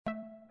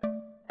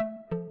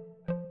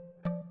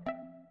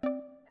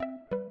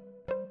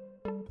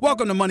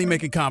Welcome to Money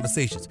Making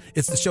Conversations.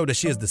 It's the show that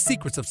shares the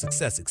secrets of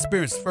success,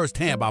 experienced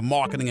firsthand by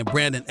marketing and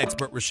branding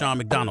expert Rashawn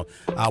McDonald.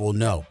 I will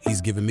know he's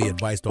given me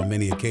advice on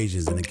many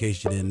occasions, and in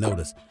case you didn't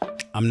notice,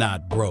 I'm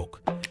not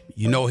broke.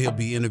 You know he'll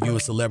be interviewing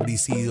celebrity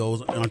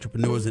CEOs,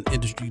 entrepreneurs, and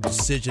industry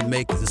decision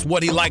makers. It's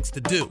what he likes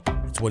to do.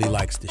 It's what he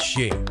likes to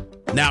share.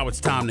 Now it's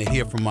time to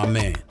hear from my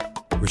man,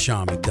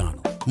 Rashawn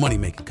McDonald. Money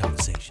Making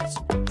Conversations.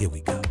 Here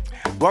we go.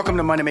 Welcome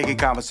to Money Making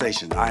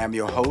Conversations. I am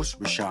your host,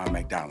 Rashawn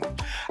McDonald.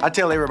 I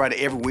tell everybody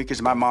every week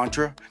is my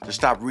mantra to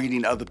stop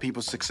reading other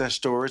people's success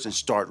stories and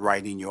start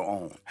writing your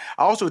own.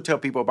 I also tell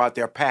people about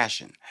their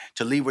passion,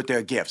 to lead with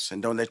their gifts,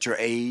 and don't let your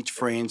age,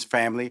 friends,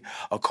 family,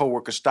 or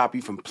coworkers stop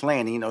you from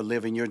planning or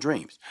living your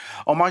dreams.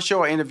 On my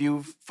show, I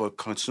interview for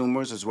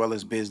consumers as well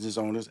as business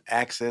owners,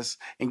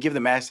 and give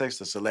them access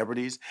to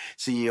celebrities,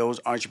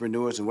 CEOs,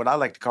 entrepreneurs, and what I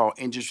like to call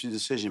industry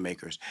decision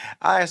makers.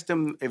 I ask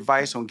them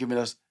advice on giving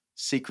us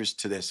secrets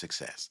to their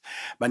success.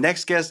 My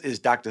next guest is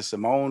Dr.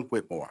 Simone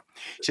Whitmore.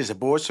 She's a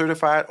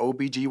board-certified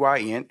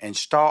OBGYN and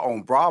star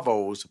on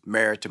Bravo's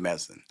Married to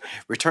Medicine.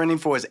 Returning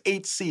for his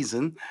 8th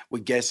season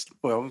with guests,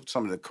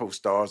 some of the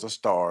co-stars or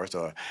stars,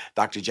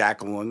 Dr.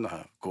 Jacqueline,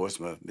 of course,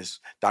 Miss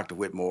Dr.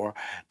 Whitmore,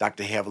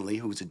 Dr. Heavenly,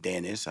 who's a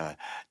dentist,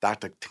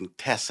 Dr.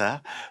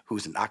 Tessa,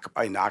 who's in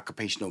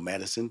occupational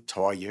medicine,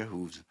 Toya,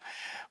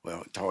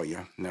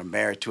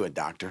 married to a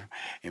doctor,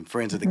 and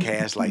friends of the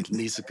cast like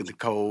Lisa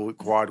Nicole,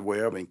 Quad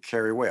Webb, and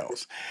Carrie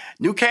Wells.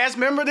 New cast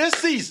member this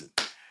season,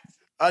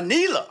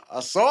 Anila. I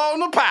saw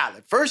on the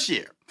pilot, first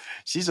year.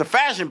 She's a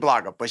fashion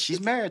blogger, but she's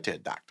married to a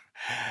doctor.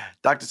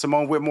 Dr.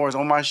 Simone Whitmore is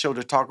on my show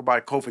to talk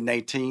about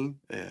COVID-19,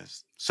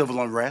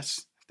 civil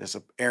unrest that's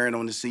airing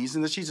on the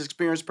season that she's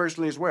experienced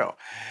personally as well,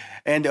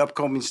 and the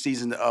upcoming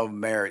season of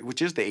Married,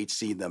 which is the 8th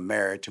season of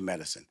Married to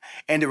Medicine,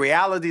 and the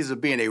realities of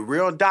being a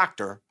real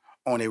doctor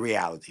on a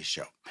reality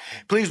show.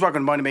 Please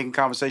welcome to Money Making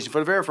Conversation for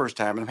the very first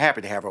time, and I'm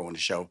happy to have her on the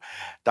show,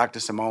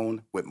 Dr.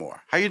 Simone Whitmore.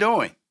 How you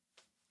doing?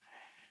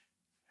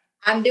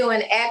 I'm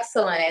doing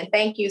excellent, and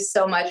thank you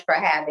so much for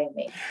having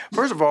me.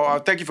 First of all,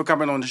 thank you for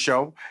coming on the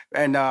show.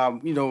 And,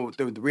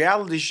 the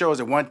reality shows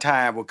at one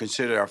time were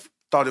considered,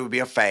 thought it would be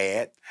a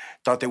fad,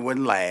 thought they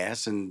wouldn't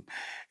last, and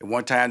at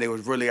one time they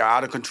was really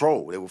out of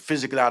control. They were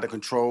physically out of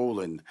control,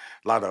 and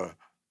a lot of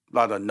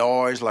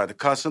noise, a lot of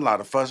cussing, a lot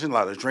of fussing, a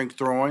lot of drink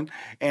throwing.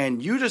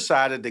 And you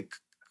decided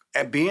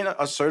to, being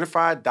a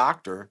certified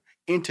doctor,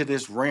 into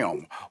this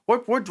realm.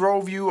 What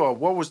drove you, or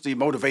what was the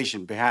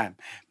motivation behind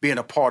being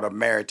a part of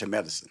Married to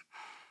Medicine?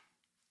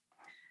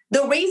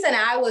 The reason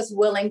I was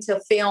willing to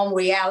film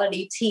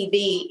reality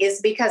TV is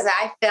because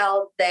I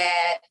felt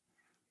that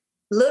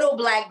little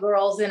Black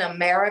girls in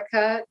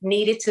America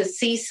needed to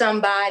see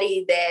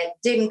somebody that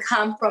didn't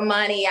come from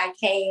money. I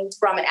came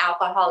from an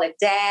alcoholic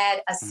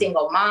dad, a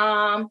single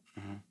mom,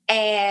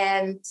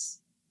 and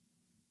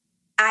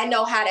I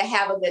know how to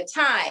have a good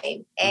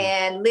time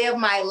and live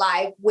my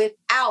life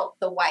without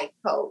the white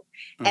coat.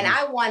 And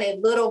I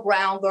wanted little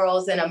brown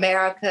girls in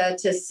America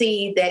to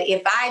see that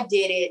if I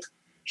did it,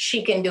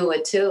 she can do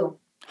it too.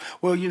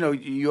 Well,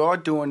 you are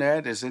doing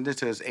that. It's into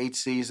its 8th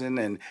season,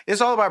 and it's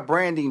all about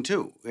branding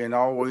too, and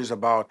always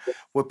about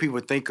what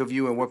people think of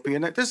you and what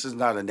people. This is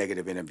not a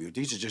negative interview.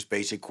 These are just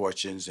basic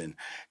questions, and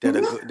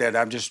that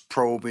I'm just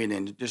probing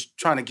and just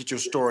trying to get your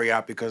story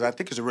out because I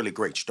think it's a really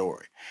great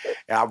story.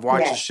 And I've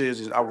watched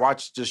I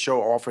watched the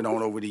show off and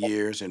on over the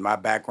years, and my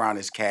background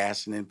is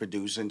casting and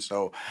producing,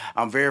 so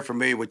I'm very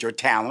familiar with your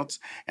talents.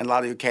 And a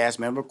lot of your cast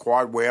members,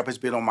 Quad Webb has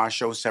been on my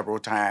show several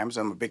times.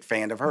 I'm a big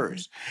fan of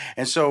hers,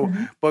 and so,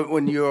 but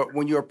when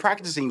you're a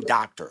practicing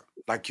doctor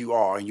like you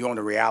are, and you're on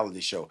a reality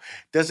show,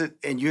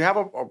 and you have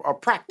a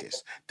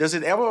practice, does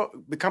it ever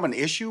become an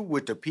issue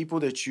with the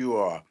people that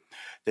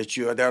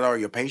are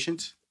your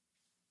patients?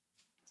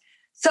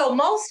 So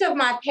most of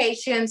my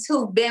patients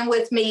who've been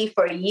with me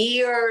for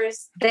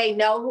years, they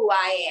know who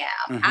I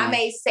am. I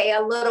may say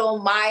a little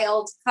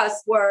mild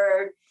cuss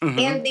word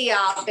in the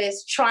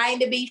office, trying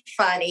to be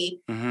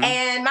funny.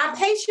 And my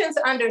patients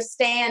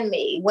understand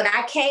me. When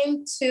I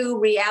came to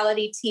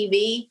reality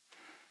TV,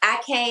 I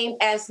came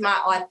as my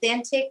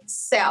authentic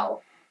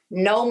self.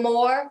 No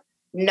more,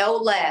 no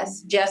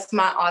less, just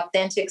my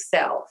authentic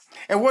self.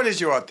 And what is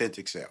your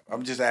authentic self?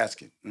 I'm just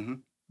asking.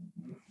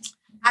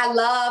 I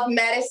love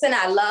medicine.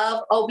 I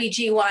love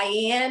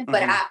OBGYN,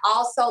 but I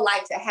also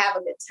like to have a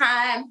good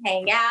time,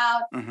 hang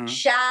out,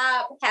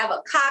 shop, have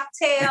a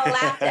cocktail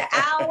after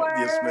hours.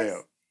 Yes,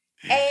 ma'am.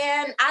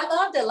 And I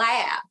love to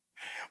laugh.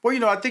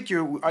 Well, I think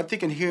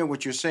in hearing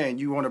what you're saying,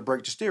 you want to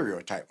break the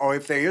stereotype. Or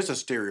if there is a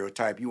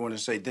stereotype, you want to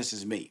say, this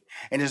is me.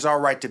 And it's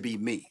all right to be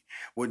me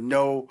with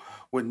no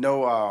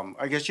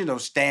I guess,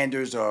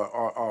 standards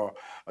or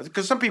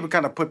because some people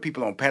kind of put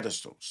people on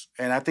pedestals.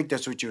 And I think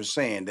that's what you're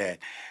saying, that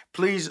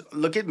please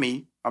look at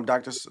me. I'm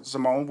Dr.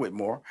 Simone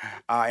Whitmore.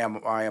 I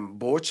am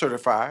board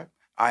certified.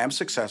 I am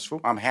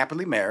successful. I'm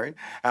happily married.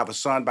 I have a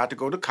son about to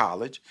go to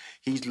college.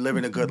 He's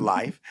living a good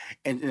life,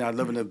 and I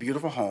live in a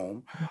beautiful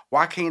home.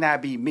 Why can't I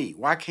be me?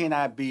 Why can't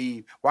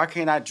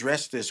I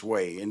dress this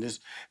way in this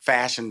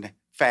fashion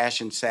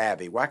fashion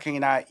savvy? Why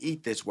can't I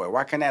eat this way?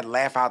 Why can't I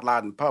laugh out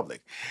loud in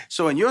public?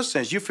 So in your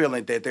sense, you're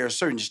feeling that there are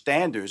certain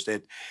standards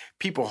that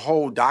people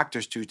hold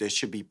doctors to that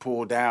should be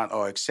pulled down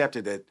or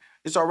accepted, that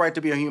it's all right to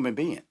be a human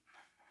being.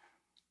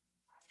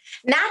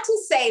 Not to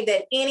say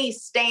that any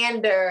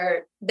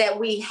standard that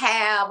we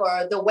have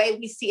or the way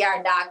we see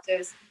our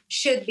doctors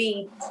should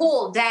be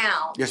pulled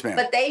down. Yes, ma'am.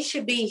 But they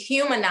should be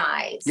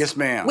humanized. Yes,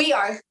 ma'am. We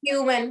are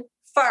human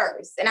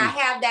first. And I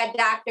have that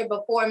doctor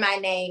before my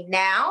name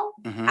now.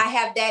 I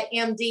have that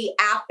MD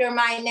after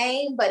my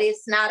name, but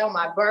it's not on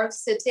my birth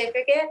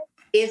certificate.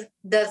 It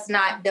does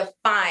not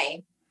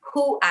define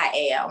who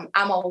I am.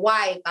 I'm a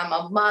wife. I'm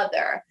a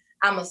mother.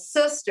 I'm a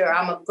sister.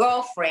 I'm a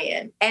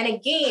girlfriend. And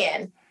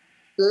again,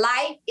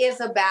 life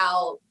is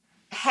about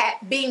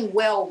being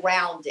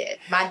well-rounded.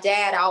 My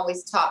dad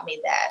always taught me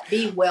that.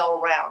 Be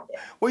well-rounded.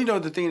 Well, you know,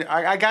 the thing,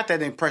 I got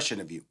that impression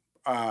of you.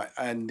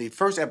 And the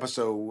first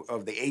episode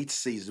of the 8th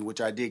season, which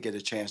I did get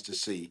a chance to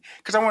see,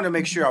 because I wanted to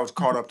make sure I was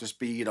caught up to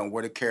speed on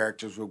where the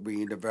characters were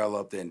being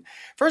developed. And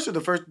basically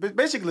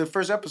the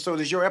first episode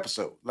is your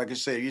episode. Like I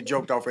said, you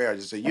joked off air.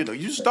 You said, you know,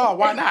 you star,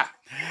 why not?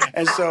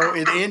 And so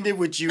it ended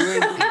with you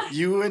and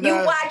you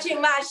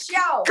watching my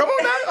show. Come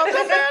on now, I'm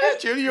not mad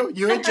at you.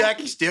 You and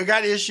Jackie still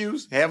got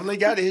issues. Heavenly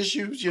got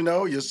issues. You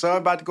know, your son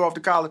about to go off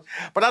to college.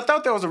 But I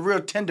thought there was a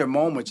real tender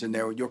moments in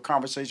there with your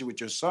conversation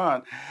with your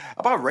son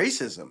about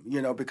racism.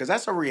 You know, because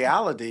that's a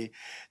reality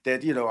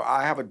that, you know,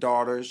 I have a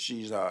daughter.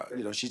 She's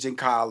she's in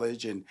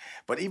college,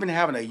 but even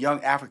having a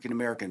young African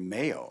American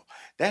male,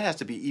 that has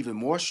to be even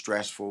more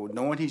stressful,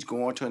 knowing he's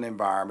going to an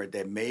environment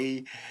that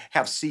may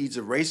have seeds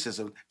of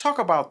racism. Talk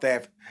about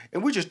that.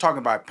 And we're just talking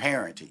about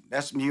parenting.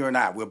 That's you and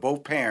I. We're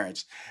both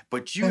parents.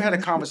 But you had a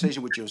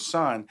conversation with your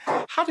son.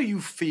 How do you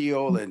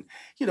feel? And,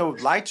 you know,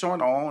 lights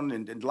aren't on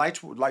and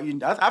lights, like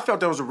I felt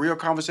there was a real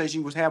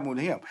conversation you was having with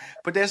him.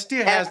 But there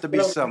still has to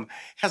be some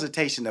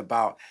hesitation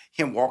about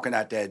him walking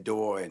out that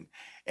door and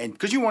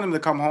because you want him to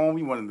come home,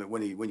 you want him to,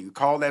 when you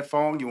call that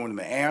phone, you want him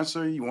to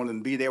answer, you want him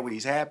to be there when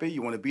he's happy,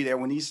 you want to be there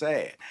when he's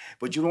sad.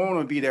 But you don't want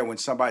him to be there when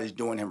somebody's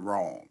doing him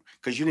wrong,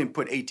 because you didn't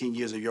put 18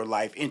 years of your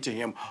life into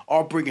him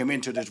or bring him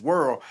into this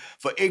world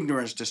for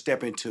ignorance to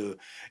step into,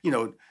 you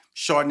know,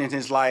 shortening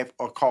his life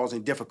or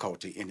causing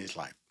difficulty in his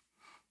life.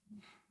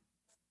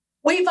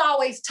 We've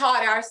always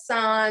taught our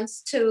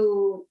sons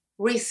to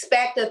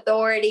respect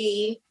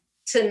authority,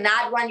 to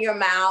not run your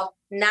mouth,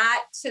 not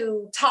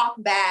to talk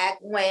back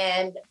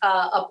when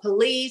a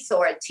police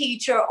or a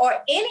teacher or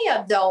any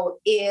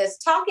adult is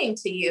talking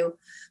to you.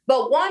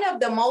 But one of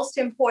the most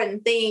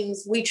important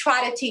things we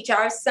try to teach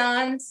our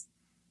sons,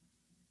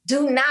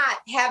 do not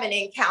have an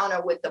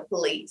encounter with the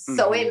police.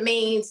 So it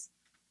means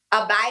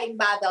abiding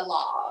by the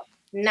law,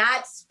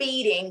 not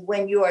speeding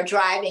when you are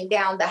driving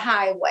down the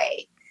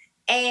highway.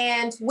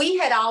 And we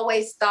had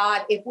always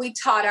thought if we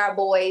taught our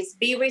boys,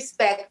 be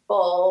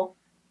respectful,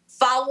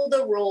 follow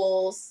the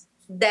rules,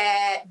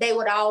 that they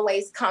would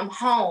always come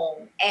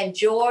home. And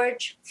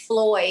George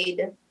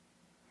Floyd,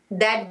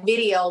 that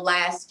video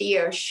last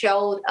year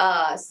showed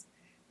us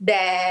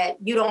that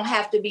you don't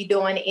have to be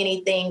doing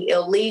anything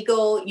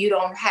illegal. You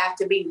don't have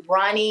to be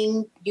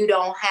running. You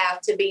don't have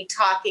to be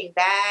talking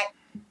back.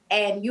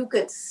 And you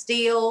could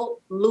still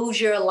lose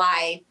your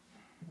life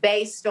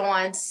based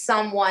on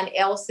someone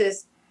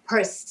else's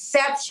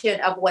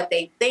perception of what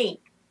they think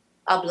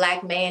a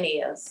Black man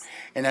is.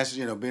 And that's,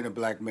 you know, being a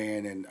Black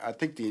man. And I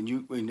think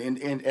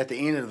at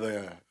the end of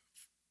the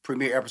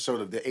premiere episode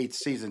of the 8th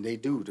season,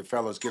 the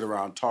fellas get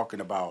around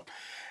talking about,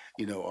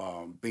 you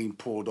know, being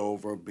pulled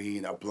over,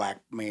 being a Black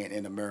man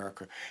in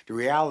America. The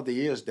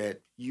reality is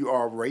that you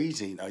are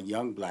raising a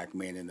young Black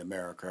man in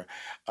America,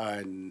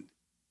 and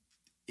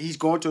he's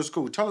going to a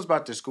school. Tell us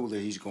about the school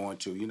that he's going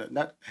to, you know,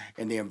 not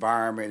in the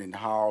environment and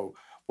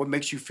what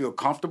makes you feel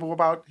comfortable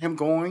about him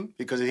going?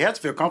 Because he has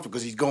to feel comfortable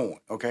because he's going,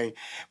 okay?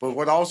 But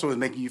what also is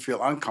making you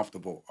feel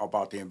uncomfortable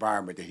about the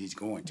environment that he's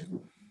going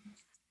to?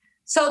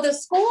 So the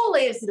school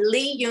is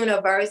Lee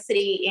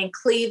University in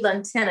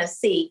Cleveland,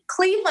 Tennessee.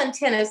 Cleveland,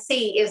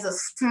 Tennessee is a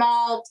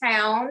small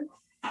town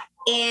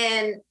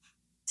in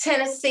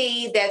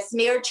Tennessee that's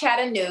near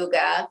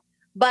Chattanooga.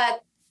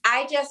 But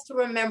I just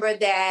remember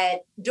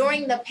that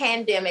during the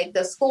pandemic,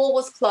 the school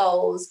was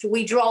closed.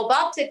 We drove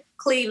up to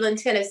Cleveland,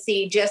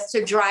 Tennessee, just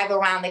to drive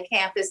around the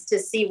campus to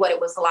see what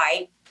it was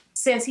like,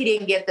 since he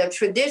didn't get the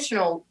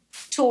traditional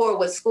tour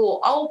with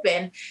school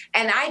open.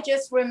 And I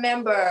just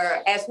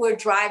remember as we're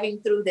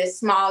driving through this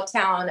small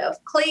town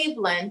of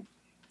Cleveland,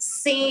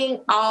 seeing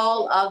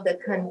all of the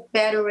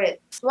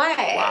Confederate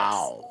flags.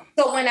 Wow.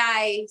 So when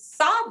I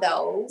saw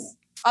those,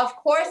 of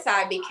course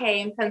I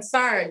became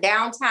concerned.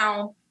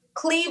 Downtown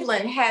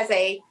Cleveland has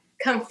a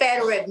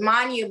Confederate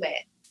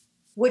monument,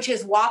 which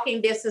is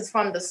walking distance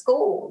from the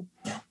school.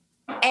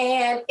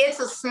 And it's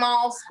a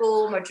small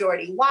school,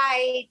 majority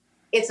white.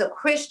 It's a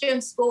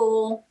Christian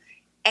school.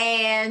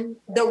 And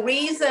the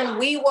reason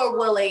we were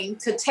willing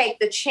to take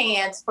the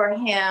chance for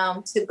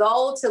him to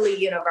go to Lee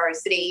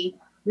University,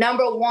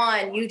 number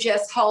one, you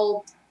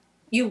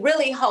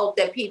really hope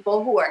that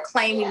people who are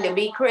claiming to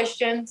be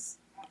Christians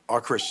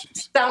Are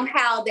Christians.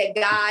 Somehow that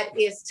God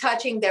is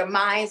touching their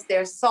minds,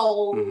 their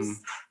souls,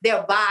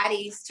 their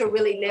bodies to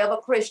really live a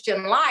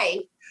Christian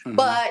life.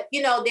 But,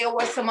 you know, there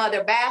were some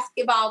other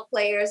basketball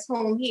players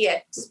whom he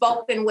had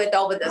spoken with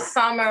over the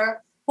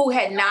summer who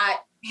had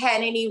not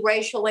had any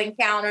racial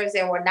encounters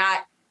and were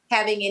not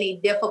having any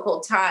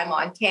difficult time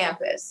on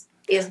campus,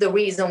 is the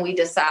reason we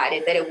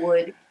decided that it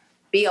would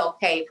be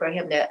okay for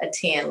him to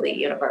attend Lee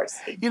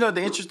University. You know,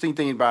 the interesting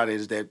thing about it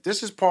is that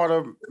this is part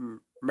of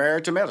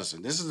Married to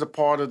Medicine. This is a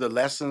part of the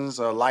lessons,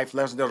 life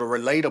lessons that are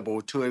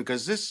relatable to it,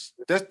 because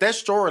that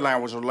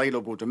storyline was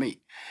relatable to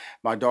me.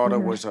 My daughter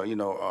was,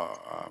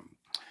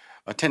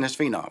 a tennis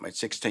phenom at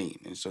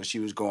 16. And so she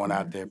was going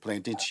out there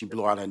playing. Then she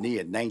blew out her knee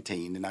at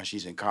 19, and now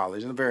she's in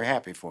college. And I'm very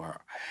happy for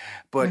her.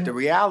 But the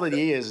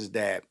reality is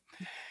that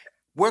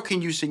where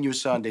can you send your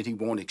son that he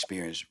won't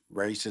experience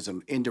racism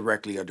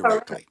indirectly or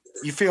directly?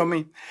 You feel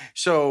me?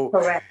 So,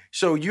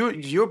 so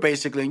you're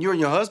basically, and you and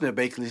your husband are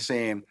basically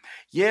saying,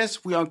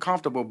 yes, we're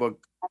uncomfortable, but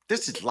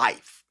this is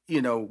life.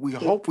 You know, we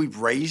hope we've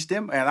raised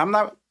them. And I'm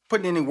not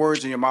putting any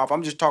words in your mouth.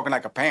 I'm just talking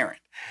like a parent.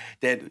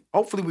 That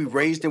hopefully we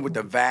raised them with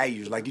the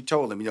values, like you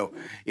told them. You know,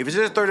 if it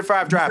says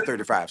 35, drive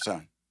 35,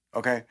 son.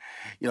 Okay?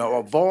 You know,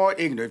 avoid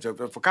ignorance.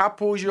 If a cop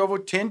pulls you over,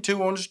 10-2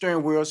 on the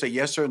steering wheel, say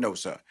yes sir, no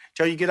sir.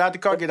 Tell you get out the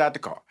car, get out the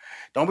car.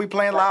 Don't be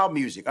playing loud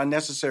music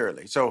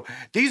unnecessarily. So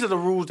these are the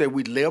rules that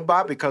we live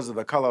by because of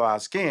the color of our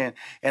skin.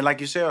 And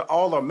like you said,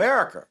 all of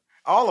America,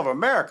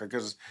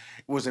 because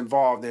was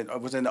involved in,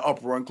 was in the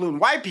uproar, including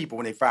white people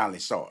when they finally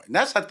saw it. And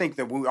that's, I think,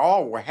 that we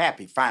all were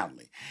happy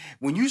finally.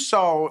 When you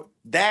saw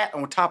that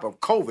on top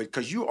of COVID,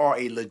 because you are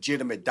a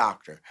legitimate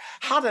doctor,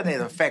 how did that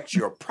affect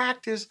your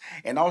practice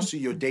and also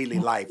your daily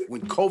life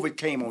when COVID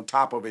came on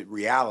top of it,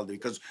 reality?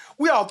 Because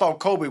we all thought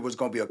COVID was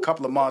going to be a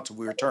couple of months and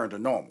we returned to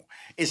normal.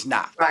 It's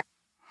not.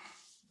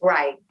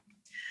 Right.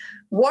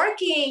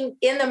 Working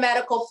in the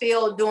medical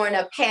field during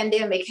a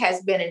pandemic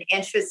has been an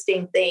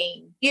interesting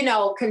thing. You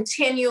know,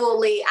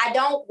 continually, I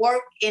don't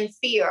work in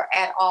fear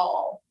at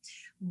all,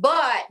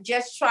 but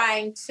just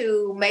trying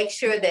to make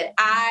sure that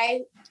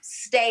I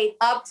stayed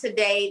up to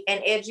date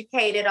and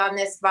educated on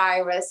this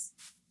virus,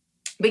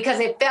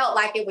 because it felt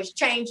like it was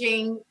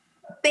changing.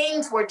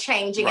 Things were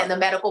changing in the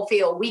medical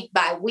field week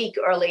by week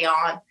early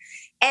on.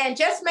 And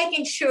just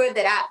making sure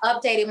that I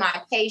updated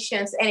my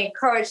patients and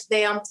encouraged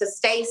them to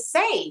stay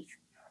safe.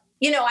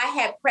 You know, I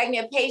had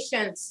pregnant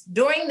patients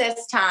during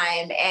this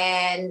time,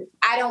 and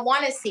I don't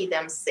want to see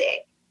them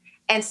sick.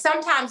 And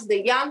sometimes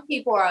the young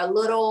people are a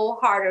little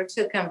harder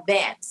to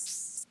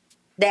convince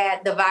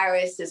that the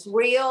virus is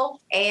real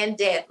and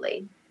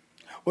deadly.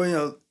 Well, you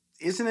know,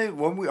 isn't it,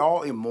 weren't we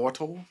all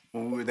immortal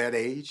when we were that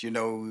age? You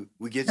know,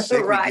 we get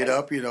sick, we get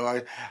up. You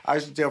know, I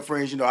used to tell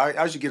friends, you know,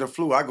 I should get a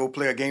flu. I go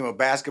play a game of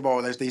basketball,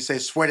 and as they say,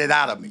 sweat it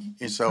out of me.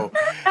 And so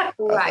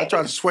I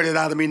try to sweat it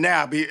out of me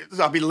now.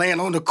 I'll be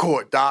laying on the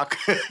court, Doc.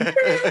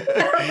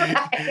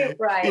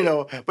 Right. You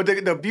know, but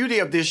the beauty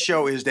of this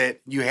show is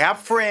that you have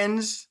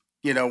friends.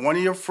 You know, one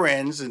of your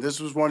friends, and this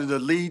was one of the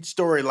lead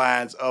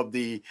storylines of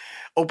the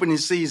opening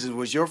season,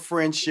 was your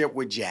friendship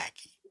with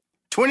Jackie.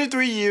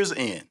 23 years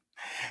in.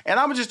 And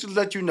I'm just to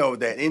let you know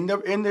that in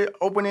the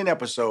opening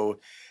episode,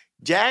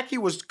 Jackie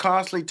was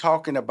constantly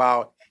talking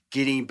about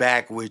getting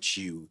back with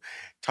you,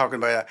 talking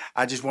about,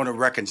 I just want to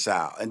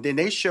reconcile. And then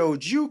they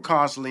showed you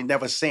constantly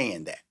never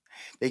saying that.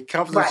 They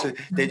constantly said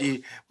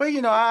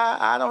that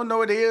I don't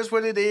know, it is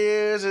what it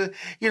is.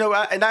 You know,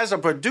 and as a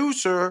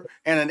producer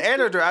and an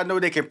editor, I know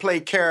they can play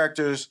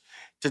characters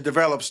to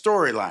develop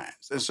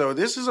storylines. And so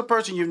this is a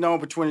person you've known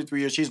for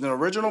 23 years. She's an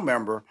original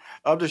member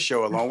of the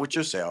show along with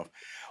yourself.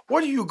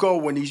 Where do you go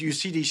when you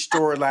see these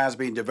storylines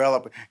being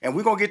developed? And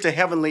we're going to get to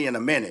Heavenly in a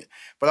minute.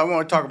 But I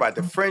want to talk about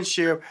the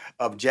friendship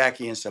of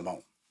Jackie and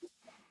Simone.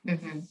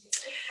 Mm-hmm.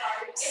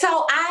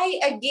 So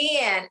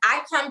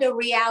I come to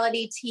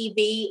reality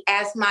TV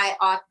as my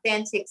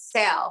authentic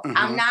self. Mm-hmm.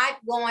 I'm not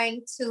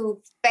going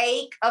to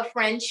fake a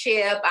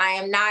friendship. I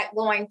am not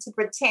going to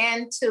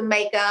pretend to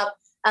make up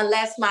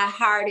unless my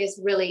heart is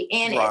really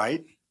in it.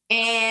 Right.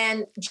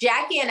 And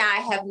Jackie and I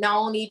have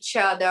known each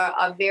other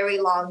a very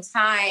long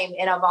time.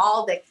 And of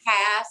all the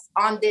cast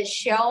on this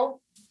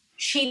show,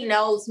 she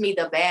knows me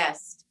the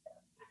best.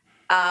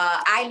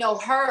 I know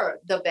her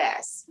the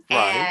best. Right.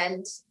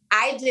 And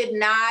I did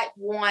not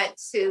want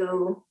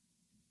to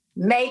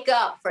make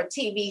up for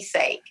TV's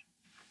sake.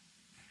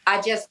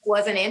 I just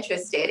wasn't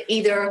interested.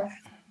 Either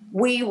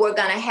we were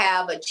going to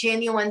have a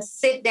genuine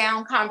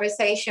sit-down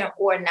conversation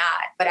or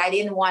not, but I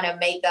didn't want to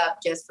make up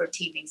just for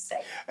TV's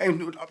sake.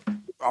 And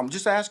I'm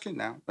just asking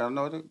now.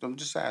 I'm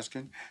just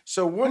asking.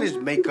 So what is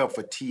make up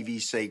for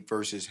TV's sake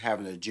versus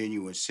having a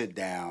genuine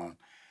sit-down?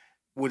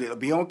 Would it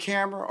be on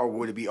camera or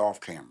would it be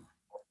off camera?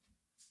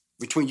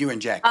 Between you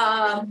and Jackie?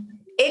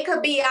 It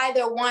could be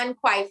either one,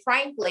 quite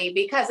frankly,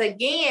 because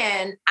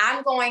again,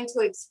 I'm going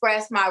to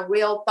express my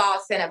real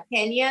thoughts and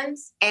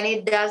opinions, and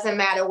it doesn't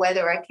matter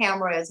whether a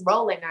camera is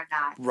rolling or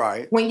not.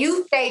 Right. When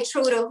you stay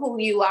true to who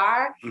you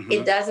are,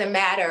 it doesn't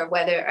matter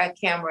whether a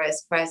camera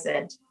is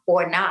present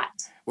or not.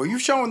 Well,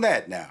 you've shown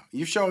that now.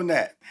 You've shown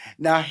that.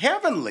 Now,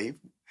 Heavenly,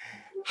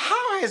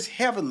 How has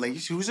Heavenly,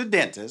 who's a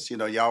dentist,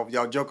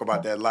 y'all joke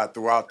about that a lot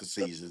throughout the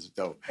seasons,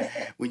 though.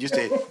 When you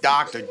say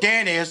Dr.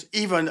 Dennis,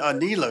 even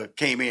Anila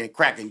came in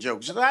cracking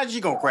jokes. How's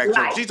she gonna crack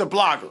jokes? She's a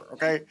blogger,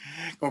 okay?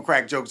 Gonna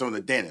crack jokes on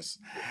the dentist.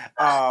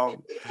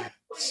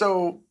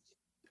 So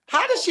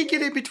how does she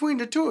get in between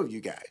the two of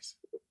you guys?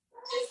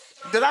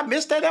 Did I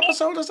miss that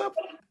episode or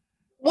something?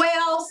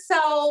 Well,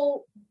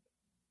 so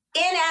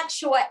in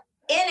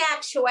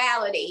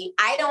actuality,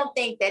 I don't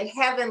think that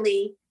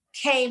Heavenly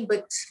came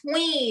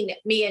between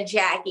me and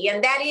Jackie.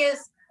 And that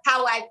is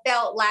how I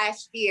felt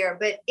last year.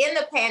 But in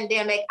the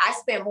pandemic, I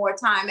spent more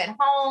time at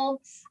home.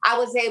 I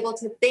was able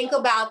to think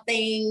about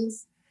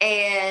things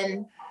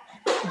and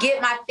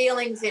get my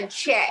feelings in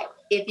check,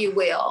 if you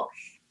will.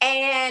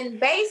 And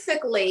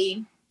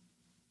basically,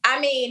 I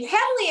mean,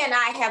 Heavenly and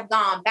I have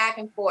gone back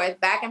and forth,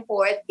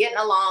 getting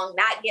along,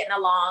 not getting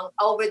along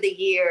over the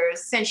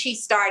years since she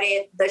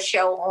started the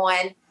show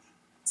on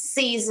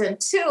season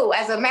 2.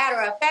 As a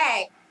matter of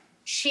fact,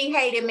 she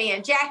hated me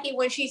and Jackie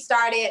when she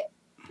started.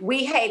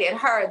 We hated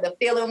her. The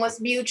feeling was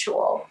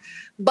mutual.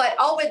 But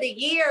over the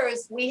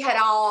years, we had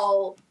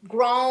all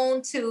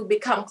grown to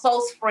become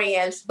close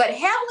friends. But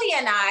Heavenly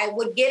and I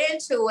would get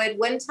into it,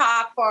 wouldn't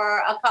talk for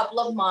a couple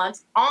of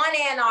months, on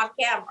and off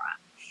camera.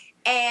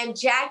 And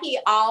Jackie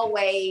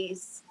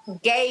always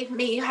gave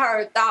me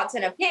her thoughts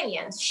and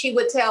opinions. She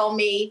would tell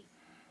me,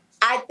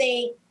 I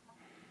think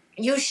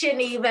you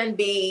shouldn't even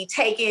be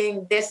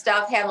taking this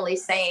stuff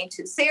Heavenly's saying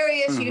too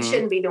serious. Mm-hmm. You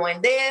shouldn't be doing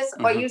this,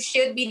 or you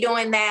should be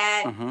doing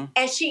that. Mm-hmm.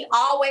 And she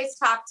always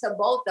talked to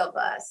both of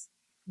us.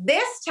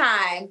 This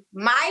time,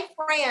 my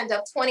friend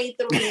of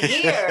 23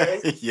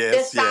 years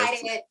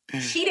decided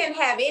she didn't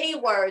have any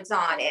words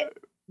on it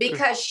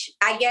because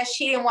I guess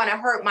she didn't want to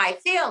hurt my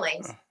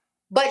feelings.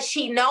 But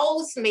she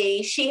knows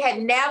me. She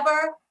had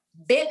never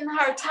bitten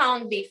her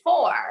tongue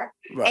before.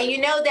 Right. And you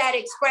know that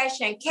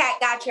expression, cat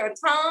got your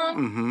tongue?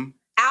 Mm-hmm.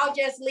 I'll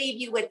just leave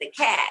you with the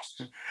cat.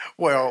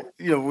 Well,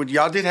 when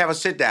y'all did have a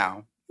sit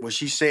down where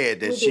she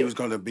said that she was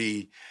going to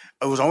be,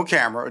 it was on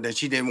camera, that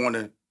she didn't want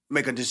to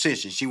make a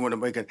decision. She wanted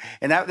to make it.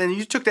 And then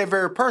you took that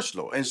very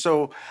personal. And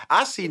so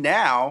I see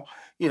now,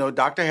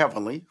 Dr.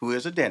 Heavenly, who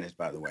is a dentist,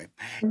 by the way,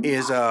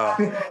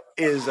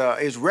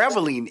 is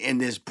reveling in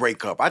this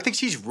breakup. I think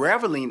she's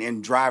reveling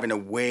in driving a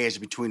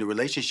wedge between the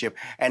relationship.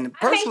 And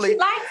personally, I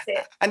think she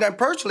likes it. And then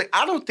personally,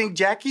 I don't think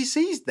Jackie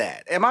sees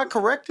that. Am I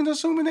correct in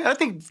assuming that? I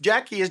think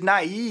Jackie is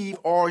naive,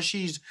 or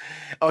she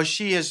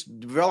has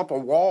developed a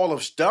wall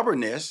of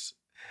stubbornness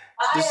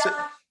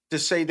to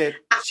say that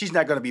she's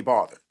not going to be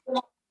bothered.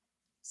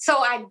 So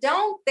I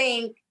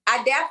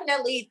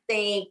definitely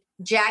think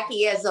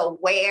Jackie is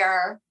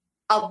aware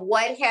of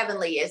what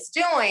Heavenly is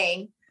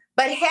doing,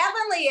 but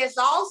Heavenly is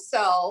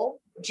also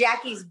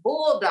Jackie's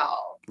bulldog.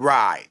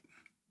 Right.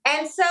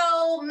 And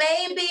so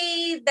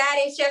maybe that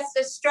is just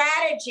a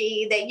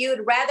strategy that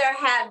you'd rather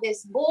have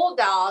this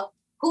bulldog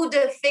who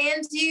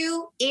defends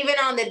you even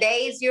on the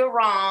days you're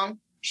wrong.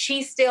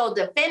 She's still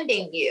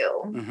defending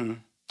you. Mm-hmm.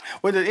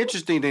 Well, the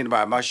interesting thing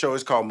about my show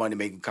is called Money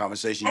Making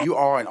Conversation. You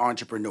are an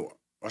entrepreneur,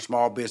 a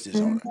small business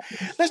owner.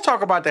 Let's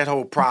talk about that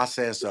whole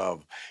process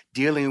of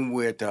dealing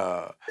with,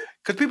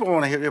 because people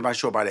want to hear my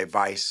show about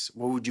advice.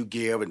 What would you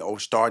give? And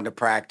starting to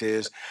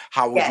practice.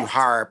 How would you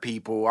hire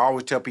people? I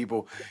always tell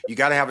people, you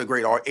got to have a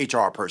great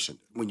HR person.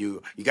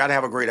 You got to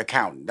have a great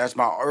accountant. That's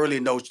my early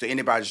notes to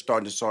anybody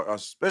starting to,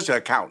 especially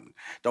accountant.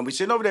 Don't be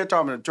sitting over there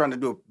trying to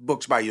do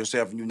books by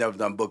yourself and you've never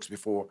done books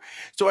before.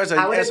 So as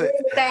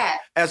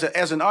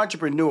an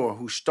entrepreneur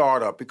who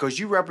start up, because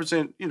you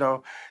represent,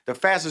 the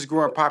fastest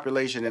growing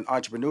population in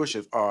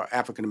entrepreneurship are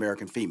African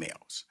American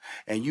females,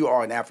 and you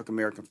are an African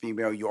American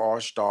female. You are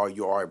a star.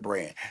 You are a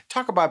brand.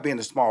 Talk about being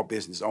a small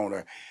business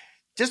owner,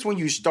 just when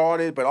you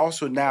started, but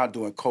also now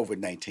during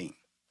COVID-19.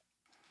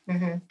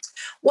 Mm-hmm.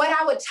 What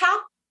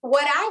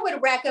I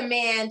would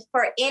recommend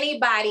for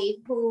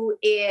anybody who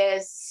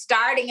is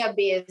starting a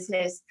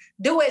business,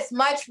 do as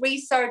much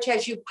research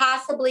as you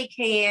possibly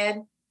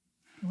can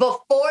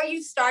before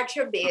you start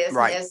your business.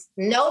 Right.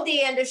 Know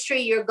the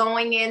industry you're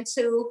going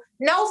into.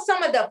 Know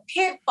some of the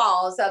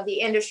pitfalls of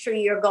the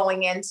industry you're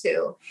going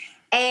into.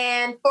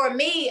 And for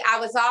me, I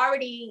was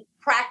already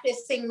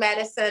practicing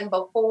medicine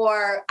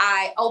before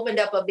I opened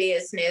up a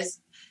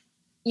business.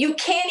 You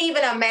can't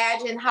even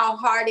imagine how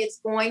hard it's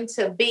going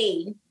to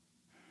be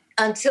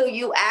until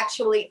you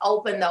actually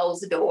open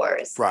those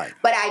doors. Right.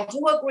 But I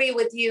do agree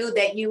with you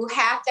that you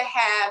have to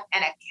have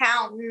an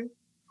accountant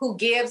who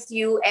gives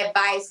you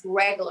advice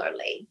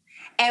regularly.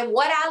 And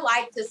what I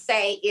like to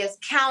say is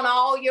count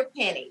all your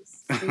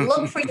pennies.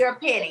 Look for your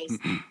pennies.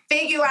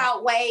 Figure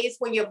out ways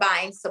when you're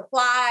buying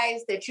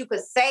supplies that you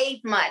could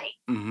save money.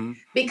 Mm-hmm.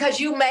 Because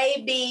you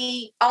may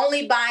be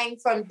only buying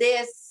from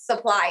this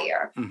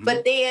supplier,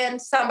 but then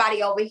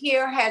somebody over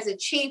here has it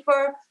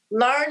cheaper.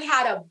 Learn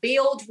how to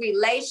build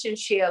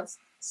relationships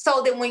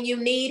so that when you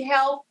need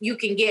help, you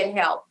can get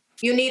help.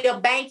 You need a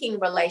banking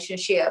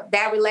relationship.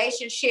 That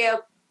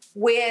relationship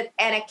with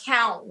an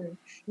accountant.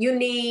 You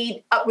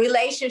need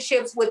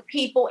relationships with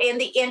people in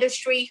the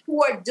industry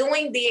who are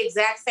doing the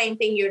exact same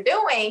thing you're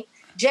doing,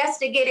 just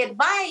to get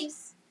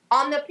advice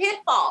on the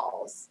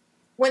pitfalls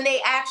when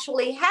they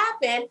actually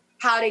happen,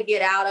 how to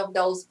get out of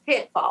those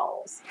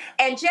pitfalls.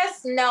 And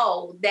just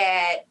know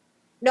that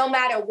no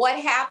matter what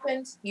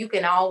happens, you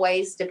can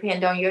always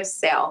depend on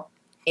yourself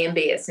in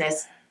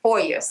business for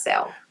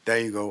yourself. There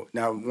you go.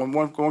 Now,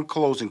 one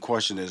closing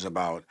question is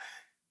about,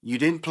 you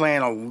didn't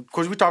plan on,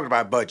 because we talked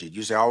about budget.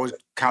 You say always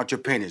count your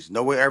pennies,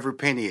 know where every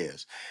penny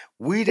is.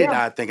 We did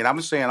not think, and I'm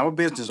saying I'm a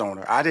business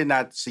owner. I did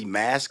not see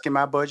masks in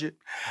my budget.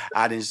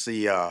 I didn't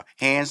see hand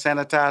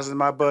sanitizer in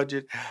my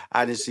budget.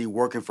 I didn't see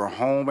working from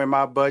home in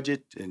my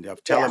budget. And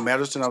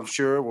telemedicine, I'm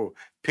sure, will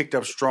picked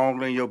up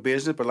strongly in your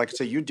business. But like I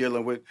say, you're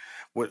dealing with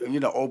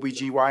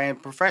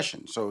OBGYN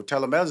profession. So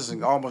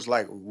telemedicine, almost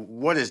like,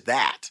 what is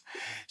that?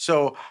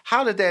 So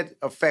how did that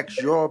affect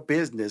your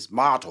business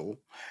model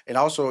and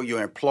also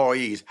your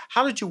employees?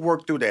 How did you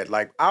work through that?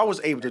 Like, I was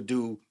able to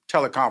do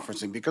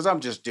teleconferencing because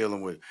I'm just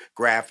dealing with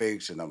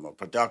graphics and I'm a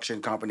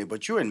production company,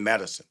 but you're in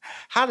medicine.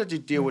 How did you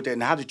deal with that,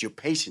 and how did your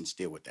patients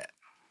deal with that?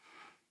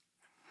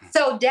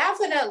 So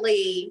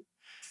definitely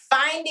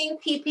finding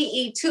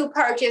PPE to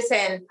purchase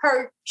and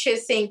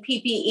purchasing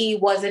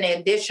PPE was an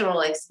additional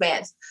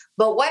expense.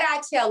 But what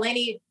I tell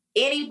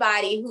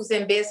anybody who's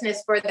in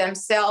business for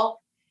themselves,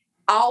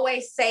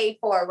 always save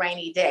for a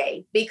rainy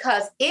day.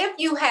 Because if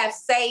you have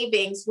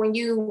savings, when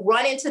you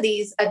run into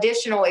these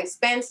additional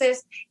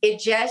expenses, it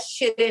just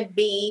shouldn't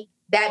be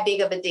that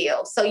big of a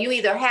deal. So you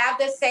either have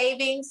the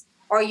savings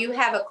or you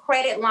have a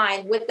credit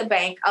line with the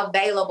bank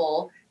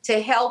available to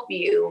help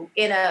you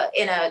in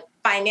a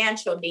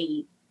financial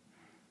need.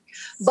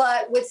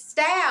 But with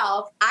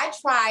staff, I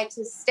try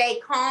to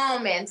stay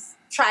calm and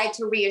try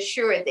to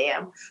reassure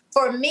them.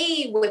 For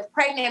me, with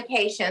pregnant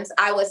patients,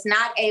 I was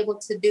not able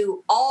to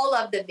do all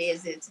of the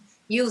visits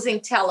using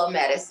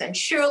telemedicine.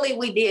 Surely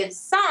we did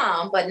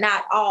some, but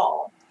not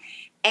all.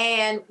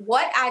 And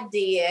what I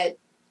did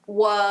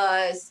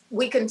was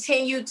we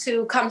continued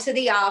to come to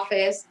the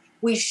office.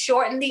 We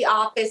shortened the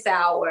office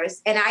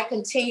hours, and I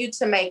continued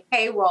to make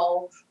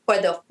payroll for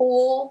the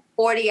full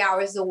 40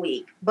 hours a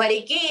week. But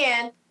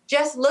again,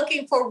 just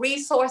looking for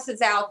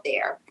resources out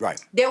there. Right.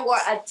 There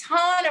were a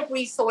ton of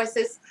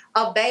resources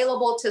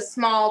available to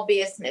small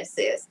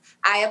businesses.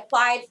 I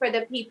applied for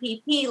the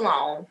PPP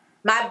loan.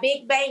 My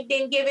big bank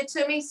didn't give it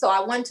to me, so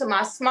I went to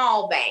my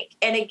small bank.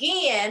 And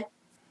again,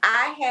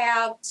 I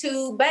have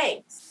two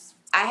banks.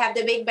 I have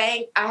the big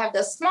bank, I have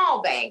the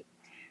small bank.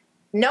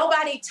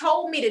 Nobody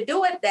told me to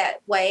do it that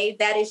way.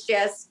 That is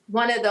just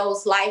one of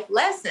those life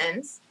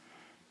lessons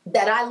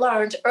that I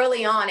learned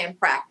early on in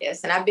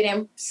practice. And I've been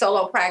in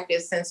solo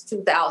practice since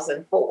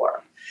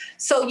 2004.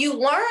 So you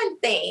learn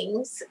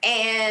things,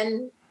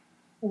 and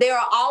there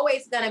are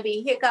always going to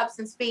be hiccups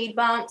and speed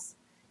bumps.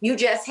 You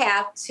just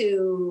have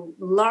to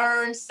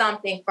learn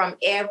something from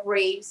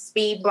every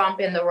speed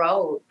bump in the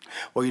road.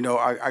 Well,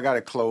 I got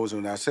to close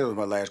on that. I said it was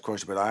my last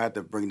question, but I had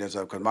to bring this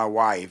up because my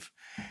wife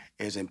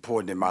is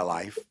important in my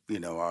life.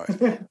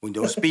 When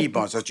those speed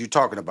bumps that you're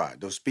talking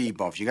about, those speed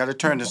bumps, you got to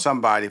turn to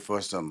somebody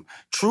for some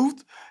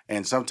truth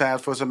and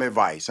sometimes for some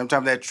advice.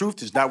 Sometimes that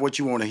truth is not what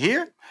you want to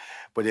hear,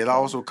 but it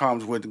also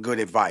comes with good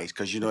advice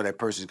because you know that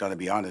person's going to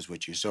be honest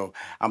with you. So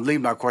I'm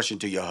leaving my question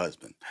to your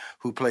husband,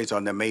 who plays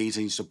an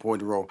amazing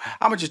supporting role.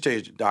 I'm going to just tell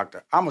you,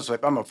 Doctor, I'm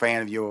a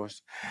fan of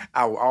yours.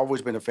 I've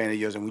always been a fan of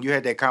yours. And when you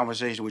had that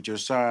conversation with your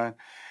son,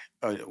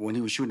 when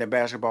he was shooting that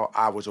basketball,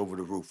 I was over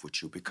the roof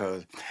with you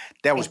because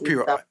that was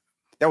pure.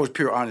 That was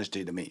pure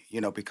honesty to me,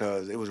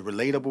 because it was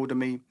relatable to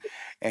me,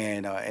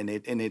 and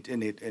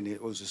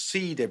it was a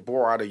seed that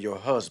bore out of your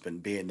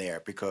husband being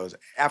there because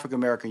African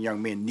American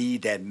young men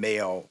need that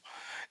male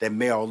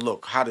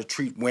look, how to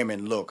treat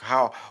women look,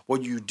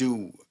 what you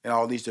do in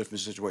all these different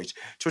situations.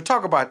 So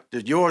talk about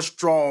your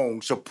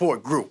strong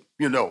support group,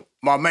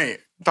 my man.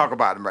 Talk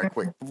about him right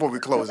quick before we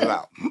close it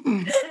out.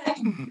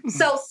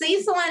 So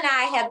Cecil and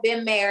I have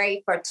been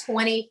married for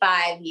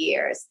 25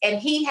 years, and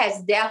he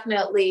has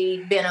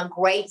definitely been a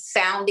great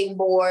sounding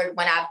board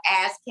when I've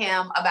asked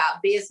him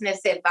about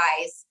business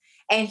advice,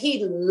 and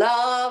he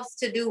loves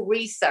to do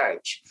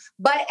research.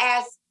 But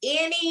as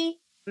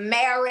any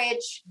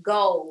marriage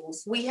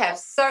goes, we have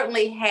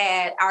certainly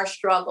had our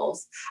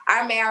struggles.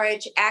 Our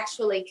marriage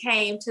actually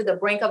came to the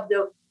brink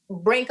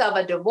of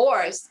a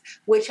divorce,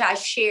 which I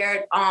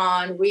shared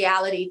on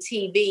reality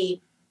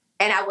TV.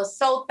 And I was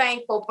so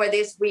thankful for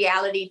this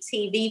reality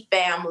TV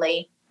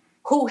family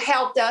who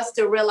helped us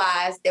to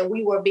realize that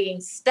we were being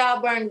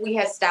stubborn. We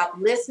had stopped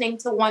listening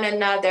to one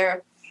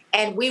another,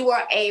 and we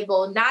were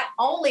able not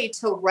only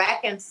to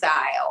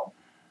reconcile,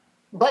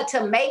 but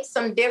to make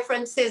some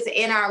differences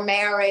in our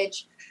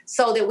marriage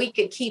so that we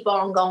could keep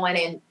on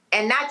going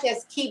and not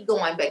just keep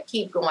going, but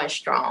keep going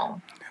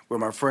strong. Well,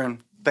 my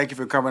friend, thank you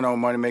for coming on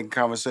Money Making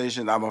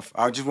Conversation.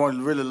 I just want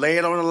to really lay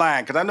it on the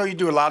line because I know you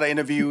do a lot of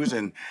interviews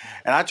and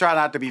I try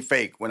not to be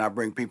fake when I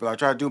bring people. I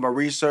try to do my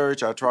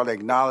research. I try to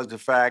acknowledge the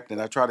fact,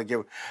 and I try to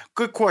give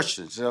good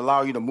questions that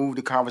allow you to move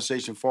the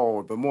conversation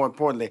forward. But more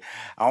importantly,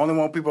 I only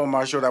want people on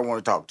my show that I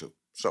want to talk to.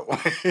 So,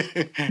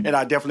 and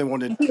I definitely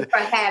want to Thank you for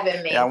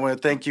having me. I want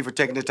to thank you for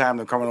taking the time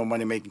to come on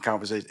Money Making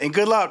Conversation. And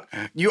good luck.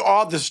 You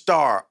are the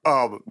star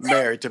of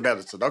Married to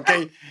Medicine,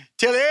 okay?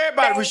 Tell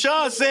everybody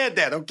Rashawn said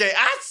that, okay?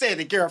 I said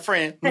it,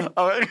 girlfriend.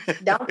 All right.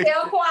 Don't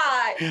tell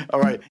Quad. All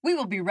right. We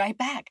will be right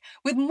back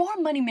with more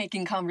Money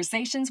Making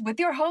Conversations with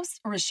your host,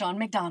 Rashawn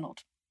McDonald.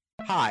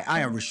 Hi, I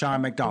am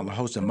Rashawn McDonald,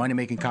 host of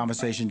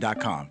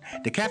MoneyMakingConversation.com.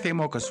 The Cafe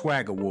Mocha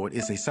Swag Award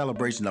is a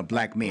celebration of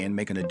Black men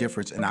making a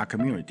difference in our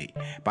community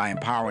by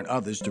empowering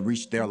others to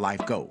reach their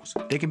life goals.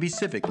 They can be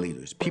civic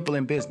leaders, people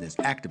in business,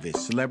 activists,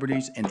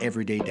 celebrities, and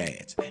everyday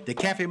dads. The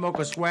Cafe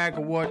Mocha Swag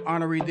Award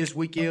honoree this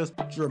week is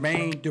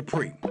Jermaine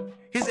Dupri.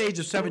 His age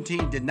of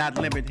 17 did not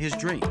limit his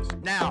dreams.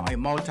 Now a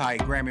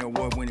multi-Grammy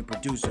Award-winning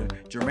producer,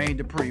 Jermaine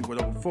Dupri,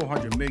 with over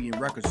 400 million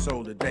records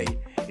sold a day,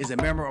 is a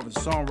member of the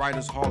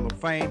Songwriters Hall of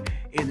Fame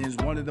and is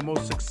one of the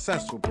most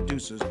successful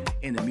producers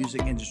in the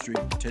music industry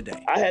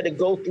today. I had to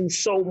go through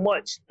so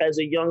much as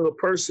a younger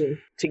person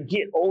to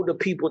get older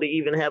people to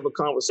even have a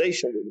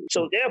conversation with me.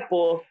 So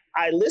therefore,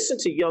 I listen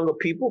to younger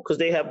people because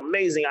they have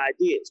amazing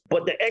ideas.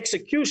 But the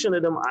execution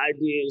of them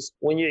ideas,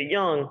 when you're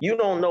young, you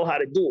don't know how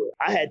to do it.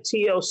 I had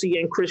TLC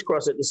and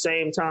Crisscross at the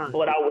same time,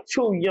 but I was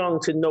too young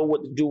to know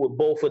what to do with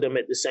both of them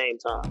at the same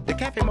time. The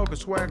Cafe Mocha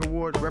Swag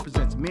Award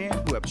represents men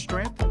who have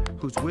strength,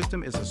 whose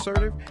wisdom is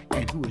assertive,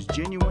 and who is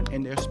genuine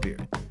in their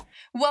spirit.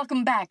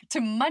 Welcome back to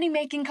Money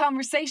Making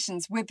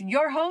Conversations with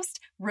your host,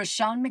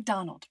 Rashawn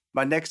McDonald.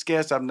 My next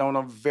guest I've known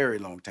a very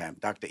long time,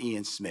 Dr.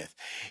 Ian Smith.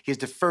 He's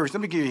the first, let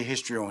me give you a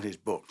history on his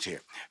books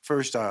here.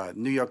 First,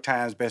 New York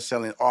Times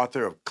bestselling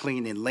author of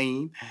Clean and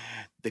Lean,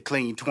 The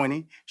Clean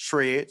 20,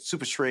 Shred,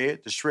 Super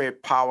Shred, The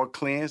Shred Power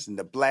Cleanse, and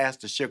The Blast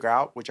the Sugar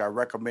Out, which I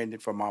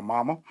recommended for my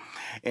mama.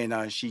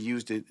 And she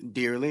used it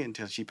dearly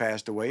until she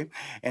passed away.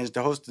 And is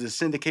the host of the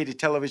syndicated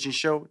television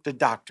show, The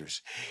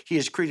Doctors. He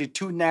has created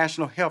 2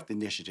 national health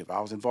initiatives.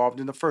 I was involved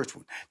in the first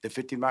one, the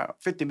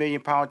 50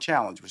 Million Pound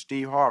Challenge with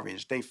Steve Harvey and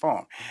State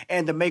Farm,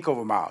 and the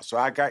Makeover Mile. So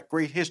I got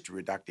great history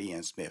with Dr.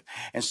 Ian Smith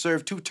and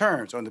served 2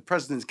 terms on the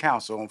President's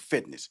Council on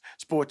Fitness,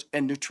 Sports,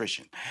 and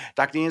Nutrition.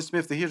 Dr. Ian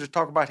Smith is here to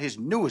talk about his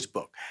newest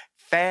book,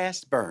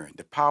 Fast Burn,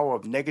 The Power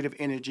of Negative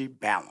Energy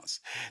Balance.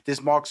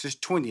 This marks his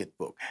 20th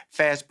book.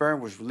 Fast Burn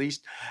was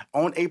released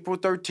on April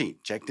 13th.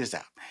 Check this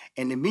out.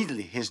 And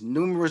immediately his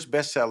numerous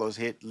bestsellers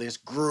hit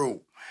list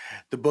grew.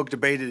 The book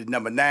debated at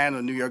number 9 on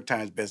the New York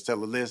Times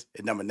bestseller list,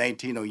 at number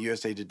 19 on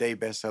USA Today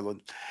bestseller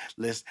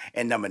list,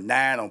 and number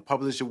 9 on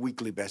Publisher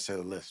Weekly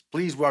bestseller list.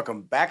 Please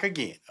welcome back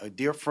again a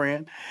dear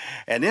friend,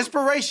 an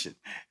inspiration,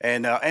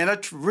 and a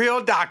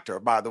real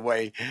doctor, by the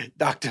way,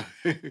 Doctor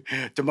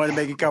to Money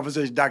Making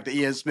Conversation, Dr.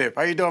 Ian Smith.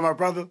 How you doing, my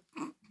brother?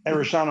 Hey,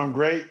 Rashawn, I'm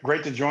great.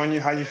 Great to join you.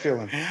 How you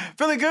feeling?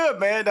 Feeling good,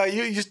 man.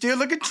 You still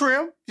looking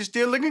trim. You're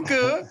still looking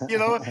good.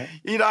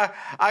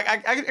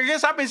 I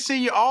guess I've been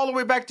seeing you all the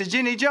way back to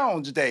Jenny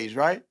Jones days,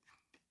 right?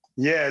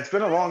 Yeah, it's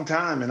been a long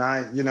time. And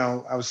I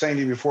was saying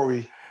to you before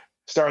we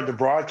started the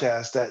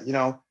broadcast that,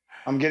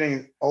 I'm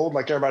getting old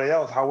like everybody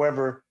else.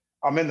 However,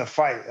 I'm in the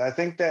fight. I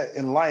think that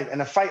in life,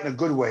 and a fight in a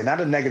good way,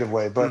 not a negative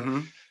way, but,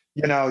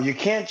 you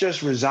can't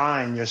just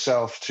resign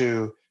yourself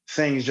to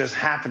things just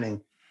happening.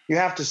 You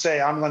have to say,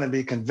 I'm going to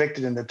be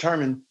convicted and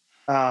determined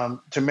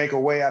to make a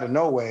way out of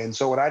no way. And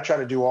so what I try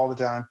to do all the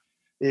time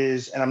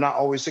is, and I'm not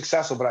always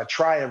successful, but I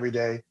try every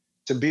day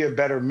to be a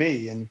better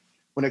me. And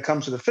when it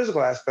comes to the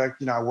physical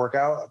aspect, I work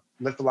out,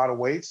 I lift a lot of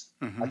weights.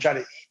 I try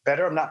to eat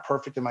better. I'm not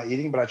perfect in my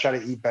eating, but I try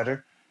to eat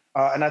better.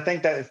 And I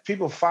think that if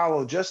people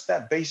follow just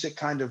that basic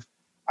kind of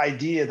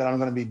idea that I'm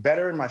going to be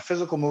better in my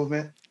physical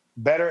movement,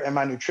 better in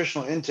my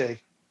nutritional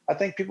intake, I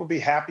think people be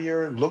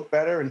happier, look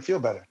better, and feel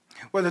better.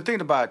 Well, the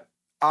thing about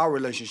our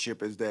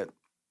relationship is that,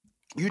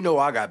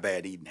 I got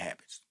bad eating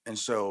habits.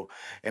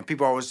 And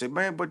people always say,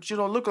 man, but you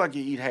don't look like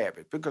you eat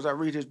habits, because I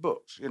read his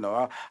books.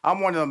 I'm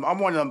one of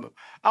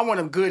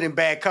them good and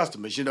bad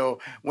customers.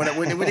 When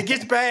it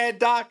gets bad,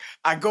 Doc,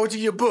 I go to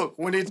your book.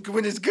 When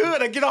it's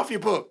good, I get off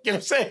your book. You know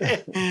what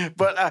I'm saying?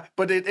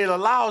 But it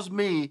allows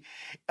me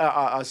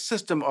a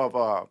system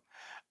of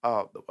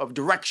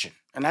direction.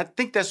 And I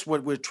think that's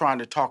what we're trying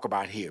to talk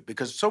about here,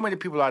 because so many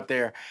people out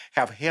there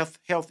have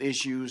health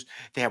issues,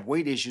 they have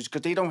weight issues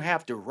because they don't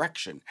have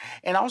direction.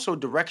 And also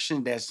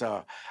direction that's,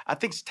 I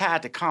think, is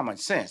tied to common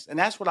sense. And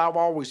that's what I've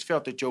always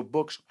felt, that your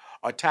books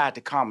are tied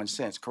to common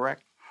sense,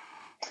 correct?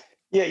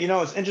 Yeah,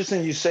 it's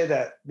interesting you say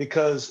that,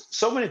 because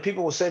so many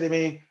people will say to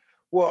me,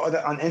 well,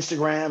 on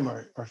Instagram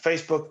or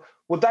Facebook,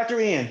 well, Dr.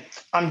 Ian,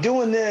 I'm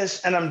doing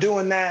this and I'm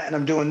doing that and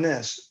I'm doing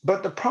this.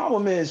 But the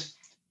problem is,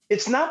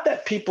 it's not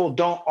that people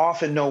don't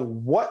often know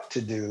what to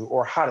do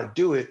or how to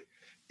do it.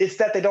 It's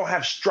that they don't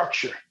have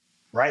structure,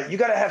 right? You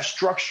got to have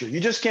structure. You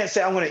just can't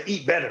say, I'm going to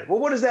eat better. Well,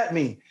 what does that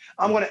mean?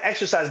 I'm going to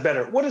exercise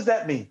better. What does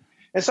that mean?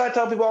 And so I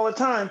tell people all the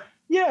time,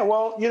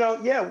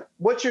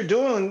 what you're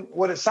doing,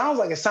 what it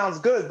sounds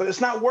good, but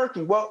it's not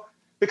working. Well,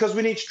 because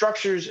we need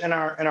structures in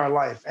our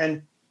life.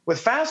 And with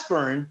Fast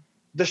Burn,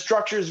 the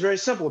structure is very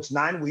simple. It's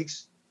 9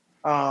 weeks.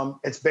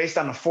 It's based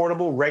on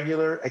affordable,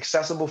 regular,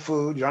 accessible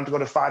food. You don't have to go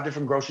to 5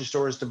 different grocery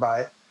stores to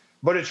buy it,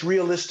 but it's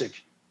realistic.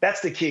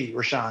 That's the key,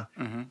 Rashawn.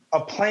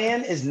 A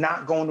plan is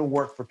not going to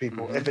work for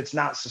people if it's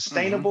not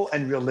sustainable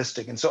and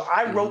realistic. And so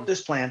I wrote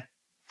this plan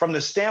from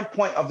the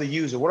standpoint of the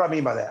user. What do I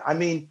mean by that? I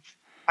mean,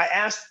 I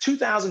asked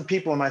 2,000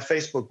 people in my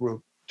Facebook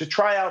group to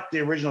try out the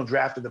original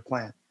draft of the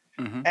plan.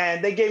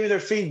 And they gave me their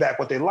feedback,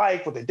 what they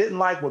liked, what they didn't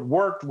like, what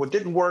worked, what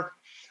didn't work.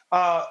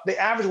 The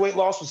average weight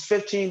loss was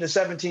 15 to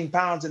 17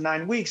 pounds in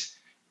 9 weeks.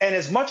 And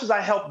as much as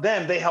I helped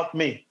them, they helped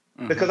me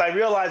because I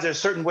realized there's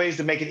certain ways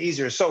to make it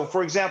easier. So,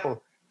 for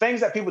example,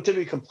 things that people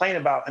typically complain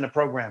about in a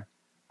program,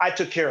 I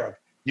took care of.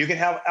 You can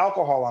have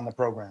alcohol on the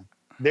program.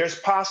 There's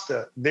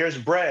pasta, there's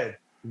bread,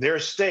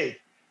 there's steak,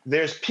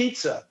 there's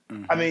pizza.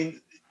 I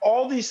mean,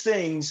 all these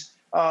things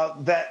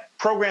that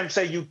programs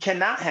say you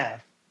cannot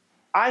have.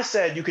 I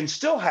said you can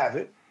still have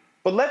it,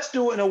 but let's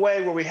do it in a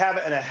way where we have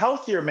it in a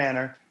healthier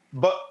manner,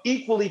 but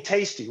equally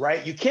tasty,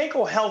 right? You can't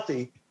go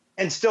healthy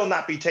and still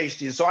not be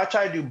tasty. And so I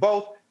try to do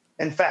both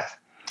and fast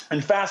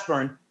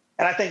burn.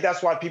 And I think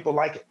that's why people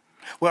like it.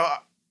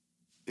 Well,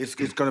 it's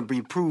going to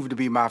be proved to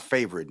be my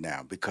favorite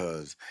now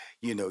because,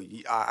 you know,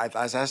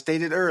 as I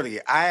stated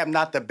earlier, I am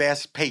not the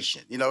best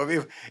patient. You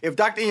know, if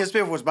Dr. Ian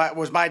Smith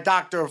was my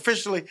doctor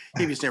officially,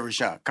 he'd be saying,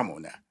 Rashawn, come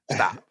on now,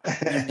 stop.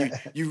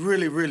 you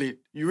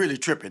really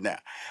tripping now.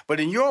 But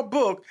in your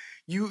book,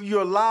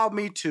 you allow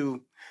me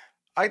to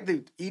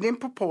eat in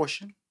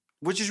proportion,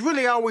 which is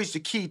really always the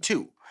key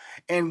too.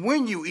 And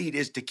when you eat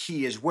is the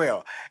key as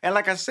well. And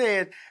like I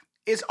said,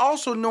 it's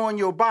also knowing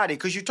your body,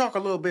 because you talk a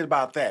little bit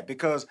about that,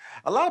 because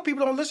a lot of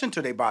people don't listen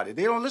to their body.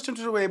 They don't listen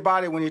to their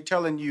body when they're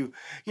telling you,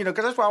 you know,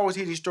 because that's why I always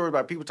hear these stories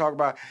about people talk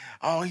about,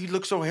 oh, he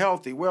looks so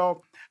healthy.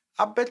 Well,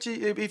 I bet you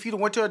if you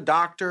went to a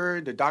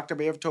doctor, the doctor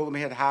may have told him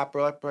he had high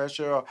blood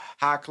pressure or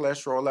high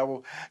cholesterol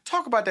level.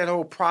 Talk about that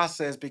whole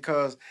process,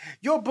 because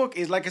your book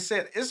is, like I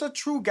said, it's a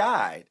true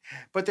guide,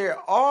 but there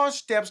are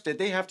steps that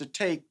they have to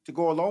take to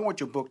go along with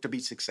your book to be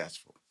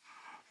successful.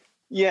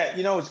 Yeah,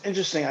 you know, it's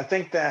interesting. I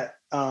think that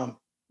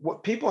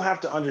what people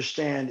have to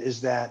understand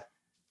is that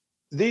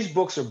these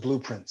books are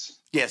blueprints.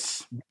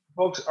 Yes.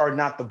 Books are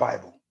not the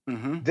Bible.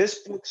 This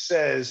book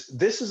says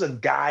this is a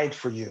guide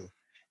for you.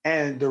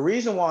 And the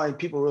reason why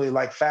people really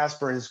like Fast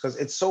Burn is because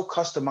it's so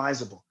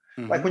customizable.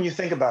 Like when you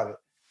think about it,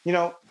 you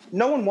know,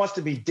 no one wants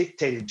to be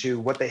dictated to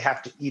what they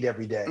have to eat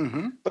every day,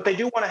 but they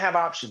do want to have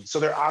options. So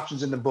there are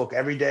options in the book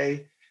every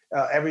day.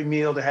 Every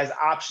meal that has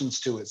options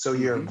to it. So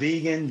you're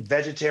vegan,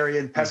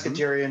 vegetarian,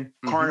 pescatarian,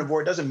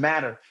 carnivore, it doesn't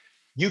matter.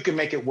 You can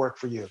make it work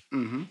for you.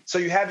 So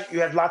you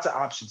have lots of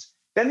options.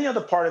 Then the other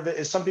part of it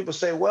is some people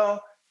say,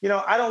 well, you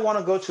know, I don't want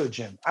to go to a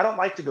gym. I don't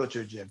like to go to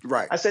a gym.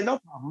 Right. I say, no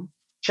problem.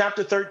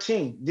 Chapter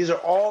 13, these are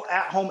all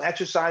at-home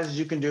exercises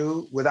you can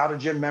do without a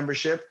gym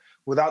membership,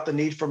 without the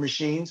need for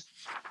machines,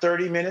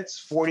 30 minutes,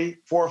 4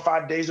 or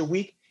 5 days a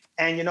week.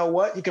 And you know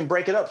what? You can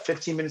break it up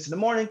 15 minutes in the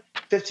morning,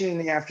 15 in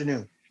the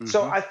afternoon.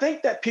 So I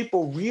think that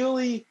people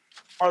really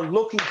are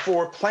looking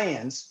for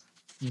plans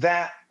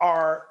that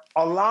are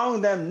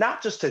allowing them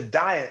not just to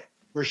diet,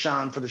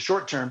 Rashawn, for the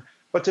short term,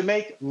 but to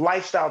make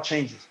lifestyle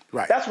changes.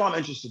 Right. That's what I'm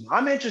interested in.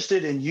 I'm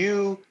interested in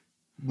you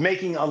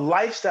making a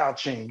lifestyle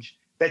change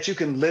that you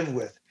can live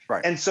with.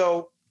 Right. And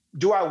so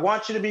do I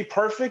want you to be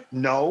perfect?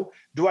 No.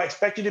 Do I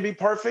expect you to be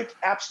perfect?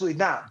 Absolutely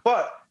not.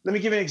 But let me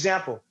give you an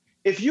example.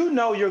 If you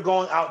know you're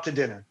going out to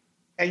dinner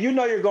and you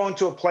know you're going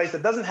to a place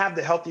that doesn't have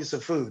the healthiest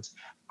of foods,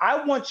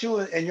 I want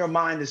you in your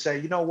mind to say,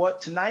 you know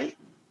what, tonight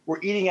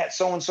we're eating at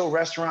so-and-so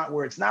restaurant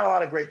where it's not a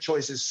lot of great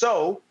choices.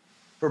 So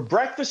for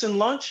breakfast and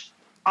lunch,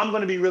 I'm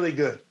going to be really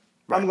good.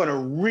 Right. I'm going to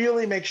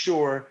really make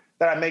sure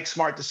that I make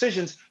smart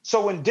decisions.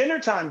 So when dinner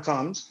time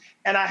comes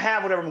and I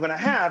have whatever I'm going to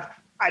have,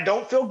 I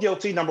don't feel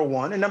guilty, number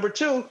one. And number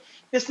two,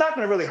 it's not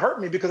going to really hurt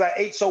me because I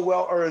ate so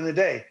well earlier in the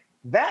day.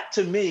 That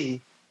to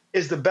me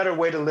is the better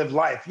way to live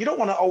life. You don't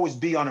want to always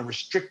be on a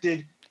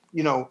restricted,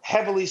 you know,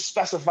 heavily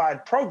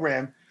specified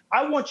program.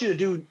 I want you to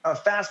do a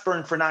fast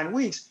burn for 9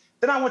 weeks.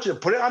 Then I want you to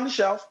put it on the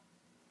shelf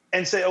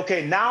and say,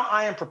 okay, now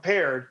I am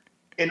prepared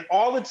in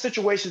all the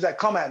situations that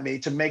come at me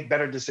to make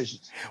better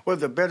decisions. Well,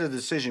 the better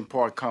decision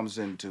part comes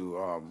into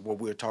what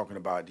we're talking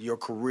about. Your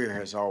career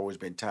has always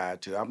been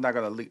tied to. I'm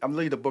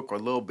lead the book a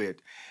little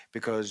bit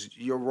because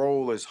your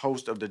role as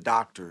host of The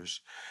Doctors,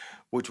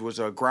 which was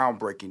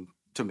groundbreaking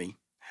to me.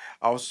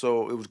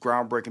 Also, it was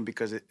groundbreaking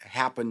because it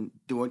happened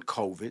during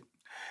COVID.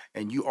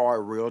 And you are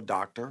a real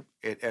doctor.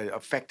 It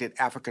affected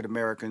African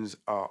Americans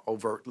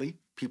overtly,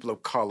 people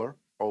of color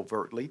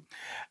overtly.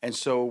 And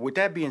so with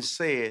that being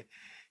said,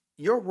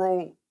 your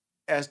role,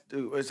 as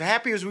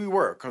happy as we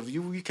were, because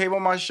you came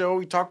on my show,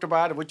 we talked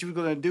about it, what you were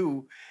going to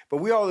do, but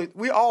we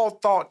all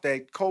thought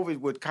that COVID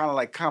would kind of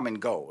like come and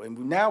go.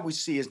 And now we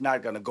see it's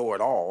not going to go at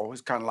all.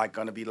 It's kind of like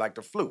going to be like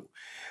the flu.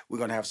 We're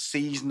going to have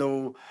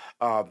seasonal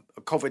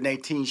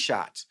COVID-19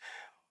 shots.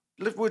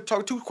 We'll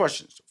talk 2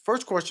 questions.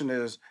 First question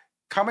is,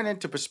 coming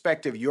into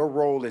perspective, your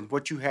role and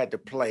what you had to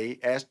play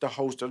as the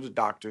host of The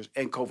Doctors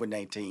and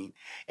COVID-19,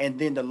 and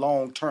then the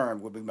long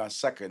term will be my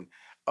second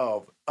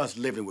of us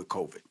living with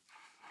COVID.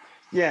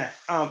 Yeah,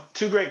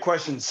 2 great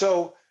questions.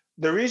 So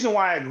the reason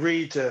why I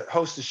agreed to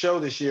host the show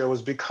this year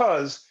was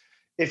because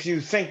if you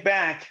think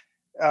back,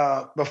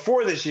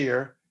 before this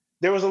year,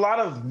 there was a lot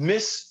of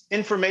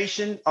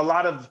misinformation, a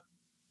lot of,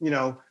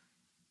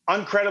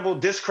 uncredible,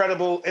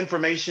 discreditable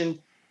information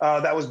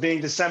that was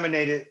being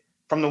disseminated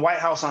from the White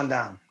House on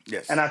down.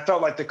 Yes. And I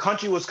felt like the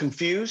country was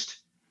confused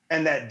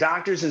and that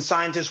doctors and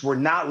scientists were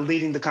not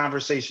leading the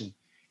conversation.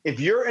 If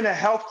you're in a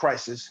health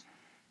crisis,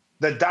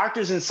 the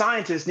doctors and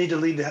scientists need to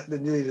lead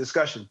the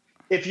discussion.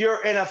 If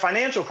you're in a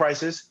financial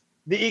crisis,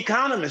 the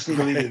economists need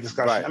to lead the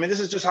discussion. Right. I mean, this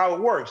is just how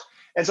it works.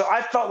 And so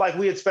I felt like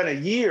we had spent a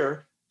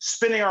year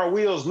spinning our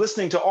wheels,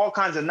 listening to all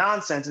kinds of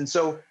nonsense. And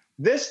so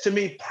this, to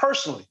me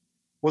personally,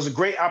 was a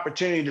great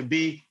opportunity to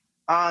be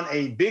on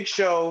a big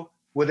show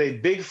with a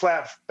big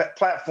flat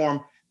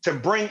platform to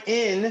bring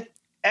in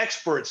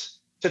experts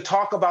to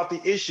talk about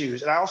the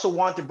issues. And I also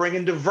want to bring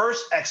in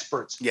diverse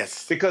experts.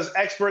 Yes. Because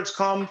experts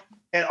come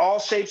in all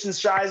shapes and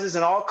sizes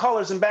and all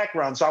colors and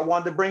backgrounds. So I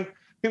wanted to bring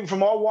people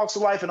from all walks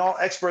of life and all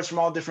experts from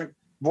all different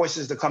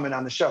voices to come in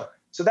on the show.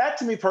 So that,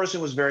 to me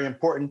personally, was very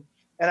important.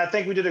 And I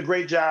think we did a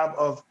great job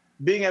of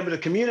being able to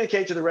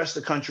communicate to the rest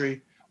of the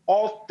country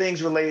all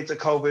things related to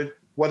COVID,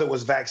 whether it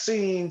was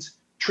vaccines,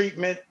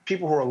 treatment,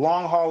 people who are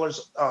long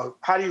haulers,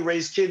 how do you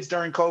raise kids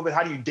during COVID,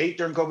 how do you date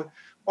during COVID?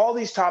 All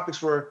these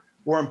topics were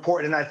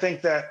important. And I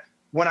think that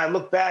when I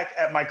look back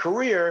at my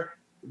career,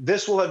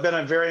 this will have been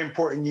a very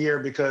important year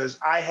because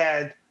I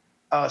had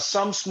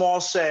some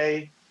small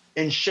say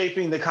in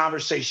shaping the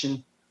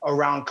conversation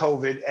around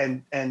COVID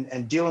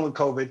and dealing with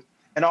COVID,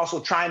 and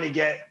also trying to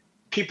get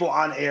people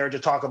on air to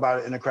talk about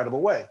it in a credible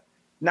way.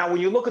 Now,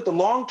 when you look at the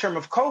long term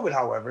of COVID,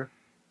 however,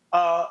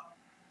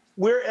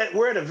 we're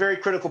at a very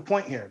critical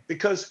point here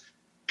because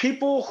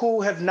people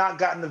who have not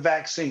gotten the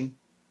vaccine,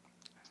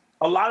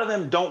 a lot of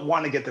them don't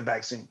want to get the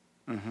vaccine.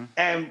 Mm-hmm.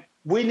 And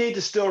we need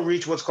to still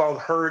reach what's called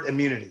herd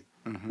immunity,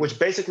 mm-hmm. which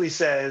basically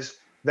says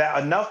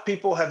that enough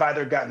people have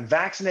either gotten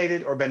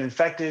vaccinated or been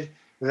infected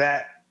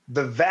that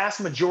the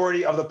vast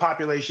majority of the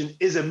population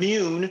is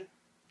immune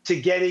to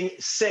getting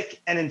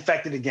sick and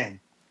infected again.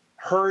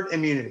 Herd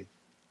immunity.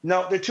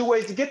 Now, there are two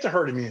ways to get to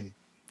herd immunity.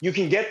 You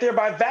can get there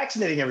by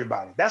vaccinating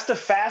everybody. That's the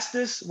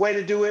fastest way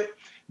to do it.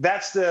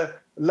 That's the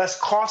less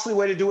costly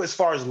way to do it as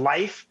far as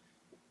life.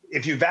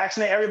 If you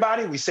vaccinate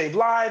everybody, we save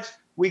lives,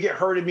 we get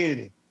herd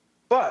immunity.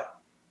 But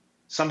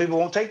some people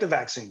won't take the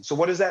vaccine. So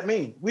what does that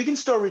mean? We can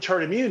still reach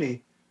herd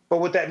immunity, but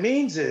what that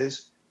means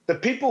is the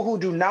people who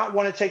do not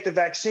want to take the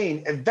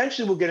vaccine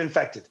eventually will get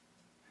infected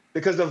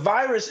because the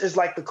virus is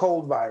like the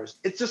cold virus.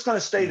 It's just going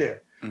to stay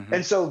there. Mm-hmm.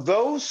 And so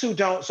those who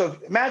don't, so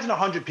imagine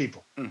 100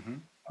 people. Mm-hmm.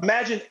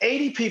 Imagine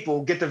 80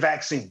 people get the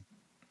vaccine.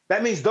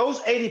 That means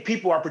those 80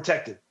 people are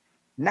protected.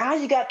 Now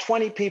you got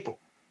 20 people.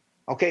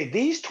 Okay,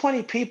 these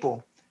 20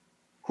 people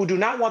who do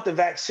not want the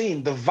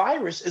vaccine, the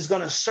virus is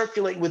going to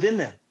circulate within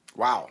them.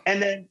 Wow.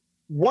 And then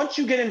once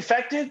you get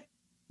infected,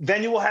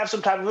 then you will have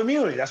some type of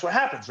immunity. That's what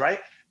happens, right?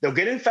 They'll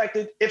get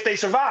infected. If they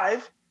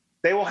survive,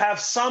 they will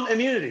have some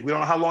immunity. We don't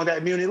know how long that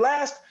immunity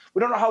lasts. We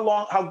don't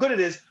know how good it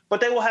is,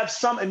 but they will have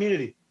some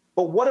immunity.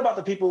 But what about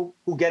the people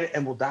who get it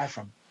and will die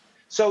from it?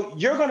 So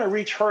you're going to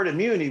reach herd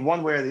immunity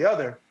one way or the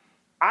other.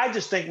 I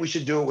just think we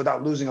should do it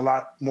without losing a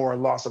lot more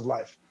loss of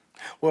life.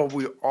 Well,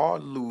 we are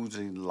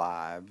losing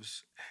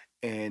lives.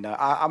 And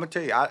I'm going to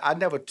tell you, I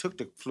never took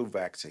the flu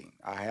vaccine.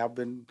 I've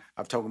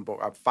taken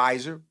both.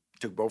 Pfizer,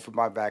 took both of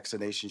my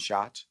vaccination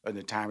shots in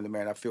a timely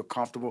manner. I feel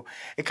comfortable.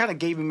 It kind of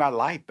gave me my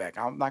life back.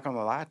 I'm not going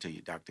to lie to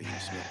you, Dr.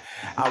 Smith.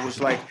 I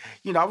was like,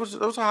 it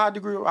was a high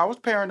degree. I was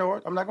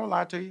paranoid. I'm not going to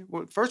lie to you.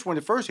 When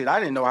it first hit, I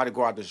didn't know how to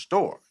go out to the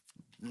store,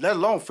 let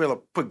alone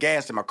put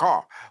gas in my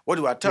car. What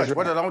do I touch? Right.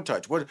 What do I don't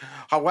touch?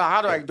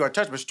 Do I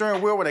touch my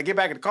steering wheel when I get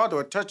back in the car? Do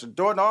I touch the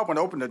doorknob when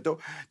I open the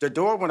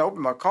door when I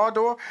open my car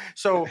door?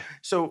 So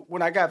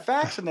when I got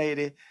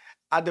vaccinated,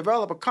 I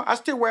developed I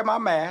still wear my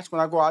mask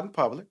when I go out in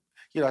public.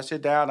 I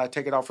sit down, I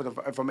take it off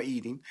from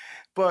eating.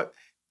 But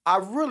I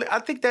really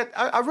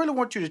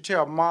want you to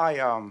tell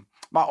my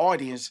my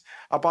audience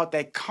about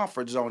that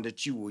comfort zone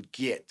that you would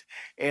get.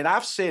 And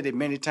I've said it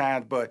many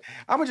times, but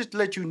I'm going to just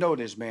let you know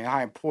this, man, how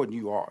important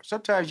you are.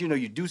 Sometimes,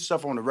 you do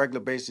stuff on a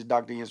regular basis,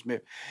 Dr. Ian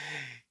Smith.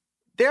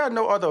 There are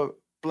no other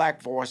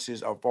Black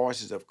voices or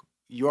voices of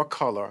your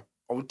color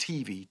on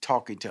TV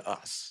talking to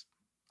us.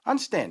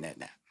 Understand that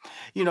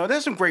now.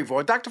 There's some great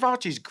voices. Dr.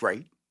 Fauci's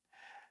great.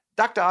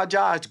 Dr.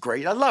 Ajay is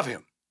great. I love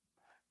him.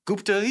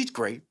 Gupta, he's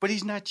great, but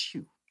he's not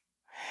you.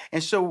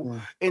 And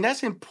so, and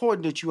that's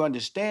important that you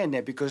understand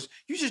that because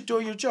you're just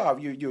doing your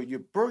job. You're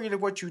brilliant at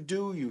what you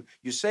do.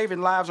 You're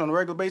saving lives on a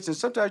regular basis. And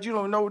sometimes you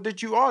don't know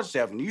that you are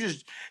saving.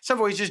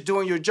 Somebody's just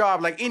doing your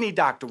job like any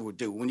doctor would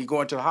do when you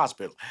go into the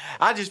hospital.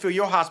 I just feel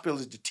your hospital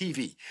is the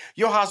TV.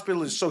 Your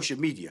hospital is social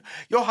media.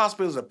 Your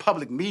hospital is a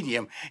public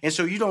medium. And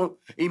so you don't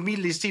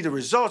immediately see the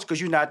results because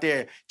you're not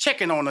there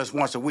checking on us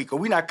once a week or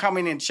we're not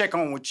coming in and check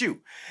on with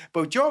you.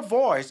 But your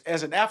voice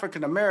as an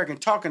African-American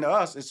talking to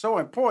us is so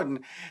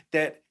important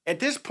that at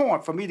this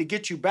point, for me to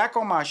get you back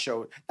on my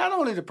show, not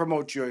only to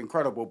promote your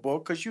incredible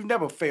book, because you've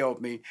never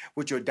failed me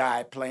with your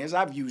diet plans.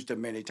 I've used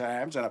them many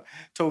times, and I've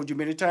told you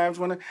many times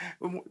when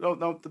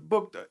the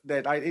book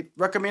that I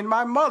recommend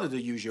my mother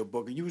to use your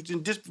book. Used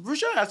in just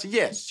Rashad. I said,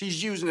 yes,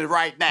 she's using it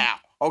right now,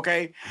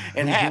 okay,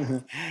 and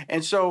happy.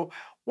 And so,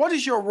 what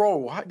is your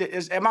role?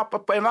 Am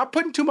I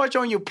putting too much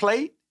on your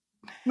plate?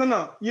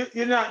 No,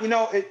 you're not.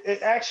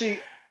 It actually,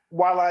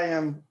 while I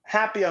am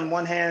happy on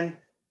one hand,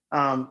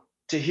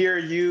 to hear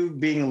you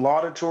being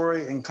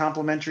laudatory and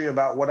complimentary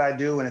about what I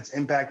do and its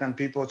impact on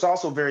people, it's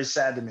also very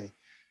sad to me.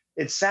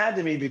 It's sad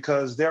to me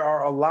because there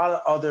are a lot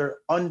of other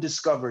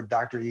undiscovered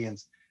Dr.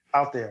 Ians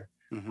out there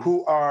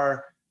who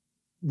are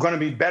going to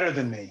be better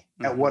than me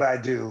at what I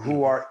do,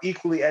 who are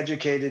equally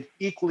educated,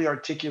 equally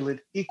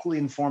articulate, equally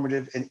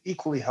informative, and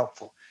equally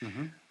helpful.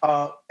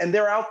 And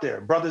they're out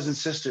there, brothers and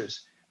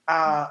sisters.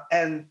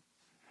 And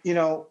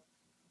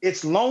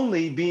it's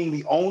lonely being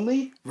the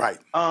only. Right.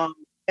 And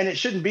it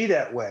shouldn't be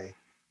that way.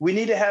 We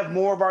need to have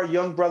more of our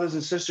young brothers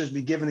and sisters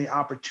be given the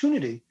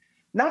opportunity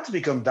not to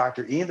become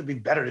Dr. Ian, to be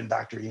better than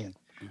Dr. Ian.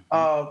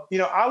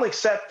 I'll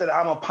accept that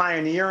I'm a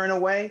pioneer in a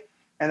way,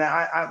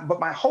 but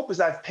my hope is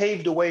I've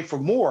paved the way for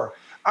more.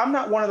 I'm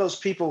not one of those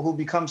people who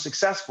become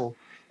successful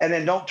and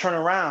then don't turn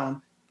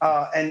around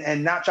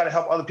and not try to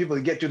help other people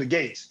to get through the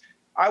gates.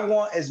 I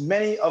want as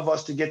many of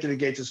us to get through the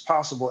gates as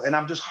possible, and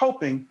I'm just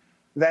hoping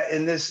that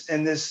in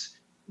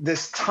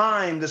this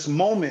time, this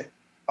moment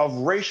of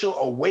racial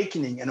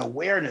awakening and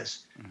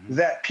awareness,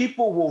 that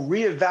people will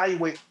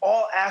reevaluate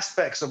all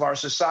aspects of our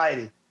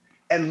society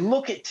and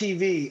look at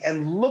TV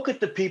and look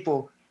at the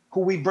people who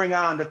we bring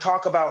on to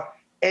talk about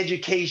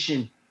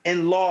education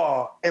and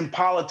law and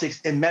politics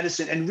and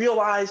medicine and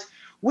realize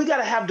we got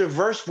to have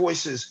diverse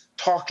voices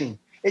talking.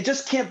 It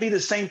just can't be the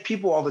same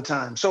people all the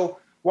time. So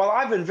while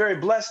I've been very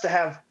blessed to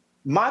have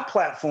my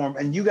platform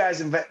and you guys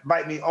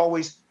invite me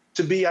always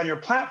to be on your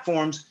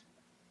platforms,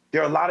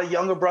 there are a lot of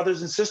younger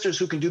brothers and sisters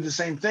who can do the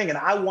same thing, and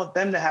I want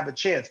them to have a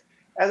chance.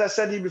 As I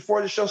said to you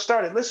before the show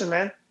started, listen,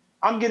 man,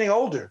 I'm getting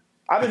older.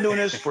 I've been doing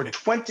this for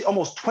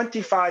almost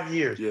 25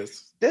 years.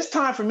 Yes. It's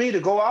time for me to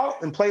go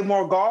out and play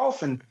more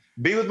golf and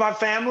be with my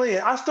family.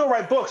 And I still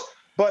write books,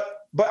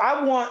 but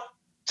I want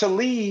to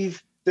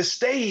leave the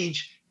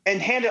stage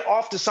and hand it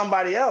off to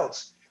somebody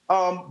else.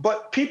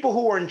 But people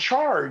who are in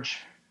charge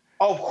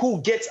of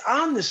who gets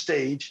on the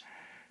stage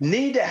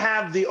need to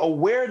have the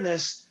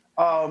awareness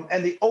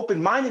and the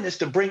open-mindedness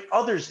to bring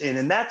others in.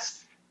 And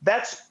that's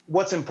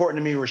what's important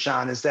to me,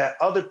 Rashawn, is that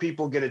other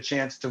people get a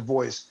chance to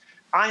voice.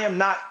 I am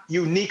not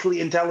uniquely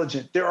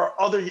intelligent. There are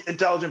other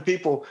intelligent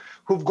people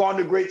who've gone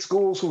to great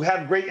schools, who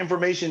have great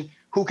information,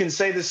 who can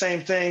say the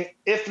same thing,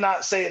 if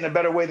not say it in a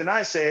better way than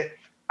I say it.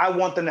 I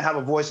want them to have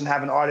a voice and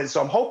have an audience.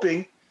 So I'm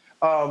hoping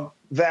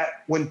that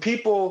when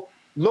people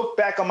look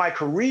back on my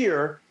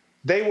career,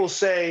 they will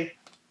say,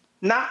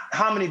 not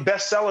how many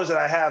bestsellers that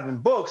I have in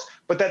books,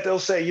 but that they'll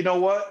say, you know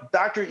what,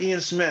 Dr. Ian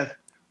Smith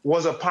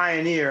was a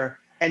pioneer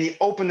and he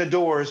opened the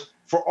doors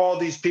for all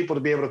these people to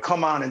be able to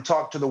come on and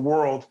talk to the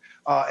world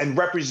and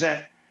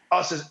represent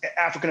us as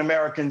African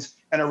Americans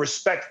in a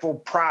respectful,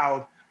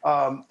 proud,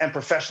 and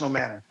professional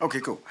manner.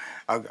 Okay, cool.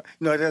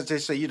 As they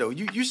say,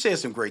 you said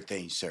some great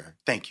things, sir.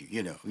 Thank you.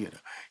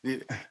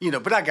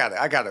 But I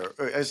gotta,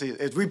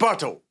 it's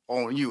rebuttal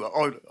on you.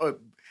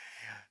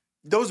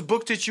 Those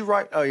books that you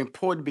write are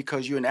important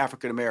because you're an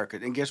African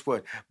American, and guess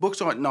what?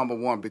 Books aren't number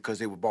one because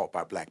they were bought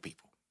by Black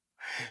people.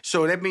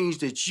 So that means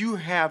that you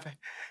have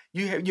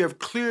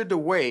cleared the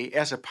way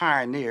as a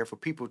pioneer for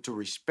people to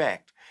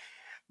respect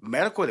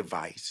medical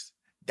advice,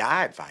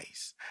 diet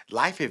advice,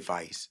 life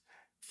advice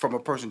from a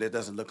person that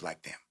doesn't look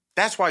like them.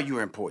 That's why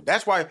you're important.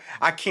 That's why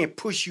I can't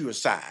push you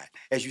aside.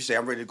 As you say,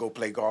 I'm ready to go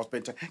play golf,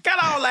 spend time.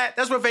 Got all that.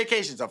 That's what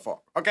vacations are for,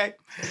 okay?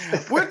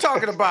 We're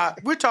talking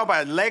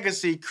about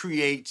legacy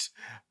creates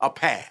a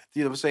path.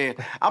 You know what I'm saying?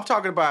 I'm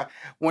talking about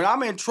when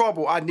I'm in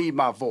trouble, I need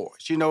my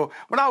voice.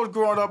 When I was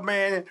growing up,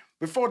 man,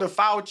 before the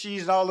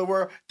Fauci's and all the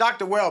world,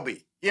 Dr.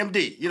 Welby,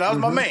 MD, that was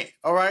my man,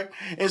 all right?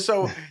 And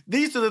so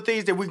these are the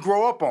things that we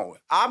grow up on.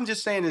 I'm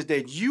just saying is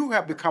that you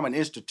have become an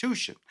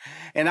institution.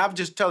 And I'm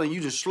just telling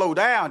you to slow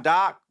down,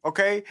 Doc,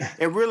 okay?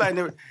 And realize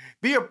that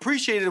be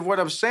appreciative of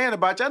what I'm saying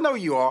about you. I know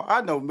you are.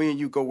 I know me and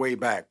you go way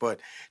back. But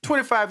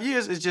 25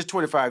 years is just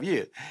 25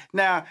 years.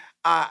 Now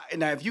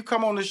if you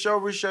come on the show,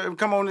 with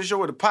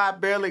a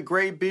pot belly,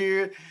 gray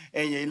beard,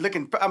 and you're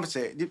looking, I'm going to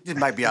say, this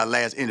might be our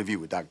last interview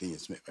with Dr. Ian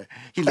Smith. Right?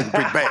 He looking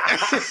pretty bad.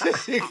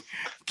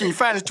 Can you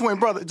find his twin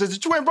brother? Does his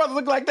twin brother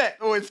look like that?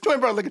 Or his twin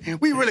brother looking,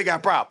 we really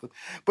got problems.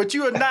 But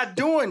you are not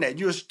doing that.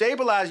 You're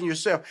stabilizing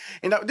yourself.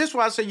 And this is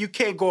why I say you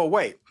can't go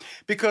away.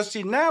 Because,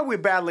 see, now we're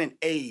battling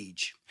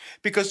age.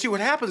 Because, see,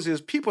 what happens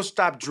is people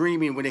stop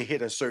dreaming when they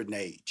hit a certain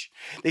age.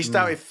 They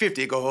start at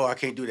 50, they go, I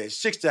can't do that.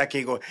 60, I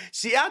can't go.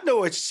 See, I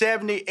know at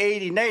 70,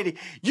 80, 90,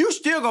 you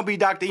still going to be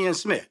Dr. Ian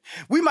Smith.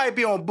 We might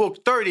be on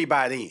book 30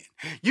 by then.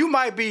 You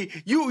might be,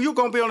 you're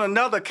going to be on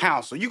another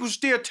council. You can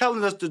still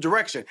telling us the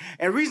direction.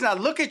 And the reason I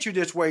look at you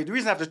this way, the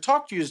reason I have to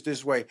talk to you is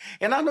this way,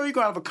 and I know you're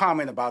going to have a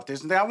comment about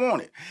this, and I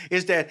want it,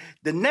 is that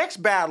the next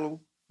battle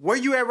where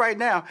you at right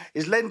now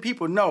is letting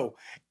people know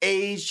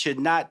age should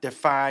not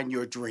define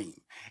your dream.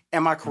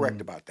 Am I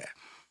correct about that?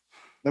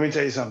 Let me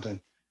tell you something.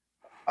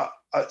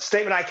 A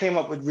statement I came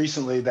up with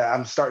recently that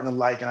I'm starting to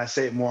like, and I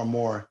say it more and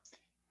more.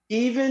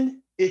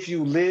 Even if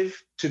you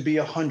live to be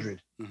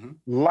 100,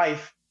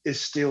 life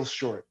is still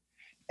short.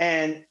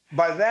 And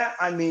by that,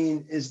 I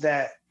mean is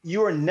that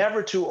you are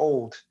never too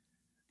old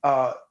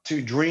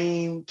to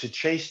dream, to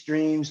chase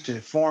dreams, to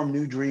form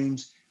new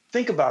dreams.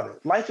 Think about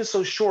it. Life is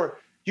so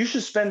short. You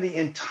should spend the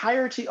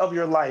entirety of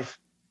your life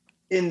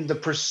in the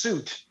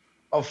pursuit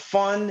of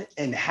fun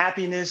and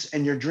happiness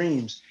and your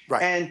dreams.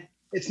 Right. And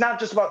it's not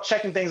just about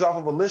checking things off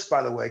of a list,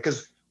 by the way,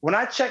 because when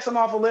I check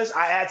something off a list,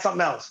 I add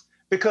something else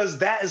because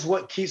that is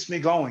what keeps me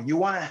going. You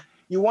want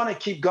to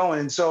keep going.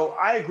 And so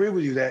I agree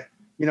with you that,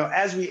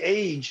 as we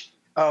age,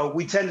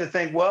 we tend to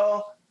think,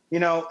 well,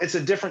 it's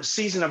a different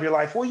season of your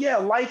life. Well, yeah,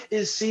 life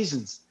is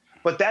seasons,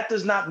 but that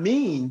does not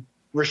mean,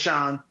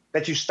 Rashawn,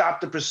 that you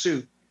stop the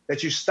pursuit,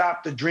 that you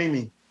stop the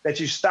dreaming, that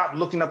you stop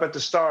looking up at the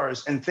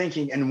stars and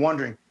thinking and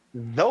wondering.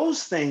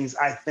 Those things,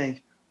 I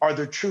think, are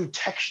the true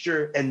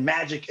texture and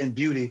magic and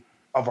beauty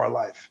of our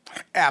life.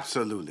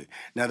 Absolutely.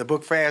 Now, the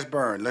book Fast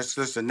Burn, let's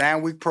a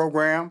 9-week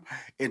program.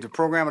 The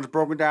program is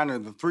broken down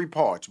into 3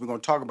 parts. We're going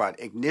to talk about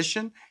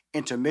ignition,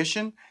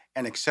 intermission,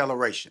 and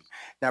acceleration.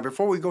 Now,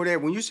 before we go there,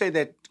 when you say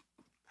that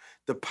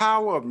the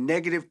power of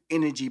negative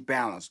energy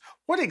balance,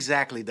 what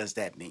exactly does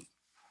that mean?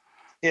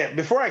 Yeah,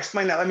 before I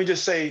explain that, let me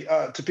just say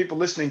to people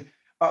listening,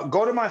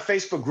 go to my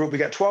Facebook group. We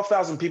got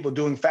 12,000 people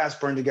doing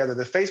Fast Burn together.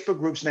 The Facebook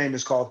group's name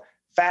is called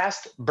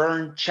Fast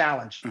Burn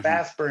Challenge,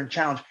 Fast Burn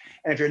Challenge.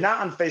 And if you're not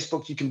on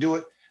Facebook, you can do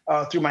it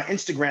through my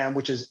Instagram,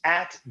 which is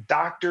at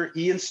Dr.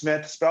 Ian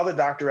Smith, spell the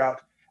doctor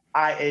out,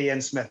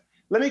 I-A-N Smith.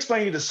 Let me explain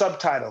to you the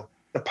subtitle,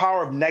 The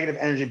Power of Negative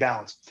Energy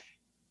Balance.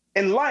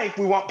 In life,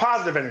 we want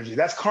positive energy.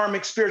 That's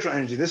karmic spiritual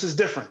energy. This is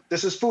different.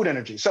 This is food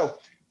energy. So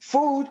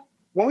food,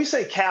 when we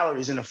say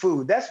calories in a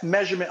food, that's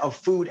measurement of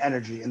food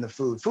energy in the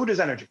food. Food is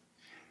energy.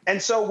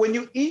 And so when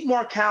you eat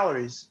more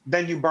calories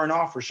than you burn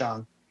off,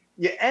 Rashawn,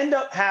 you end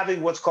up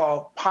having what's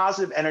called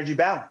positive energy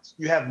balance.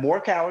 You have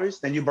more calories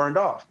than you burned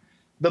off.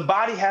 The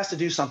body has to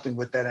do something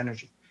with that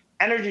energy.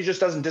 Energy just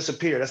doesn't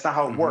disappear. That's not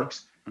how it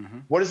works.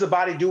 What does the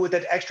body do with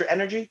that extra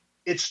energy?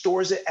 It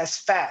stores it as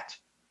fat.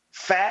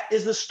 Fat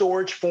is the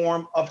storage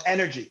form of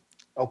energy,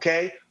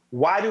 okay?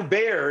 Why do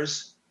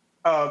bears,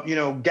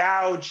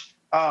 gorge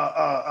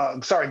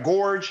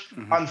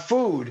on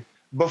food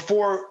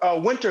before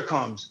winter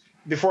comes,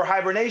 before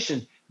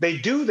hibernation? They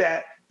do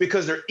that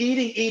because they're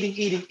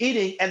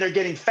eating, and they're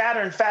getting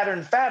fatter and fatter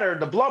and fatter,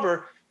 the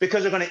blubber,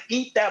 because they're going to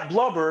eat that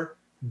blubber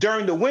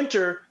during the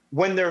winter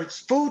when their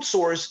food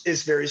source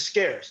is very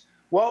scarce.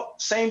 Well,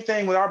 same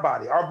thing with our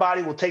body. Our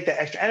body will take that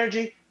extra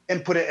energy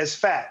and put it as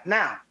fat.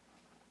 Now,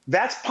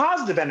 that's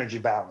positive energy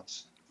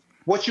balance.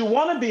 What you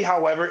want to be,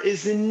 however,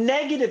 is the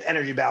negative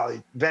energy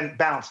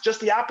balance, just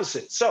the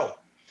opposite. So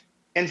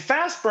in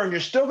Fast Burn, you're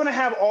still going to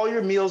have all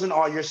your meals and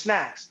all your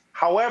snacks.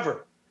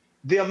 However,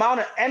 the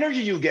amount of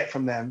energy you get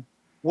from them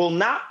will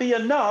not be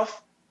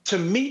enough to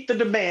meet the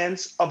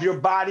demands of your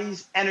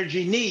body's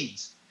energy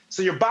needs.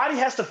 So your body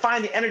has to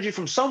find the energy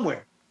from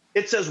somewhere.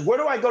 It says, where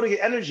do I go to get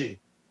energy?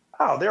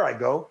 Oh, there I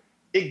go.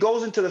 It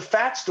goes into the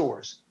fat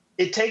stores.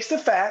 It takes the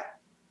fat,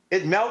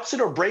 it melts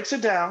it or breaks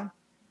it down,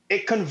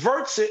 it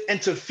converts it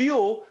into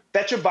fuel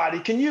that your body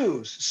can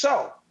use.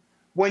 So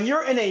when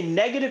you're in a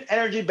negative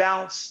energy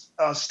balance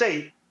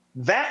state,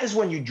 that is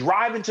when you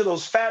drive into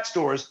those fat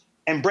stores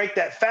and break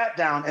that fat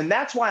down. And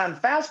that's why on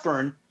Fast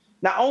Burn,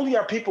 not only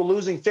are people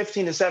losing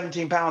 15 to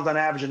 17 pounds on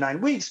average in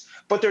 9 weeks,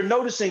 but they're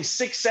noticing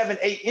 6, 7,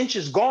 8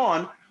 inches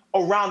gone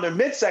around their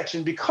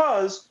midsection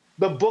because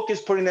the book is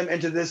putting them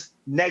into this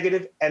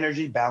negative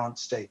energy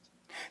balance state.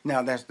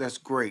 Now, that's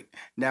great.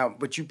 Now,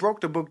 but you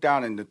broke the book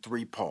down into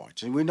 3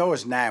 parts, and we know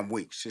it's 9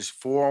 weeks. It's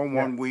 4 on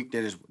one week,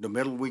 then the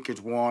middle week is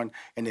 1,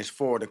 and there's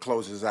 4 that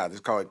closes out.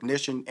 It's called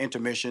ignition,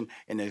 intermission,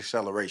 and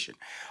acceleration.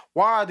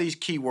 Why are these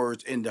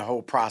keywords in the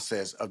whole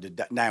process of the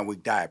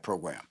 9-week diet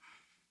program?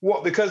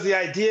 Well, because the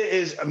idea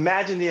is,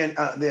 imagine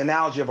the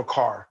analogy of a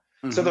car.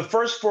 So the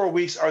first 4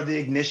 weeks are the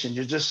ignition.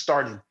 You're just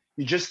starting.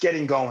 You're just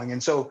getting going.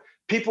 And so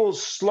people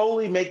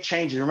slowly make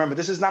changes. Remember,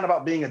 this is not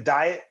about being a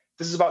diet.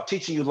 This is about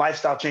teaching you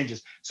lifestyle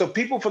changes. So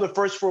people for the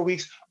first 4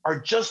 weeks are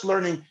just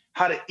learning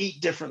how to eat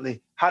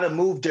differently, how to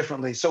move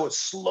differently. So it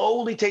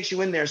slowly takes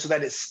you in there so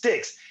that it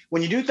sticks.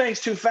 When you do things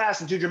too fast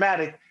and too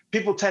dramatic,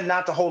 people tend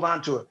not to hold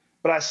on to it.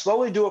 But I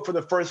slowly do it for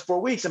the first 4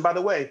 weeks. And by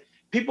the way,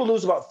 people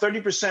lose about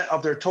 30%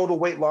 of their total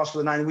weight loss for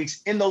the 9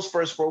 weeks in those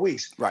first 4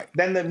 weeks. Right.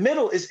 Then the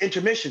middle is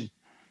intermission.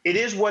 It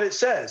is what it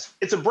says.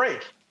 It's a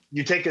break.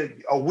 You take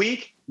a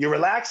week, you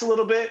relax a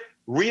little bit,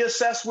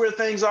 reassess where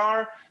things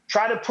are,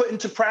 try to put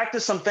into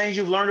practice some things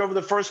you've learned over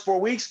the first 4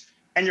 weeks,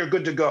 and you're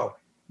good to go.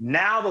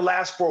 Now the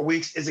last 4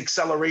 weeks is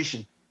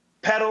acceleration.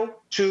 Pedal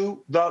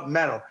to the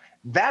metal.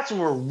 That's when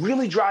we're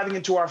really driving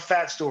into our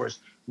fat stores,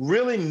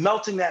 really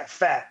melting that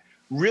fat,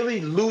 really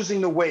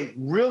losing the weight,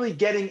 really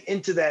getting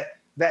into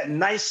that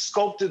nice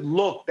sculpted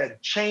look,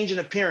 that change in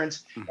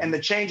appearance and the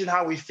change in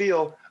how we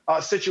feel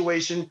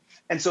situation.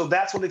 And so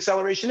that's what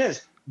acceleration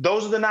is.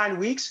 Those are the 9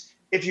 weeks.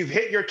 If you've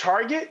hit your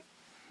target,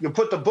 you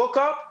put the book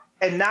up,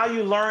 and now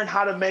you learn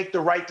how to make the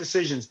right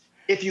decisions.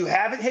 If you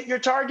haven't hit your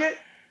target,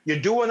 you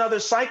do another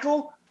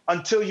cycle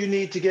until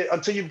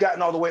you've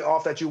gotten all the way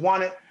off that you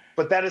want it.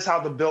 But that is how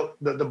the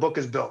book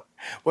is built.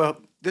 Well,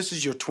 this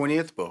is your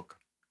 20th book.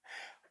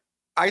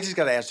 I just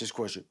got to ask this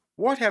question.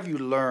 What have you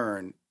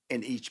learned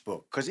in each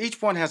book? Because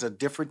each one has a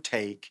different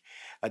take,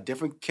 a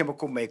different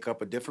chemical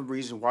makeup, a different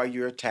reason why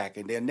you're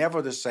attacking. They're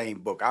never the same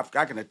book.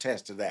 I can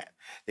attest to that.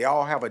 They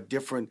all have a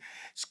different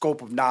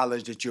scope of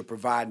knowledge that you're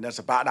providing us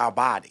about our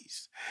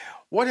bodies.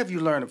 What have you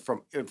learned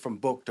from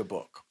book to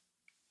book?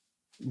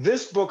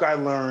 This book, I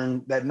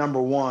learned that,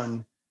 number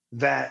one,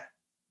 that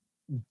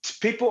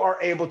people are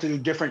able to do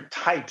different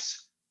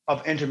types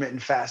of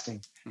intermittent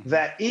fasting. Mm-hmm.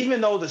 That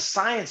even though the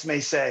science may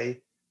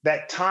say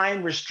that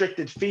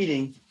time-restricted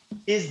feeding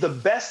is the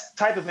best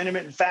type of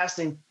intermittent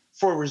fasting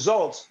for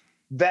results,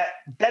 that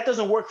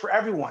doesn't work for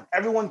everyone.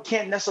 Everyone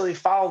can't necessarily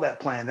follow that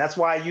plan. That's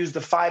why I use the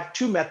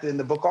 5-2 method in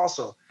the book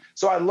also.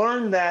 So I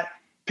learned that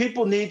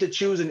people need to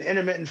choose an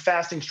intermittent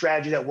fasting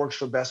strategy that works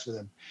best for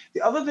them.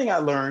 The other thing I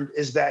learned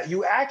is that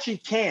you actually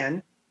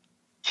can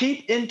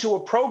keep into a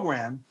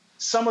program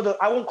some of the,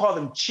 I won't call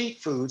them cheat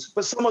foods,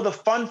 but some of the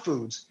fun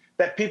foods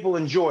that people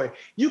enjoy.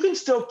 You can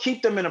still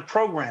keep them in a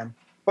program,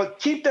 but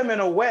keep them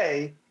in a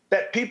way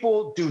that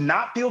people do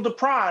not feel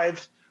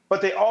deprived,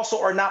 but they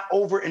also are not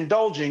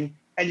overindulging,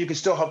 and you can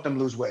still help them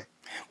lose weight.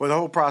 Well, the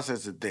whole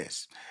process is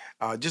this.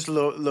 Just a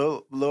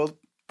little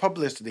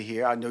publicity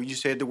here. I know you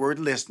said the word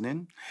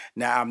listening.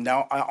 Now, I'm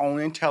on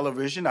in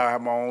television. I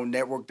have my own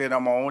network that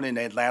I'm on in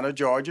Atlanta,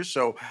 Georgia.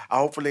 So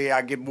hopefully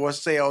I get more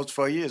sales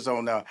for you. It's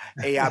on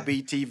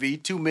AIB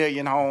TV, 2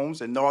 million homes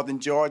in northern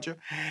Georgia.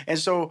 And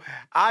so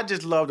I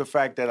just love the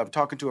fact that I'm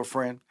talking to a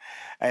friend.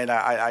 And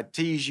I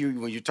tease you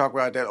when you talk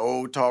about that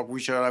old talk, we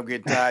shut up,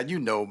 getting tired. You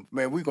know,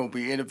 man, we're going to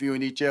be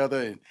interviewing each other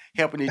and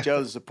helping each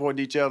other,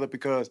 supporting each other.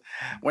 Because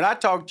when I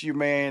talk to you,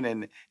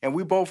 man, and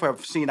we both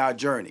have seen our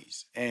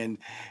journeys. And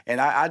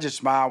I just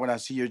smile when I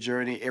see your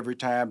journey every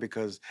time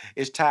because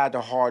it's tied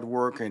to hard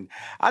work. And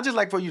I just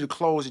like for you to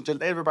close and just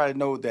let everybody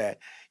know that,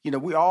 you know,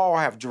 we all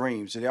have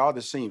dreams, and they all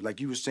the same. Like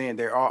you were saying,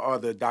 there are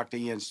other Dr.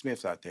 Ian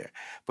Smiths out there.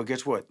 But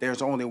guess what?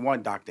 There's only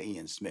one Dr.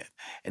 Ian Smith.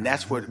 And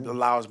that's what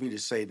allows me to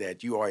say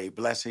that you are a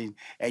blessing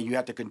and you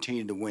have to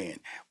continue to win.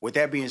 With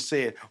that being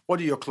said, what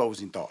are your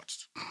closing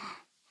thoughts?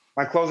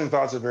 My closing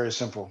thoughts are very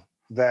simple,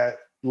 that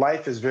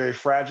life is very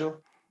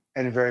fragile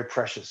and very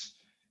precious.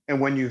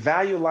 And when you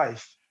value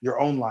life, your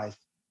own life,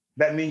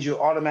 that means you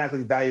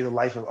automatically value the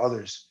life of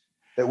others.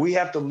 That we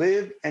have to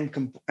live and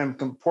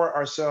comport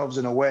ourselves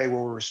in a way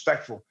where we're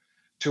respectful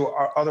to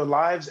our other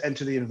lives and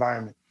to the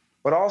environment,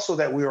 but also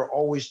that we are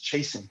always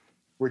chasing.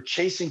 We're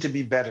chasing to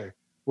be better.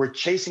 We're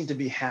chasing to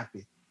be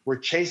happy. We're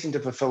chasing to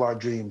fulfill our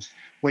dreams.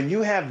 When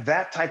you have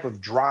that type of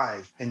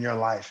drive in your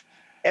life,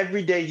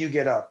 every day you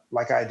get up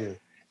like I do,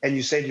 and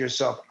you say to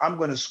yourself, I'm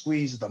going to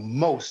squeeze the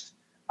most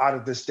out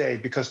of this day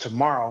because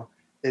tomorrow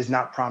is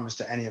not promised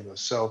to any of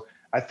us. So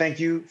I thank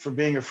you for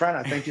being a friend.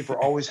 I thank you for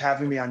always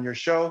having me on your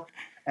show.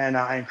 And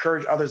I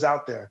encourage others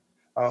out there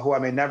who I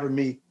may never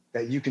meet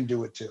that you can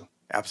do it too.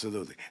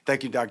 Absolutely.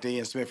 Thank you, Dr.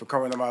 Ian Smith, for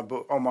coming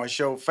on my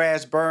show.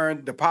 Fast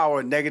Burn, The Power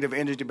of Negative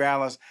Energy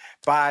Balance.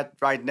 Buy it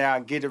right now.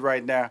 Get it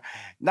right now.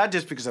 Not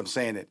just because I'm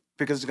saying it,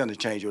 because it's going to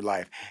change your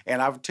life.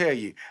 And I'll tell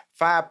you,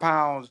 5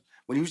 pounds,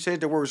 when you said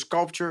the word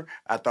sculpture,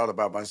 I thought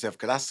about myself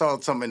because I saw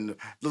something in the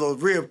little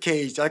rib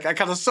cage. I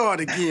kind of saw it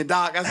again,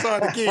 Doc. I saw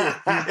it again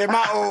in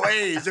my old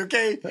age,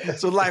 okay?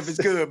 So life is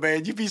good,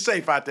 man. You be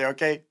safe out there,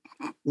 okay?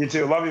 You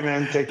too. Love you,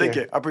 man. Take care. Thank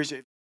you. I appreciate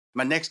it.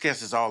 My next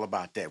guest is all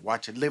about that,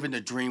 living the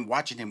dream,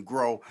 watching him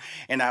grow.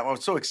 And I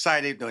was so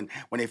excited when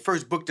they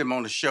first booked him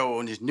on the show,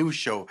 on this new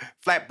show,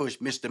 Flatbush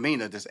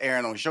Misdemeanor, that's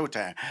airing on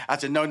Showtime. I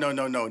said,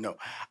 no.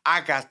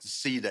 I got to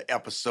see the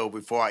episode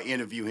before I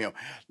interview him.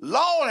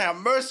 Lord have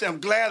mercy, I'm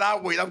glad I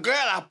waited. I'm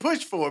glad I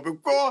pushed for it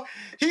because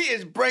he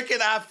is breaking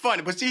out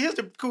funny. But see, here's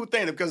the cool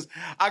thing, because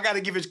I got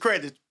to give his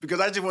credit, because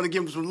I just want to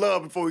give him some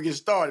love before we get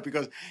started,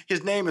 because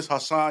his name is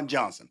Hassan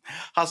Johnson.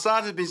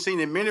 Hassan has been seen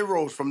in many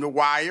roles, from The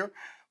Wire,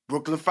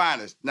 Brooklyn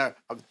Finest. Now,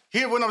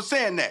 hear what I'm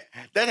saying that.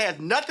 That has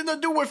nothing to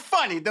do with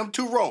funny, them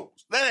two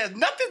roles. That has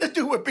nothing to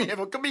do with being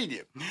a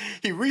comedian.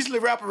 He recently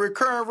wrapped a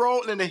recurring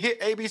role in the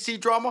hit ABC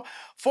drama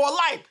For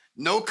Life.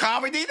 No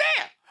comedy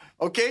there.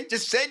 Okay,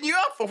 just setting you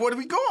up for where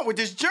we going with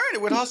this journey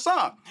with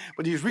Hassan.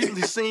 But he was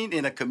recently seen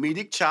in a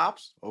comedic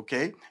Chops,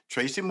 okay?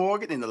 Tracy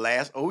Morgan in The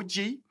Last OG.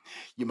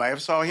 You might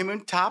have saw him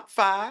in Top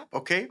 5,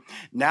 okay?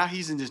 Now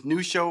he's in this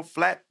new show,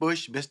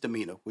 Flatbush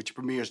Misdemeanor, which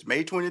premieres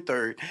May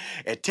 23rd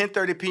at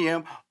 10:30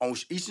 p.m. on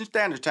Eastern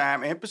Standard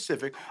Time and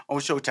Pacific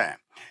on Showtime.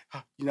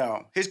 You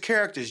know, his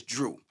character is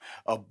Drew,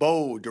 a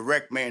bold,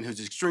 direct man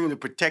who's extremely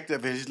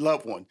protective of his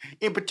loved one,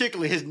 in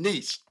particular his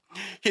niece.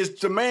 His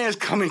demands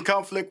come in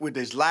conflict with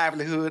his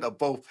livelihood of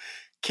both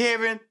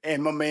Kevin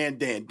and my man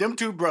Dan. Them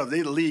two brothers,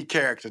 they the lead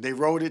characters. They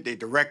wrote it, they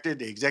directed,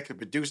 they executive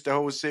produced the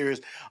whole series.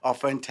 Are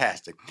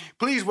fantastic.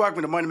 Please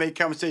welcome to Money Making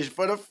Conversation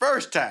for the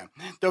first time,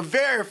 the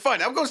very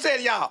funny, I'm going to say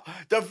to y'all,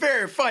 the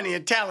very funny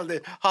and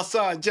talented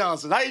Hassan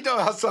Johnson. How you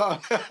doing, Hassan?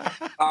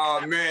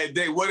 Oh, man,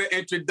 what an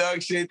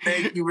introduction.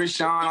 Thank you,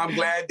 Rashawn. I'm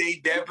glad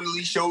they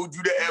definitely showed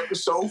you the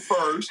episode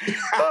first.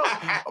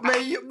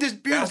 Man, this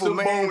beautiful,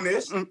 That's a man.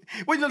 bonus.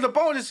 Well, the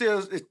bonus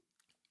is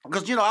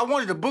because, I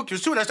wanted to book you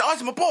soon. I said, oh,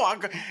 it's my boy.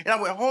 And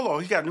I went, hold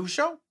on, he got a new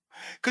show?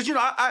 Because,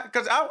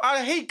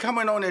 I hate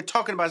coming on there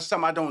talking about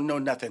something I don't know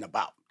nothing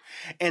about.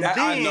 And then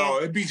I know.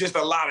 It'd be just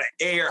a lot of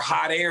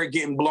hot air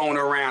getting blown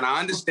around. I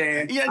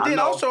understand. Yeah, and then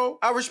also,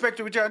 I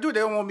respect what y'all do. They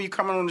don't want me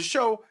coming on the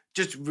show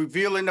just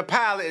revealing the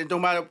pilot and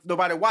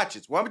nobody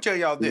watches. Well, I'm going to tell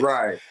y'all this.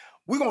 Right.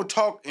 We're going to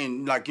talk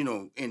in,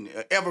 in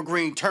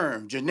evergreen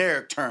terms,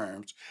 generic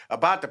terms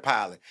about the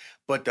pilot.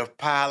 But the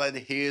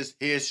pilot is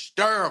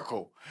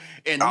hysterical.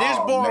 And this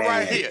boy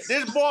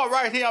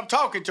right here I'm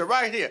talking to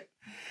right here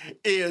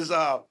is,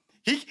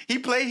 he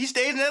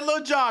stays in that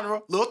little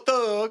genre, little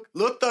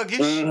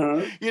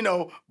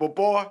thuggish, but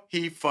boy,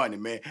 he funny,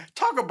 man.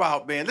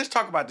 Let's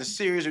talk about the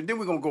series, and then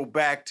we're going to go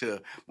back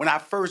to when I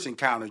first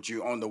encountered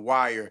you on The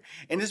Wire.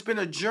 And it's been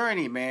a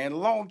journey, man, a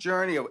long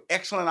journey of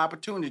excellent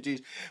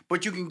opportunities,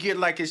 but you can get,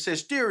 like it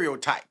says,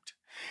 stereotyped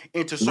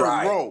into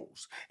certain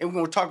roles. And we're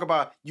going to talk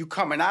about you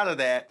coming out of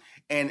that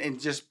and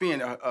just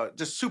being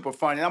just super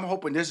funny. And I'm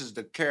hoping this is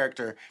the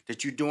character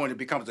that you're doing. It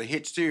becomes a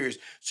hit series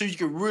so you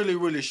can really,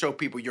 really show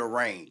people your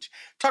range.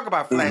 Talk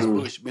about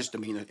Flatbush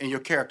Misdemeanor and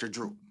your character,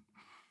 Drew.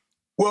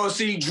 Well,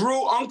 see,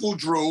 Uncle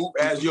Drew,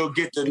 as you'll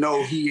get to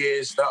know, he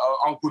is the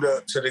uncle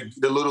to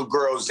the little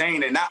girl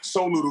Zaina. Not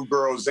so little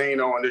girl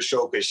Zaina on the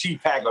show because she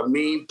packed a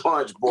mean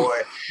punch,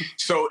 boy.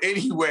 So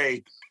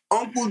anyway,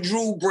 Uncle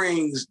Drew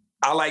brings,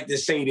 I like to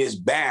say, this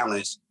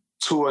balance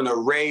to an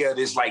array of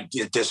this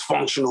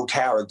dysfunctional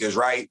characters,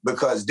 right?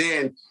 Because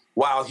then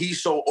while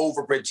he's so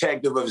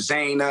overprotective of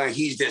Zaina,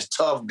 he's this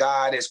tough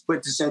guy, this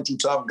quintessential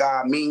tough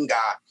guy, mean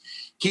guy.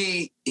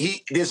 He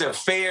there's a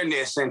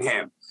fairness in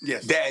him.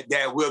 Yes.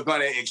 That we're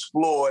gonna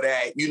explore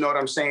that, you know what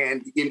I'm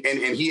saying?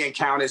 And he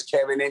encounters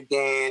Kevin and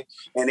Dan,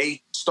 and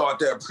they start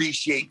to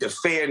appreciate the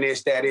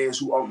fairness that is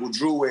who Uncle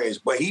Drew is.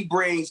 But he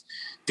brings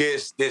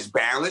this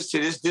balance to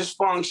this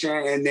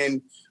dysfunction, and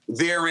then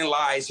therein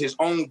lies his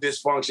own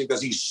dysfunction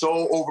because he's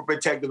so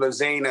overprotective of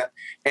Zaina,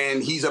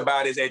 and he's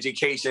about his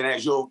education,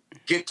 as you'll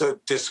get to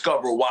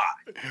discover why.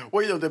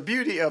 Well, the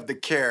beauty of the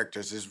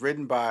characters is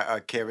written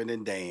by Kevin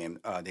and Dan,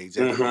 the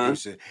executive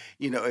producer.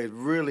 It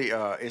really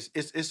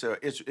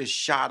it's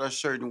shot a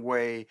certain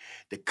way.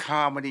 The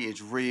comedy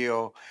is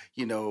real.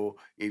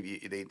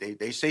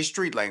 They say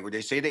street language.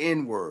 They say the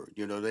N-word.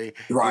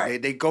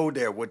 They go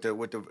there with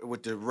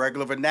the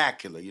regular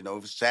vernacular.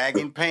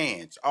 Sagging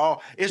pants.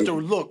 It's the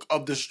look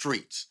of the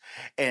streets,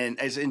 and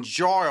it's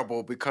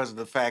enjoyable because of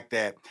the fact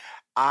that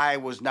I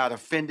was not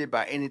offended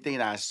by anything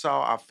I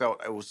saw. I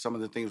felt some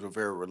of the things were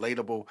very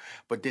relatable,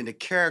 but then the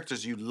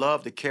characters, you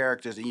love the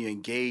characters and you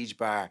engage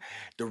by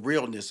the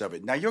realness of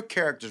it. Now your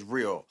character's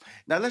real.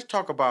 Now let's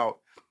talk about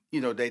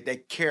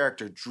that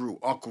character Drew,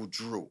 Uncle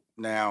Drew.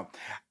 Now,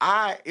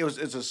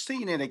 it's a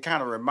scene and it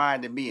kind of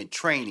reminded me in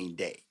Training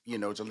Day.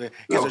 It's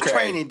a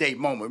Training Day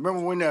moment.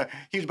 Remember when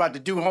he was about to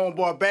do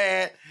homeboy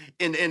bad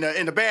in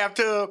the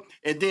bathtub,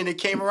 and then it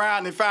came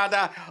around and found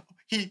out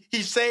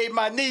he saved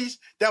my niece?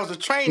 That was a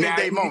Training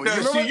Day moment.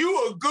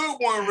 You a good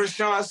one,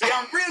 Rashawn. See,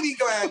 I'm really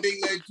glad they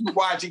let you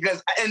watch it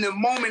because in the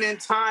moment in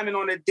time and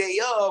on the day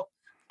of,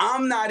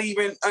 I'm not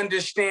even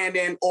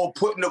understanding or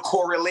putting a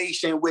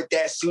correlation with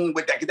that scene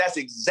with that, because that's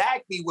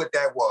exactly what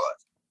that was.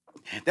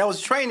 That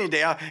was Training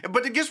Day.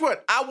 But guess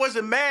what? I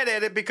wasn't mad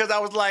at it because I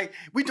was like,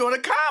 we doing a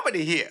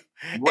comedy here.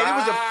 Right. And it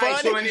was a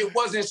funny... and it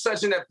wasn't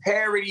such a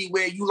parody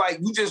where you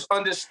just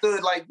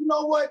understood, you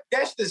know what?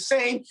 That's the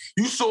same.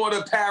 You saw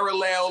the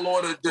parallel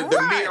or the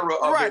mirror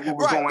of it, what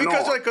was going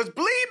on. Because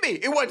believe me,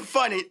 it wasn't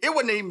funny. It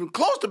wasn't even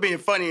close to being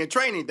funny in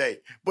Training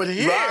Day. But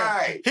here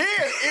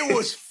it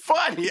was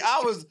funny.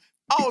 I was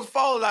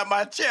falling out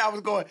my chair. I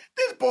was going,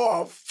 this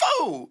boy a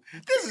fool.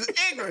 This is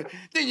ignorant.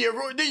 Then your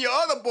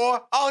other boy,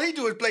 all he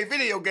do is play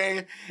video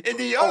games. And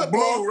then your other Blue,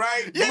 boy,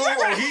 right? Blue,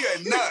 he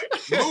a nut.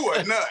 Blue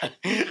a nut.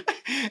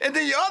 And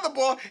then your other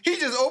boy, he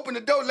just opened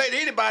the door, let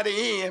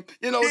anybody in.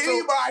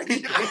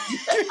 Anybody.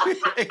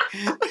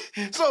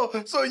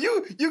 So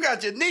you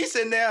got your niece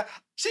in there.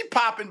 She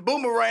popping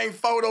boomerang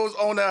photos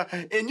on her,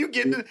 and you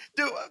get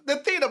the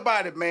thing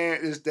about it,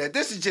 man, is that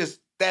this is just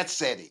that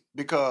setting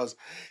because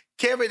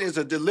Kevin is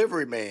a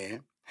delivery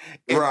man,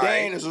 and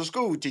Dan is a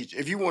school teacher,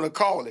 if you want to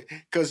call it.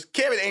 Because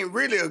Kevin ain't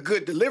really a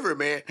good delivery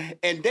man,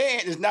 and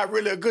Dan is not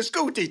really a good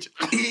school teacher.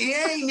 He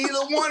ain't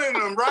neither one of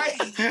them, right?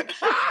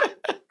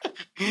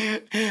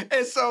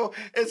 and so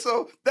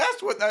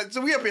that's what.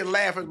 So we up here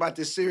laughing about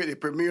this series.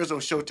 It premieres on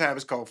Showtime.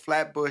 It's called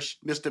Flatbush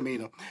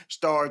Misdemeanor.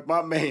 Stars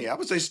my man. I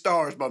would say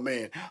stars my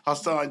man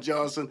Hassan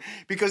Johnson,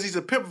 because he's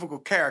a pivotal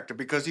character.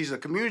 Because he's a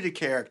community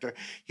character.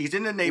 He's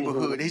in the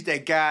neighborhood. He's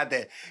that guy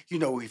that, you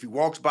know, if he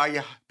walks by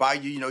you,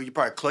 you know, you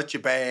probably clutch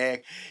your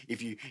bag.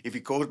 If he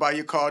goes by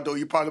your car door,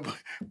 you probably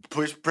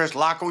press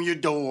lock on your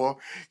door.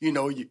 You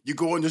know, you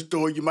go in the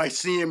store, you might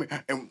see him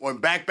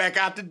and back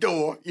out the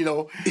door. You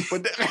know,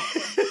 but.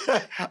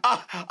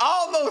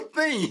 All those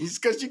things,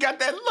 because you got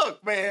that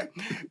look, man.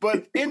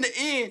 But in the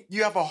end,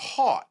 you have a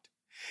heart.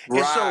 Right.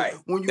 And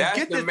so when you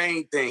That's the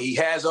main thing. He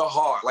has a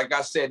heart. Like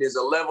I said, there's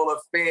a level of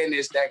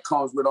fairness that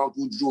comes with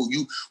Uncle Drew.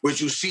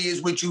 What you see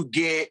is what you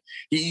get.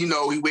 He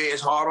wears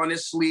his heart on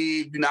his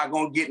sleeve. You're not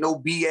gonna get no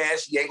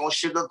BS. He ain't gonna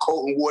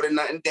sugarcoat and water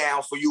nothing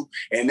down for you.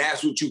 And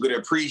that's what you could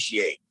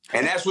appreciate.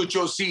 And that's what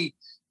you'll see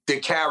the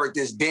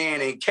characters,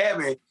 Dan and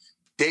Kevin,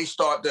 they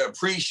start to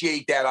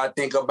appreciate that, I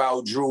think,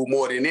 about Drew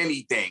more than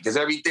anything, because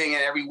everything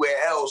and everywhere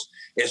else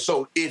is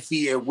so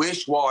iffy and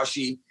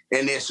wish-washy,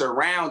 and their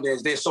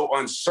surroundings, they're so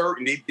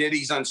uncertain. They're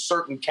these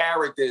uncertain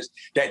characters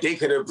that they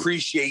could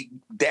appreciate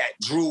that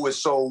Drew is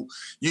so,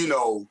 you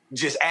know,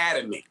 just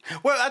adamant.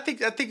 Well, I think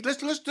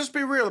let's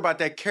be real about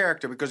that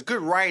character, because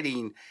good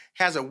writing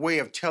has a way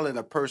of telling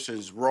a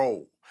person's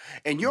role.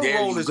 And your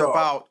role is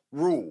about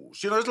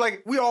rules. You know, it's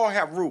like we all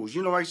have rules.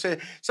 You know, like I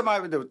said,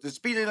 somebody, the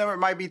speed limit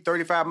might be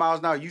 35 miles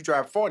an hour. You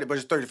drive 40, but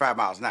it's 35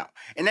 miles an hour.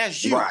 And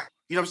that's you. Right.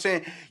 You know what I'm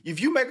saying?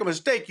 If you make a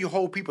mistake, you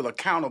hold people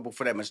accountable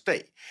for that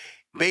mistake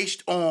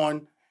based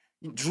on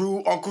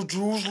Uncle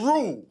Drew's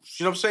rules.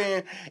 You know what I'm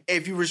saying?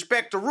 If you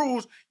respect the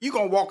rules, you're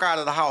going to walk out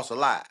of the house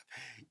alive.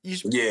 You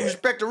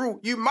respect the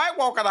rule. You might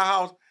walk out of the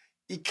house,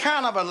 you're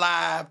kind of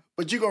alive,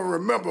 but you're going to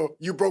remember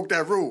you broke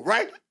that rule,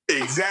 right?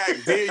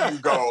 Exactly. There you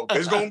go.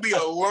 It's going to be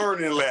a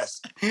learning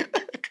lesson.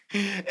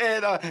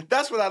 And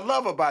that's what I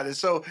love about it.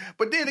 So,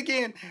 but then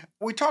again,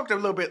 we talked a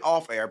little bit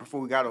off air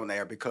before we got on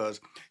air, because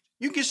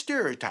you get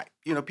stereotyped.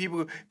 You know,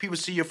 people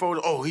see your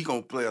photo. Oh, he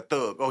gonna play a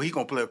thug. Oh, he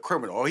gonna play a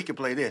criminal. Oh, he can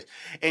play this.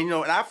 And you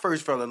know, and I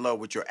first fell in love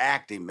with your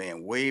acting,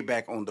 man, way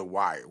back on The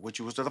Wire, which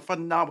was a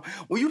phenomenal.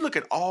 When you look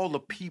at all the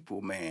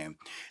people, man,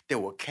 that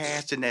were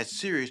cast in that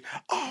series,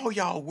 all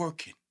y'all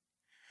working.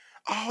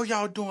 All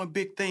y'all doing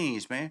big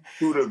things, man.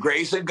 Through the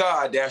grace of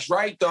God. That's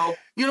right, though.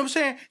 You know what I'm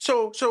saying?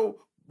 So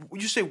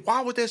you say, why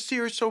was that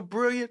series so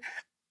brilliant?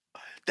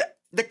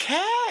 The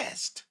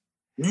cast.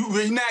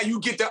 Now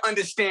you get to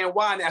understand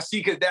why. Now, see,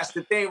 because that's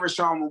the thing,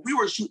 Rashawn. When we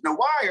were shooting The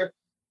Wire,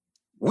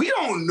 we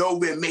don't know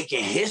we're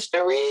making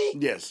history.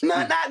 Yes.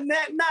 Not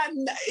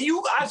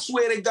you. I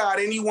swear to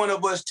God, any one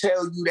of us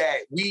tell you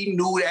that we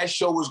knew that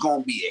show was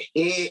gonna be a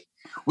hit.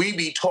 We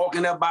be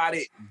talking about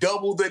it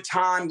double the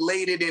time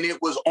later than it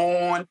was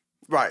on.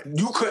 Right.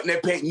 You couldn't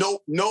have paid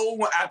no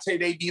one. I'd say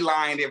they'd be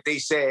lying if they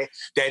said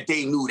that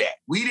they knew that.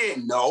 We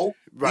didn't know.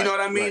 Right, you know what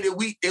I mean?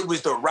 Right. It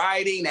was the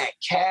writing, that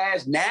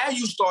cast. Now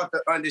you start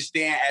to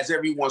understand, as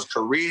everyone's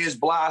careers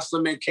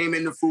blossom and came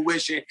into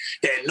fruition,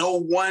 that no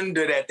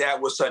wonder that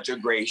was such a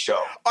great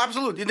show.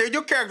 Absolutely.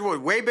 Your character was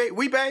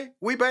Weebay.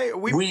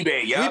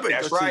 Yeah,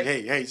 that's right.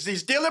 Hey, see,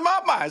 still in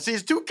my mind. See,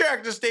 it's two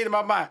characters stayed in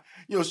my mind.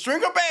 You know,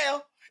 Stringer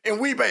Bell and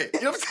Weebay.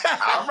 You know what I'm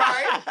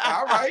saying?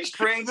 All right.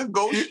 Stringer,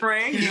 go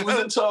String. He was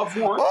a tough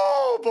one.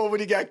 Oh, boy, when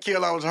he got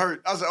killed, I was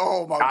hurt. I said,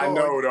 oh, my God. I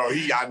know, though.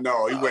 He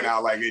went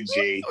out like a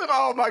G.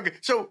 Oh, my God.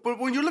 So, but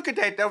when you look at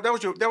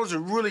that was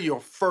really your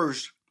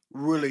first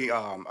really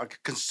a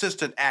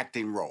consistent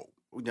acting role.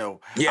 You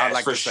know, yes,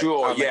 like for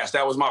sure. Yes,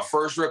 that was my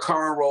first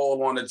recurring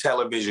role on the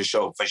television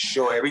show, for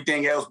sure.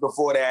 Everything else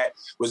before that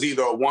was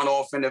either a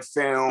one-off in the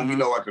film, you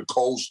know, like a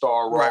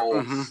co-star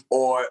role,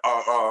 or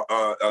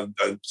a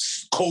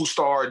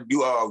co-star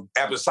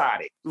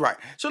episodic. Right.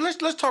 So let's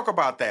talk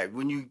about that.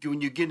 When you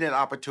get that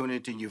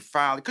opportunity, you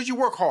finally, because you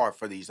work hard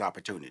for these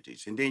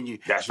opportunities, and then you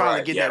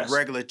finally get that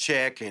regular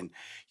check, and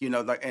you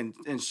know, like,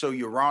 and so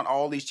you're around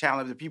all these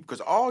talented people,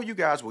 because all you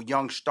guys were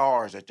young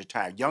stars at the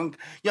time, young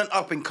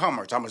up and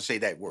comers. I'm gonna say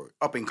that word,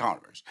 up and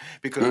comers,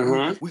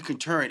 because we can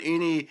turn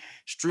any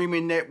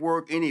streaming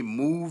network, any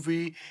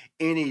movie,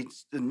 any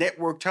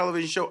network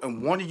television show,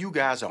 and one of you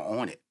guys are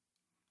on it.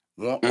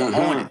 On it. You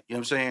know what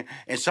I'm saying?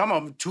 And some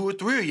of them, 2 or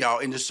 3 of y'all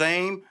in the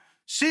same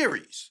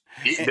series.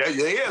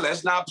 Yeah,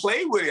 let's not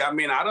play with it. I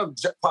mean, I done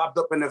popped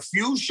up in a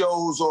few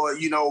shows or,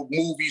 you know,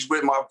 movies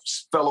with my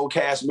fellow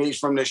castmates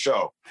from the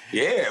show.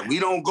 Yeah, we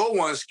don't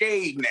go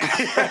unscathed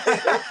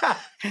now.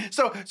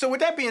 So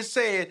with that being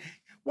said,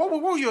 what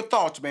were your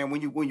thoughts, man,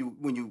 when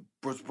you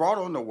was brought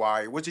on The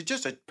Wire? Was it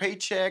just a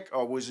paycheck,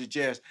 or was it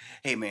just,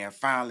 hey, man,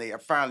 I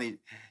finally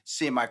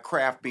seeing my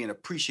craft being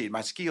appreciated, my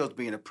skills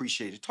being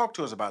appreciated? Talk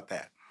to us about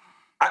that.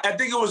 I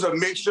think it was a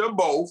mixture of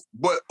both,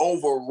 but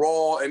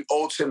overall and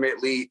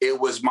ultimately, it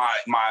was my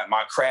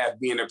craft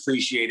being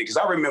appreciated. Because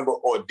I remember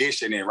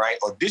auditioning, right?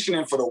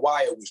 Auditioning for The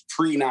Wire was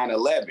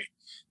pre-9/11.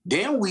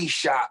 Then we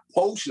shot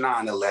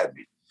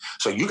post-9/11.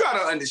 So you got to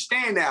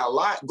understand now, a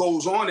lot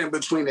goes on in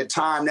between the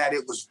time that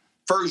it was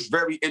first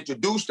very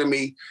introduced to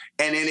me,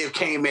 and then it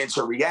came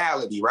into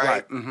reality,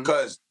 right?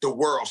 Because the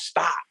world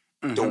stopped.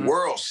 The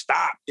world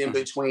stopped in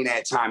between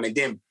that time, and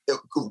then it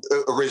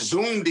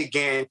resumed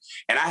again,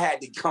 and I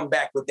had to come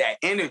back with that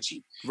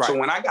energy. Right. So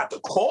when I got the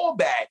call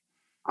back,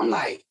 I'm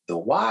like, the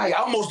why? I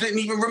almost didn't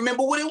even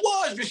remember what it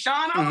was,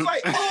 Rashawn. I was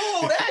like,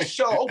 oh, that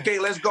show. Okay,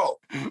 let's go.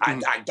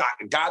 I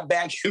got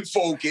back in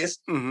focus.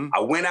 I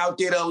went out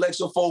there to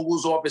Alexa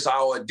Fogel's office. I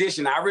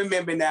auditioned. I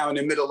remember now in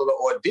the middle of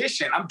the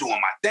audition, I'm doing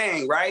my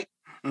thing, right?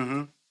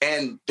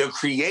 And the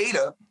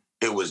creator,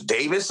 it was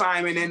David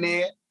Simon in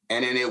there,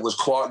 and then it was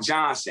Clark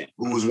Johnson,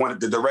 who was one of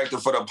the director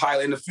for the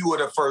pilot and a few of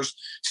the first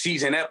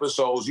season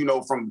episodes, you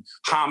know, from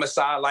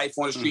Homicide, Life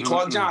on the Street.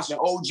 Clark Johnson,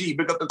 OG,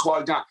 big up to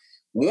Clark Johnson.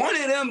 One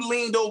of them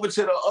leaned over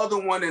to the other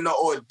one in the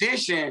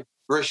audition,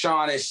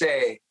 Rashawn, and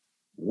said,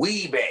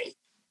 Weebay.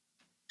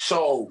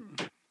 So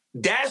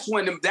that's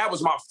when that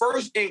was my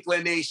first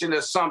inclination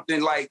of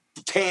something like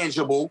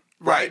tangible,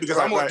 right? Because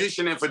I'm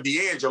auditioning for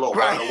D'Angelo,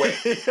 by the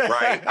way,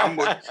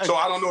 right? So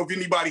I don't know if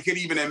anybody could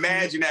even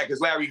imagine that,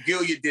 because Larry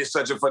Gilliard did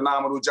such a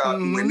phenomenal job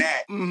doing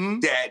that,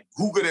 that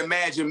who could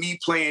imagine me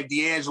playing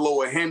D'Angelo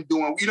or him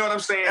doing, you know what I'm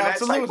saying?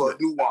 Absolutely. That type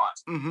of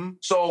nuance.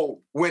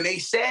 So when they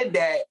said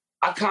that,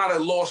 I kind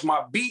of lost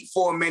my beat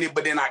for a minute,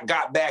 but then I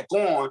got back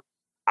on.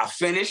 I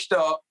finished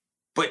up,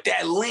 but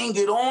that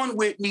lingered on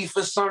with me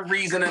for some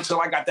reason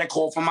until I got that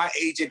call from my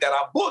agent that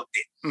I booked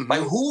it.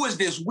 Like, who is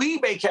this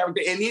Weebay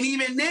character? And then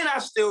even then, I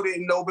still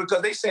didn't know,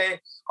 because they said,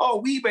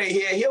 oh, Weebay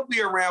here, he'll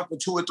be around for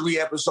 2 or 3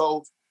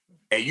 episodes.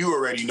 And you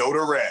already know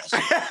the rest.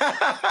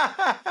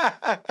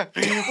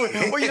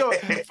 Well, you know,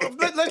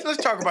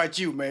 let's talk about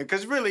you, man,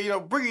 because really, you know,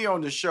 bringing you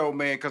on the show,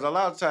 man, because a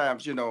lot of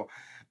times, you know,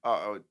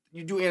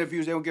 you do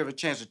interviews, they don't give a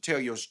chance to tell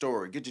your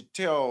story, get to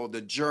tell the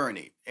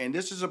journey. And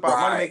this is about,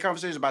 one of the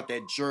conversations about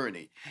that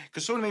journey.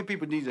 Because so many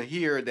people need to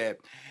hear that,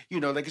 you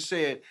know, like I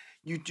said,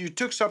 you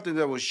took something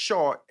that was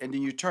short and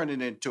then you turned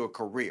it into a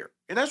career.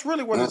 And that's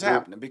really what is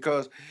happening,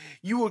 because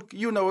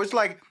you know, it's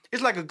like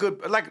a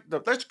good,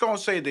 let's go and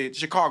say the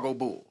Chicago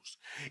Bulls.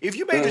 If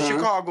you made the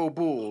Chicago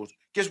Bulls,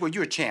 guess what?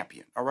 You're a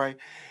champion, all right?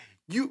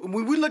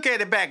 When we look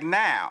at it back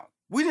now,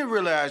 we didn't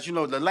realize, you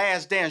know, the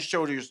Last Dance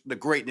showed us the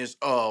greatness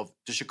of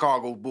the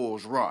Chicago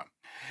Bulls run.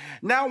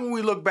 Now, when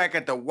we look back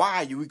at the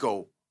Wire, we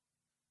go,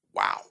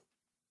 wow,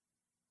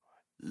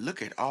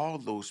 look at all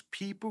those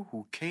people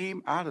who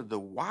came out of the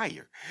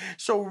Wire.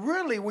 So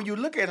really, when you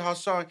look at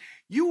Hassan,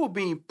 you were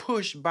being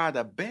pushed by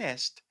the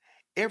best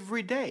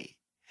every day.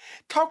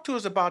 Talk to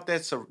us about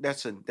that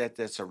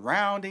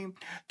surrounding.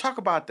 Talk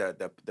about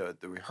the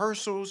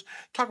rehearsals.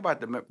 Talk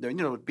about the you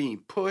know, being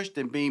pushed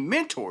and being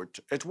mentored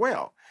as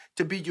well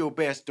to be your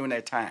best during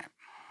that time.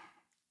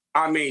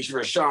 I mean,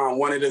 Rashawn,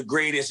 one of the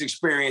greatest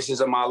experiences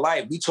of my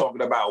life. We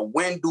talking about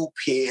Wendell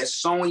Pierce,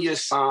 Sonia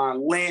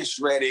Son, Lance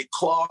Reddick,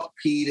 Clark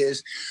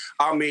Peters.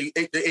 I mean,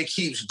 it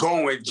keeps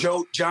going.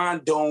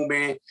 John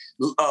Doman,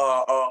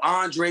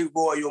 Andre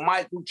Royal,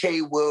 Michael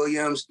K.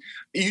 Williams.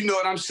 You know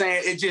what I'm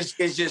saying?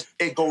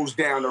 It goes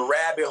down the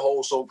rabbit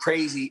hole so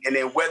crazy. And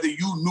then whether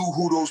you knew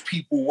who those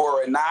people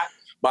were or not,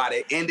 by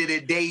the end of the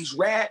day's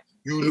rap,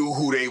 you knew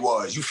who they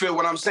was. You feel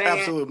what I'm saying?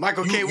 Absolutely.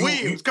 Michael K.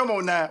 Williams, come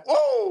on now.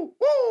 Whoa,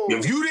 whoa.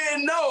 If you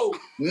didn't know,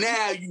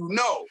 now you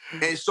know.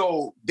 And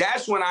so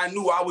that's when I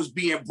knew I was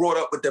being brought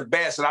up with the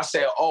best. And I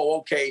said, oh,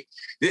 okay,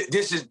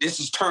 this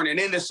is turning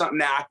into something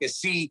now. I can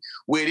see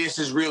where this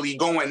is really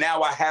going.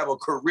 Now I have a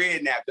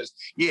career now. Because,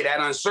 yeah, that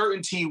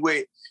uncertainty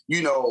with,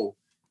 you know,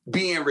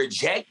 being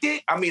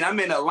rejected. I mean, I'm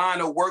in a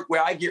line of work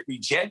where I get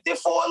rejected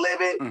for a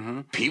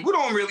living. People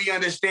don't really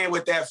understand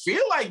what that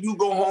feel like. You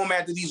go home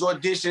after these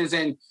auditions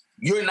and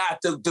you're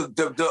not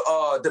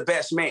the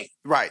best man.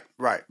 Right.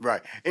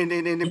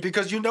 And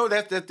because you know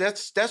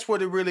that's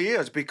what it really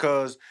is,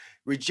 because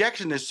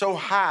rejection is so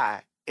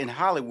high in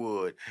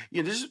Hollywood.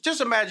 You know,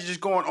 just imagine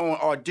just going on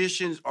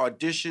auditions,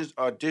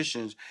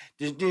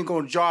 then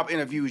going job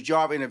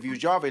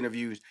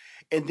interviews,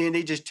 and then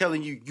they just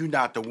telling you you're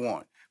not the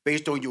one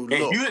based on your look.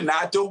 And you're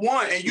not the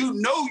one, and you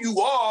know you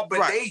are, but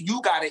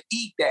you got to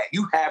eat that.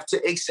 You have to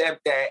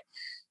accept that,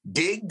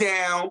 dig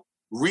down,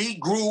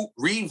 regroup,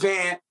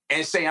 revamp,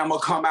 and say, I'm going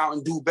to come out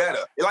and do better.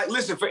 Like,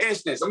 listen, for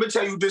instance, I'm going to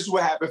tell you this is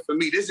what happened for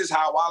me. This is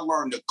how I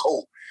learned to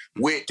cope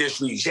with this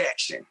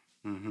rejection.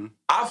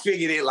 I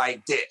figured it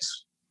like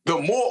this. The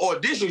more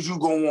auditions you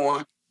go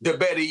on, the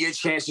better your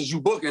chances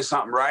you booking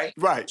something, right?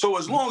 Right. So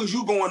as long as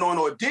you going on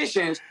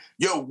auditions,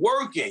 you're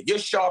working, you're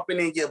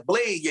sharpening your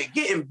blade, you're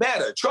getting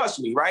better. Trust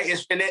me, right?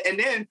 And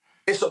then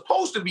it's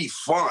supposed to be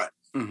fun.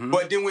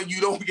 But then when you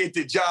don't get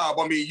the job,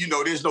 I mean, you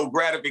know, there's no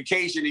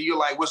gratification, and you're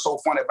like, what's so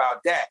fun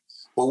about that?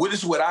 But this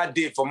is what I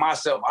did for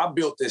myself. I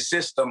built the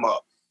system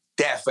up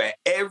that for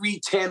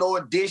every 10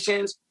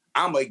 auditions,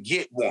 I'm going to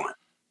get one.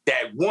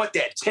 That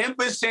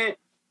 10%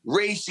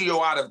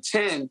 ratio out of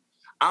 10,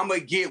 I'm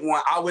going to get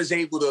one. I was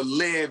able to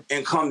live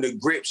and come to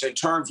grips and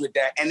terms with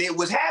that. And it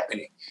was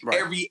happening.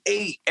 Every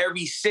 8,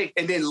 every 6,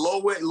 and then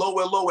lower.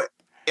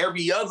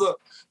 every other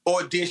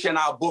audition,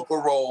 I'll book a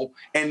role.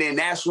 And then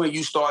that's when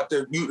you start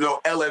to,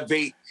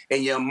 elevate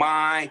in your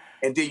mind.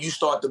 And then you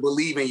start to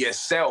believe in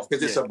yourself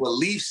because it's a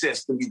belief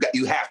system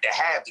you have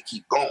to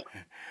keep going.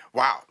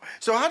 Wow.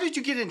 So how did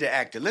you get into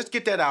acting? Let's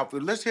get that out.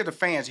 Let's hear the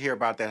fans hear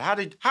about that. How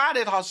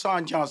did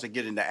Hassan Johnson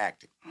get into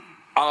acting?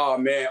 Oh,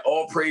 man,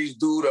 all praise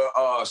due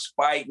to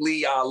Spike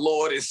Lee, our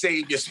Lord and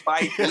Savior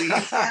Spike Lee.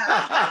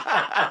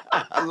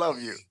 I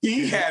love you.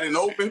 He had an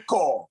open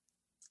call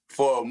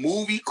for a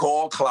movie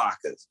called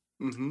Clockers.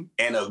 Mm-hmm.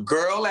 And a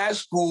girl at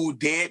school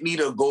dared me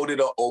to go to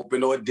the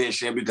open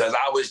audition because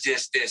I was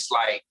just this,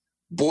 like,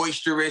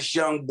 boisterous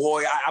young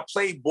boy. I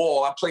played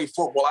ball. I played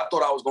football. I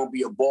thought I was going to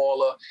be a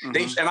baller.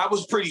 Mm-hmm. And I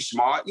was pretty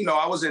smart.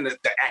 I was in the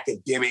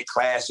academic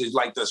classes,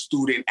 like the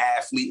student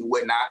athlete and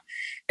whatnot.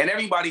 And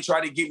everybody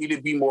tried to get me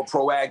to be more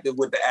proactive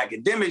with the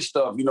academic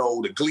stuff.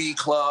 The Glee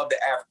Club, the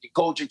African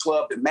Culture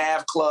Club, the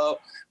Math Club.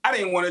 I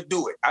didn't want to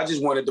do it. I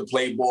just wanted to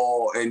play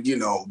ball and,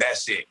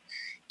 that's it.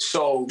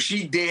 So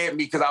she dared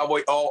me because I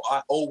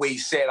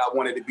always said I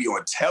wanted to be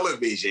on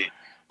television.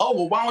 Oh,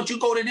 well, why don't you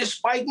go to this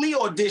Spike Lee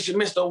audition,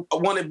 Mr. I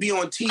want to be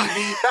on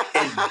TV,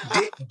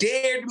 and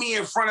dared me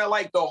in front of,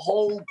 like, the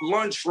whole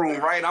lunchroom,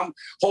 right? I'm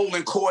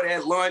holding court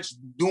at lunch,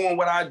 doing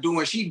what I do,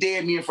 and she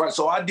dared me in front.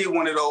 So I did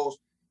one of those,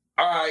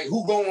 all right,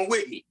 who going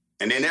with me?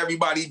 And then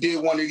everybody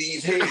did one of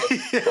these here.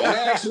 Don't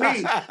ask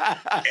me.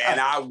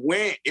 And I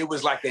went. It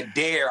was like a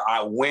dare.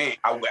 I went.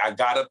 I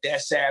got up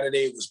that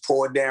Saturday. It was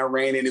pouring down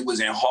raining. It was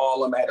in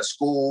Harlem at a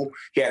school.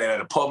 He had it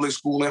at a public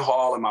school in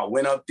Harlem. I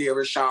went up there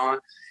with Sean.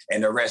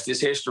 And the rest is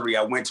history.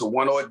 I went to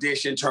one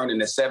audition, turned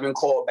into 7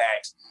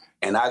 callbacks,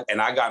 and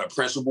I got a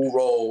principal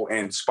role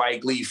in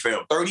Spike Lee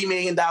film. $30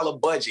 million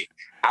budget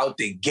out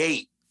the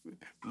gate.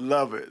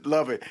 Love it,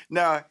 love it.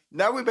 Now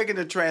we're making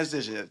the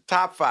transition.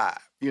 Top 5.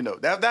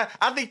 That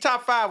I think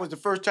top 5 was the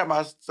first time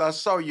I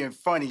saw you in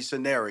funny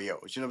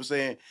scenarios. You know what I'm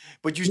saying?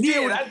 But you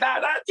still,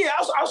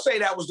 I'll say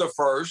that was the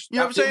first. You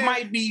know what I'm saying? It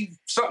might be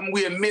something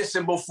we're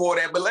missing before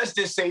that, but let's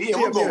just say,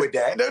 we'll go with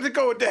that. Let's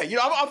go with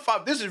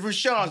that. This is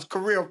Rashawn's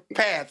career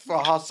path for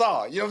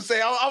Hassan. You know what I'm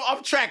saying?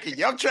 I'm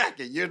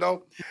tracking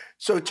you.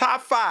 So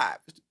top 5.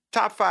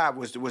 Top 5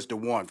 was the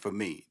one for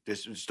me.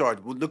 Just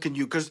started looking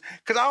you because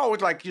I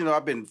always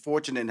I've been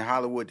fortunate in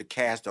Hollywood to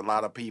cast a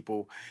lot of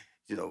people.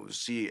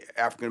 See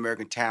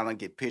African-American talent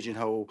get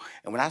pigeonholed.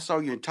 And when I saw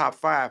you in top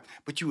 5,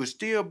 but you were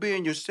still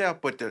being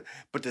yourself, but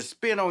the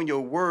spin on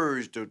your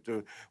words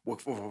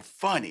were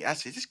funny. I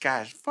said, this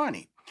guy's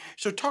funny.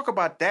 So talk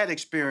about that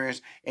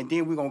experience, and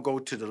then we're going to go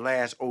to the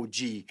last OG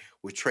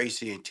with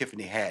Tracy and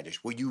Tiffany Haddish,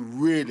 where you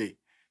really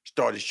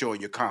started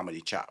showing your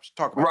comedy chops.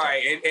 Talk about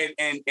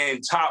that.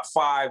 And top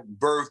 5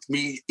 birthed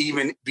me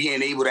even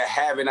being able to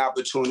have an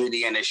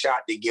opportunity and a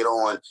shot to get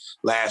on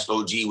Last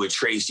OG with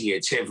Tracy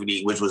and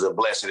Tiffany, which was a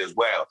blessing as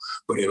well.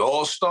 But it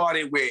all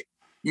started with,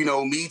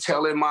 me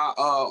telling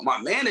my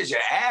manager,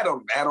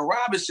 Adam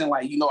Robinson,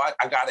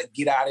 I got to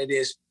get out of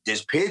this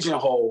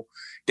pigeonhole.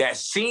 That's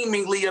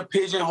seemingly a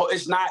pigeonhole.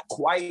 It's not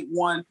quite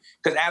one.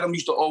 Because Adam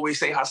used to always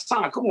say,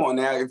 Hassan, come on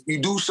now. If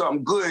you do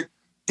something good,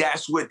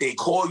 that's what they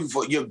call you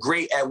for. You're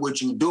great at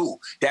what you do.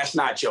 That's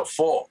not your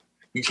fault.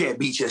 You can't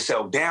beat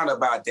yourself down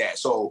about that.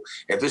 So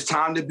if it's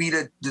time to be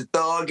the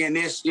thug in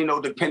this,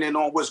 depending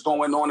on what's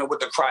going on and what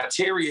the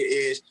criteria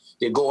is,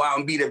 then go out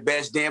and be the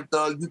best damn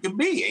thug you can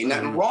be. Ain't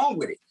nothing wrong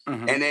with it.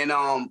 Mm-hmm. And then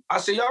I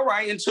say, all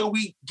right, until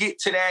we get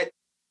to that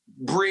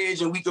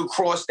bridge and we can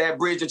cross that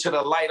bridge into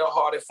the lighter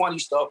hearted, funny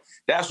stuff,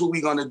 that's what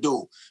we're going to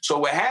do. So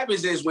what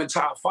happens is when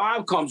top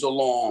 5 comes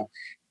along,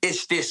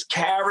 it's this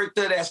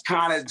character that's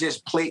kind of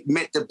just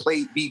meant to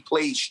be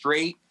played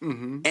straight.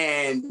 Mm-hmm.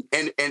 And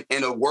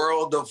in a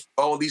world of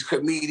all these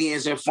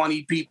comedians and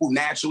funny people,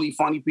 naturally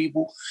funny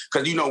people,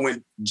 because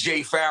when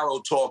Jay Farrow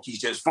talk,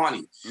 he's just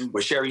funny. Mm-hmm.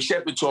 When Sherry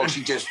Shepherd talks,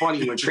 she's just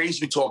funny. When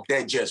Tracy talk,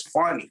 they're just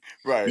funny.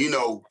 Right.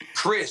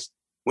 Chris,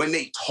 when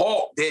they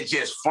talk, they're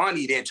just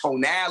funny. Their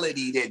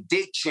tonality, their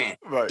diction,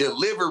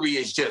 delivery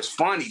is just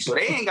funny. So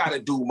they ain't got to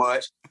do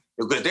much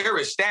because they're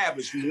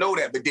established. We know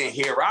that. But then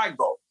here I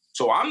go.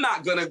 So I'm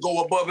not going to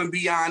go above and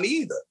beyond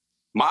either.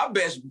 My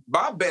best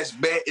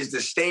bet is to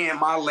stay in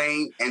my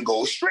lane and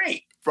go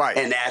straight. Right.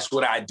 And that's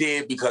what I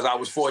did because I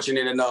was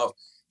fortunate enough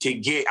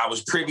I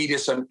was privy to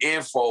some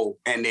info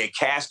and their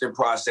casting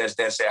process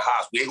that said,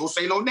 Haas, we ain't going to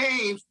say no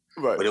names.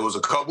 Right. But it was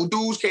a couple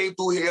dudes came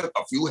through here,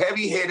 a few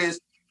heavy hitters.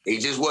 They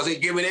just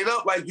wasn't giving it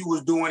up like you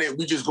was doing it.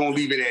 We just going to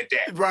leave it at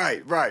that.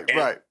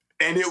 Right.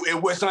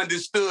 And what's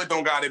understood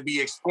don't got to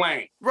be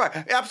explained. Right,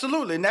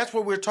 absolutely. And that's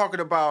what we're talking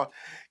about.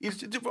 I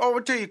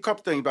will tell you a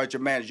couple things about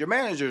your manager. Your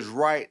manager is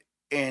right,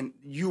 and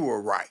you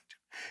are right.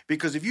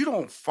 Because if you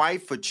don't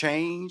fight for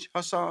change,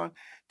 Hassan,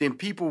 then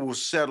people will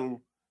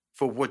settle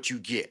for what you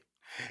get.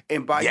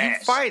 And by you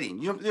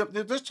fighting,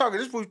 let's talk.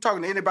 This is what we're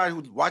talking to anybody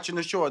who's watching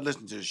the show or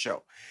listening to the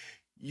show.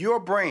 Your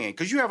brand,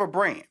 because you have a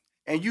brand.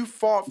 And you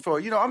fought for,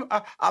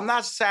 I'm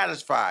not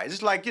satisfied.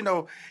 It's like,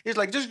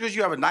 just because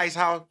you have a nice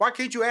house, why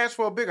can't you ask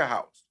for a bigger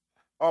house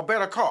or a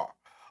better car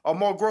or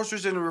more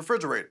groceries in the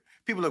refrigerator?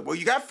 People are like, well,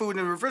 you got food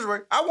in the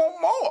refrigerator. I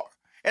want more.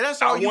 And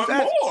that's all I want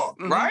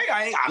more,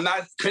 right? I'm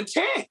not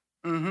content.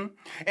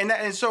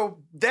 And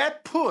so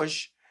that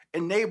push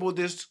enabled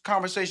this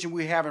conversation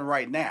we're having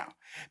right now.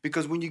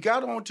 Because when you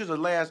got on to the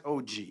last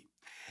OG,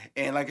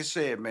 and like I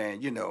said,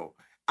 man, you know,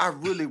 I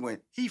really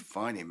went, he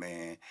funny,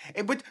 man.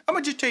 But I'm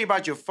going to just tell you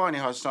about your funny,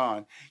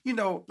 Hassan. You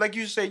know, like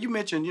you said, you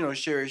mentioned, you know,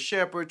 Sherry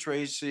Shepherd,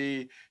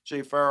 Tracy,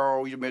 Jay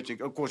Farrell, you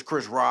mentioned, of course,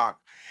 Chris Rock.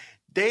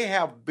 They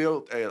have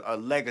built a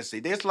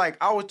legacy. There's like,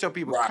 I always tell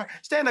people,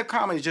 stand-up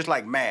comedy is just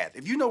like math.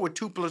 If you know what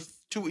 2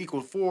 +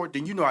 2 = 4,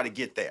 then you know how to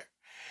get there.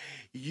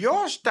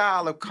 Your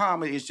style of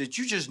comedy is that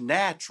you just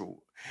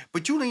natural,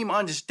 but you don't even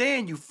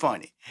understand you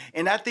funny.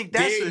 And I think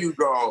that's you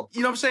go.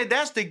 You know what I'm saying?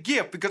 That's the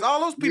gift, because all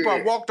those people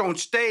I walked on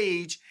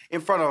stage in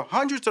front of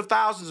hundreds of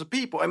thousands of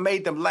people and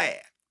made them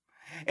laugh.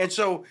 And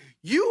so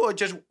you are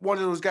just one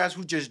of those guys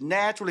who just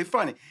naturally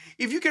funny.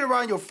 If you get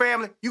around your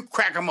family, you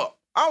crack them up.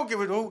 I don't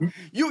give a who.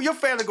 Your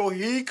family go,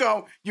 here he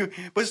come.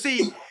 But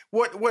see,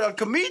 what a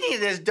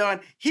comedian has done,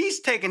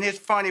 he's taken his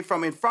funny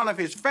from in front of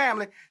his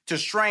family to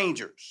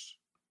strangers.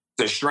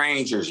 The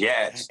strangers,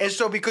 yes. And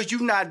so because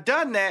you've not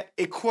done that,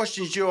 it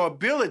questions your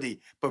ability.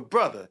 But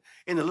brother,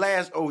 in the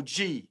last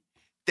OG,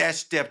 that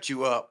stepped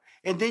you up.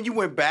 And then you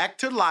went back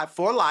to life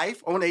for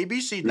life on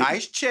ABC.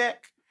 Nice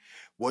check.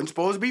 Wasn't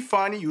supposed to be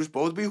funny. You were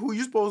supposed to be who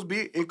you're supposed to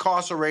be,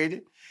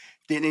 incarcerated.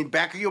 Then in the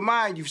back of your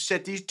mind, you've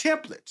set these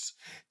templates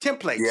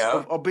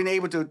of being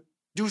able to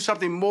do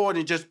something more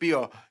than just be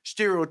a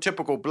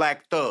stereotypical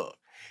black thug.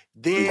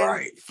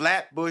 Then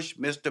Flatbush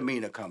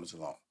Misdemeanor comes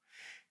along.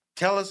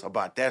 Tell us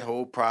about that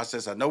whole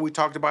process. I know we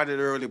talked about it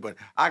earlier, but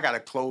I got to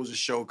close the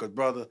show because,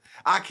 brother,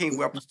 I can't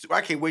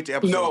wait to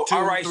episode 2,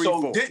 all right, 3,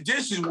 so 4.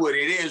 This is what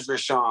it is,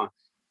 Rashawn.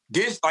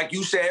 This, like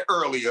you said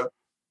earlier,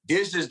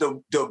 this is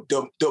the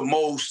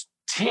most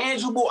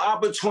tangible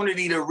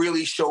opportunity to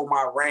really show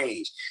my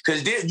range.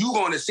 Because then you're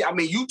going to see, I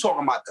mean, you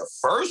talking about the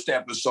first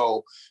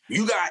episode,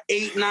 you got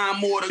 8,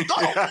 9 more to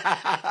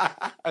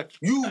go.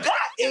 You got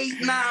 8,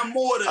 9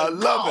 more to go. I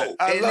love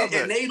it.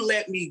 And they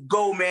let me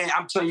go, man.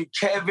 I'm telling you,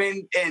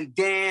 Kevin and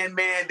Dan,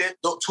 man, they're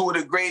 2 of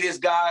the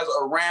greatest guys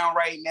around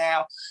right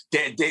now.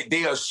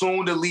 They are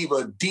soon to leave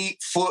a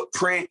deep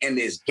footprint in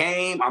this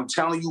game. I'm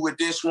telling you with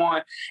this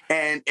one.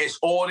 And it's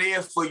all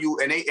there for you.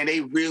 And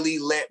they really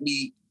let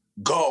me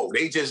go.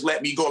 They just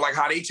let me go, like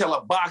how they tell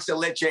a boxer,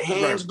 let your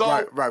hands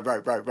go. Right.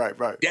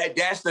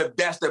 That's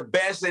the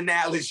best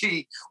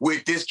analogy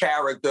with this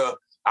character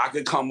I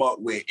could come up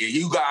with.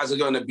 You guys are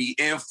gonna be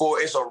in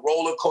for it's a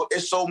roller coaster.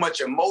 It's so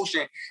much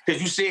emotion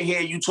because you sit here,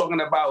 you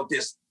talking about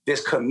this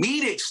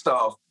comedic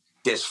stuff,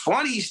 this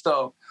funny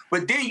stuff,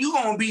 but then you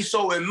gonna be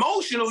so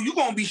emotional, you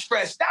gonna be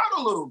stressed out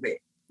a little bit.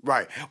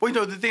 Right. Well, you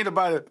know the thing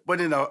about it, but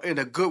in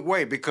a good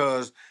way,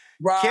 because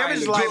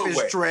Kevin's life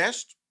is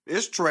stressed.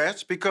 It's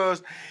stressed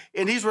because,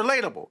 and he's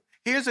relatable.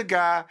 Here's a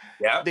guy,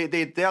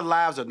 their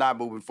lives are not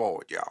moving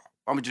forward, y'all.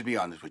 I'm going to just be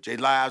honest with you.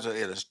 Their lives are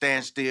at a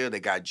standstill.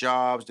 They got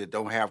jobs. They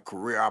don't have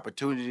career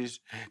opportunities.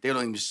 They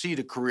don't even see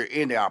the career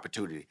in the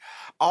opportunity.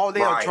 All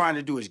they are trying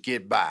to do is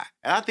get by.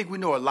 And I think we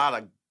know a lot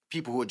of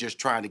people who are just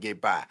trying to get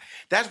by.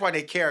 That's why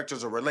their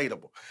characters are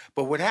relatable.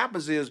 But what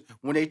happens is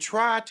when they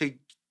try to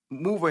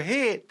move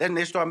ahead, then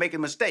they start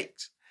making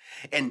mistakes.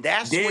 And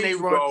that's when they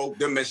run.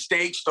 The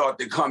mistakes start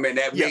to come in.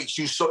 That makes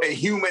you so, it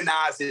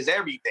humanizes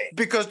everything.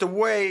 Because the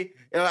way,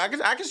 I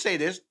can say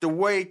this, the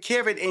way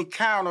Kevin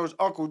encounters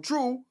Uncle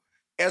Drew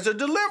as a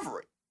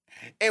delivery.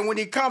 And when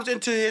he comes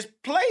into his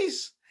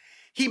place,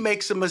 he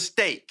makes a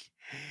mistake.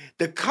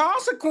 The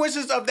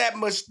consequences of that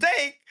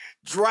mistake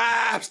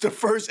drives the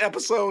first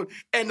episode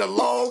and the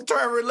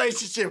long-term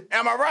relationship.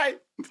 Am I right?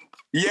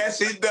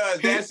 Yes, it does.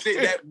 That's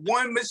it. That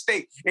one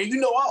mistake. And you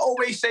know, I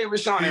always say,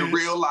 Rashawn, in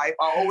real life,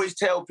 I always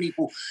tell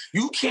people,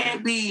 you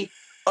can't be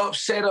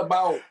upset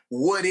about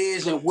what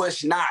is and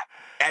what's not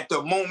at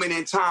the moment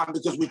in time,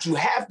 because what you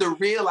have to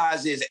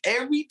realize is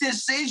every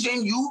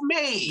decision you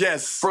made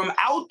from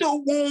out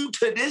the womb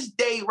to this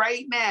day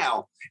right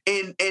now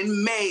in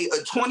May of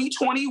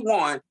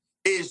 2021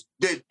 is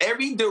that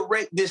every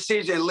direct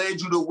decision led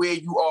you to where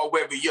you are,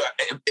 whether you're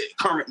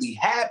currently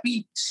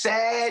happy,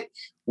 sad,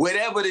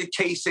 whatever the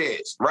case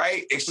is,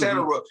 right,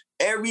 etc.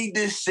 Every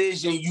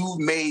decision you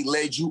made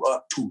led you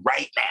up to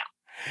right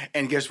now.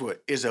 And guess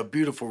what? It's a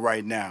beautiful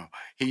right now.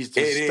 He's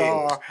the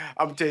star.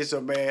 I'm going to tell you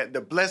something, man.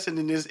 The blessing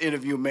in this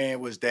interview,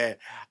 man, was that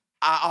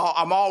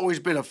I'm always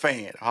been a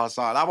fan,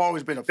 Hassan. I've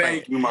always been a fan.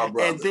 Thank you, my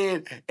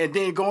brother. And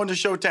then going to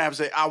Showtime and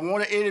say, I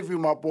want to interview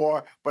my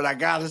boy, but I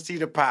got to see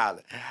the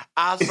pilot.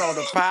 I saw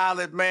the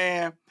pilot,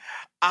 man.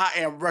 I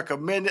am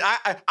recommending.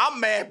 I'm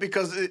mad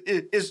because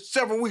it's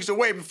several weeks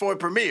away before it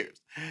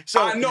premieres.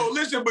 So I know.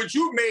 Listen, but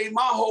you made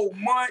my whole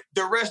month,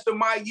 the rest of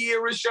my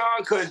year, Rashawn,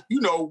 because, you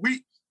know,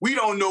 we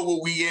don't know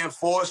what we in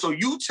for. So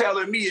you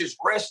telling me is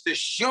rest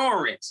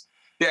assurance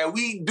that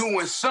we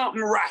doing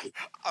something right.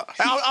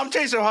 I'm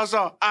telling you something,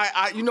 Hassan.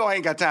 I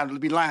ain't got time to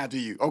be lying to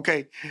you,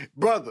 okay?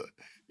 Brother,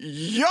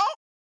 yo.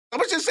 I'm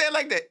just saying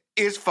like that.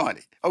 It's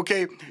funny,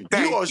 okay?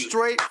 You are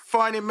straight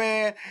funny,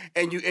 man,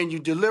 and you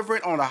deliver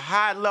it on a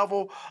high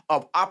level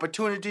of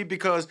opportunity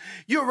because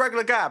you're a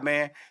regular guy,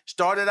 man.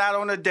 Started out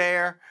on a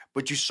dare,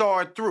 but you saw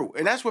it through,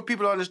 and that's what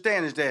people don't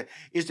understand is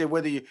that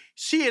whether you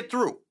see it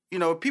through. You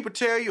know, if people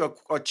tell you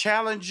or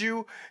challenge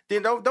you,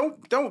 then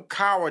don't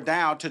cower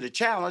down to the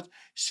challenge.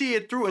 See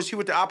it through and see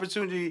what the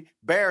opportunity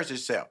bears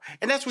itself,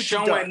 and that's what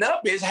you've done. Showing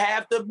up is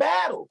half the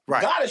battle.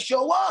 Right. You gotta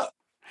show up.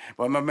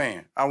 Well, my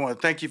man, I want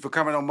to thank you for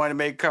coming on Money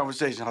Making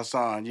Conversation,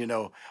 Hassan. You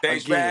know,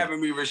 thanks for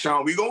having me,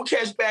 Rashawn. We gonna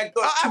catch back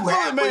up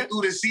halfway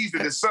through the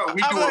season or something.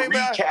 We do a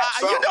recap.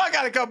 You know, I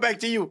got to come back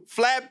to you.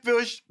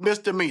 Flatfish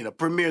Misdemeanor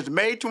premieres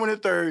May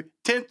 23rd,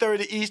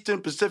 10:30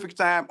 Eastern Pacific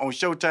Time on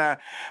Showtime.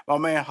 My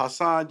man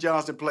Hassan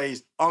Johnson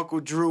plays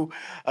Uncle Drew.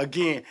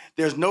 Again,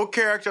 there's no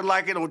character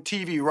like it on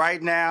TV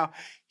right now.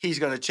 He's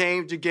gonna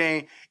change the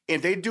game.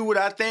 If they do what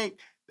I think.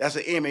 That's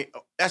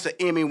an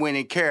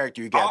Emmy-winning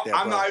character you got there.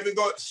 I'm not even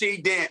going to see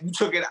Dan. You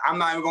took it. I'm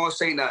not even going to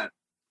say nothing.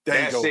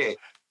 That's it.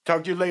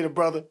 Talk to you later,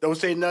 brother. Don't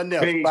say nothing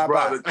else. Peace, bye,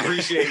 brother.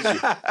 Appreciate you.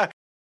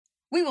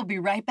 We will be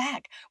right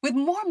back with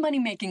more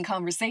money-making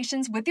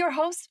conversations with your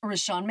host,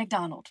 Rashawn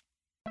McDonald.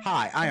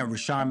 Hi, I am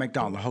Rashawn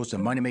McDonald, host of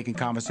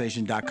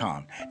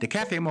MoneyMakingConversation.com. The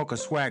Cafe Mocha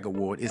Swag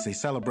Award is a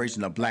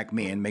celebration of black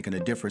men making a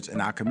difference in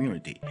our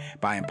community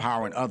by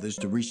empowering others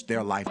to reach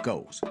their life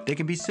goals. They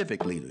can be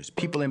civic leaders,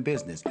 people in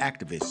business,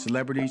 activists,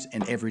 celebrities,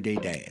 and everyday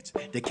dads.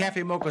 The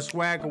Cafe Mocha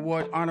Swag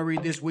Award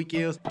honoree this week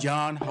is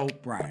John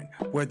Hope Bryan.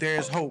 Where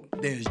there's hope,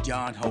 there's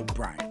John Hope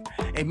Bryan.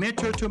 A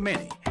mentor to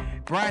many,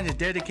 Bryan has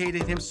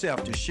dedicated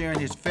himself to sharing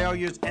his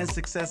failures and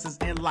successes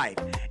in life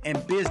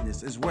and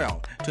business as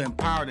well to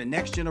empower the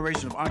next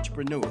generation of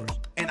entrepreneurs.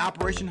 And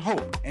Operation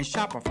Hope and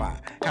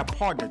Shopify have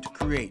partnered to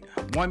create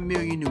 1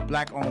 million new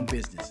black-owned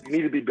businesses. You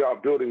need to be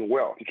about building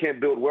wealth. You can't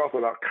build wealth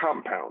without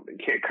compounding.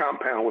 You can't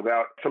compound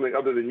without something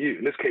other than you.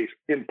 In this case,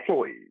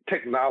 employees,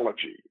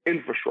 technology,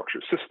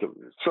 infrastructure,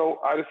 systems. So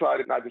I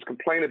decided not just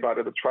complain about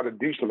it, but try to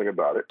do something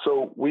about it.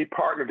 So we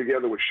partnered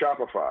together with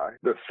Shopify,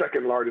 the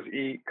second largest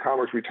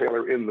e-commerce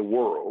retailer in the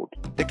world.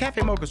 The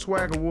Cafe Mocha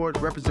Swag Award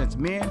represents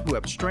men who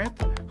have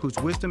strength, whose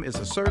wisdom is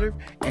assertive,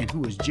 and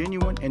who is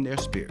genuine in their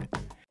spirit.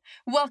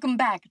 Welcome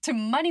back to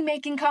Money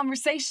Making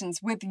Conversations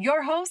with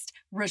your host,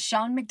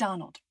 Rashawn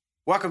McDonald.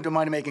 Welcome to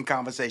Money Making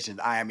Conversations.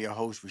 I am your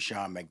host,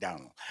 Rashawn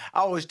McDonald. I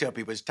always tell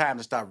people it's time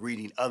to stop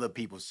reading other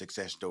people's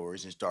success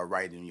stories and start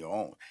writing your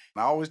own.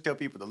 I always tell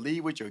people to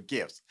lead with your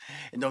gifts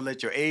and don't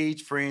let your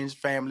age, friends,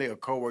 family, or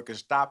coworkers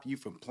stop you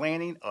from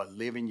planning or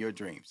living your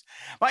dreams.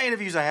 My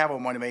interviews I have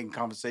on Money Making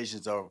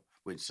Conversations are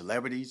with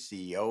celebrities,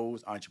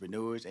 CEOs,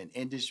 entrepreneurs, and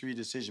industry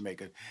decision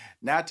makers.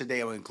 Now today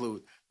I will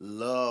include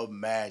love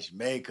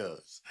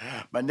matchmakers.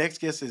 My next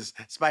guest is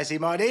Spicy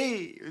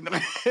Marty.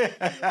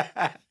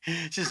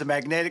 She's a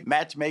magnetic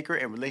matchmaker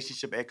and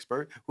relationship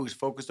expert who's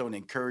focused on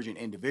encouraging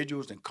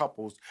individuals and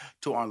couples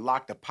to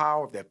unlock the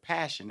power of their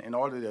passion in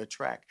order to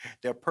attract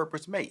their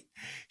purpose mate.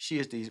 She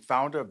is the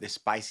founder of The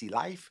Spicy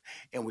Life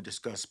and will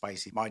discuss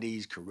Spicy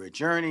Marty's career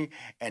journey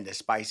and the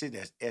Spicy,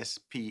 that's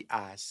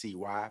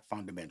SPICY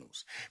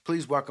fundamentals.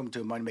 Please welcome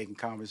to Money Making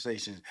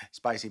Conversations,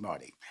 Spicy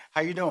Marty. How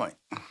you doing?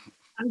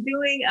 I'm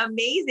doing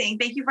amazing.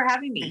 Thank you for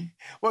having me.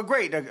 Well,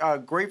 great.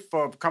 Great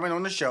for coming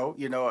on the show,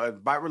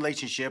 about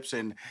relationships.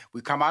 And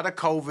we come out of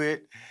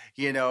COVID.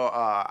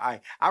 I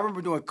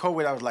remember during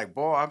COVID, I was like,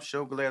 boy, I'm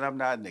so glad I'm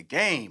not in the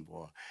game,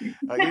 boy.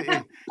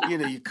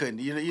 You couldn't,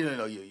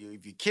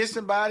 if you kiss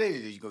somebody,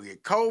 you're going to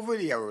get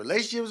COVID. You have a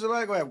relationship with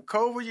somebody, going to have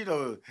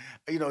COVID.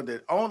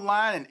 The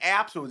online and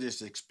apps were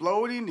just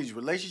exploding. These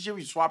relationships,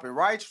 you swipe it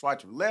right,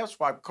 swipe it left,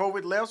 swipe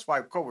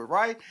COVID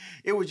right.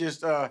 It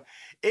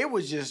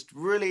was just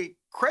really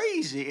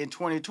crazy in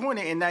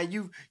 2020. And now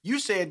you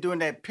said during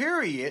that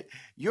period,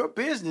 your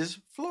business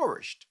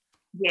flourished.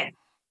 Yes.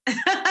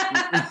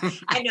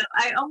 I know.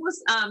 I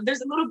almost,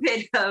 there's a little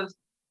bit of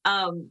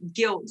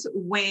guilt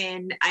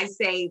when I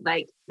say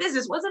like,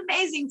 business was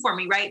amazing for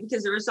me, right?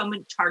 Because there was so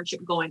much hardship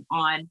going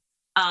on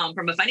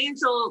from a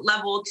financial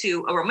level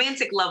to a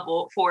romantic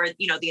level for,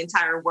 the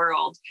entire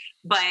world.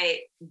 But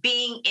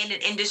being in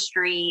an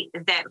industry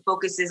that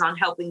focuses on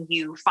helping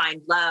you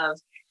find love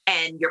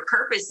and your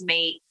purpose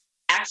mate,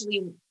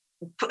 actually,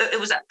 it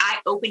was an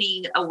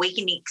eye-opening,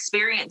 awakening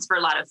experience for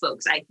a lot of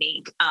folks, I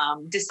think,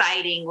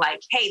 deciding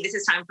like, hey, this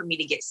is time for me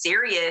to get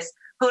serious.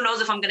 Who knows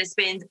if I'm going to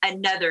spend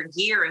another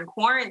year in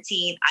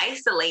quarantine,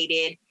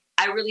 isolated.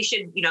 I really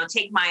should,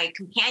 take my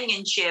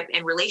companionship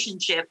and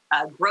relationship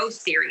growth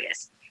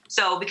serious.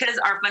 So because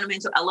our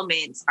fundamental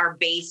elements are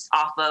based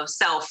off of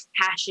self,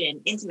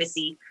 passion,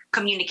 intimacy,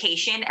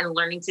 communication, and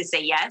learning to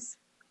say yes,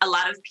 a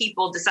lot of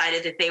people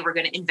decided that they were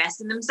going to invest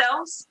in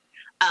themselves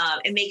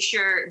and make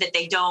sure that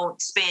they don't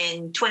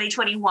spend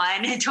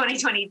 2021 and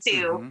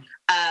 2022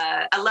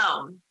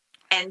 alone.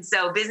 And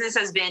so business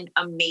has been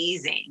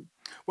amazing.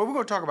 Well, we're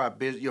going to talk about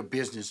your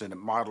business and the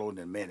model in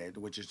a minute,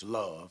 which is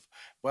love.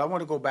 But I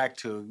want to go back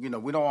to,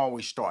 we don't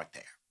always start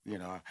there. You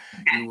know,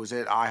 you was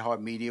at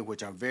iHeartMedia,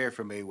 which I'm very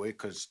familiar with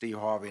because Steve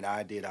Harvey and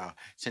I did our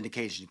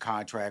syndication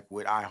contract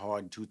with iHeart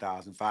in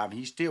 2005, and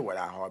he's still with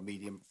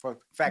iHeartMedia. In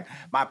fact,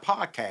 my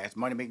podcast,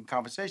 Money Making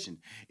Conversation,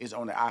 is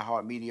on the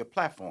iHeartMedia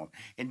platform.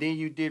 And then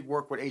you did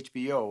work with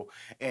HBO,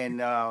 and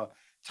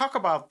talk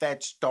about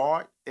that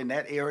start in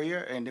that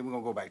area, and then we're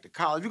gonna go back to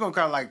college. We're gonna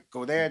kind of like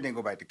go there, then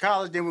go back to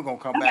college, then we're gonna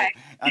come back,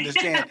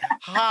 understand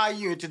how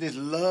you into this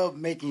love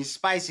making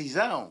spicy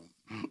zone.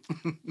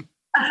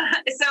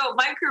 So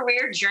my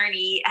career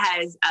journey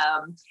has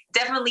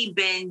definitely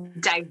been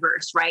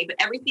diverse, right? But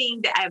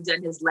everything that I've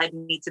done has led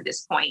me to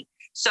this point.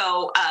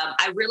 So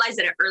I realized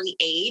at an early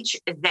age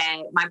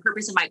that my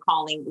purpose and my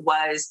calling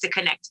was to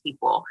connect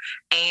people.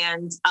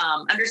 And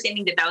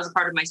understanding that that was a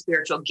part of my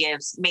spiritual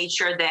gifts, made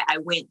sure that I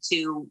went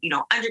to,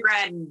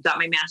 undergrad and got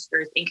my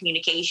master's in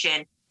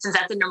communication, since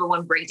that's the number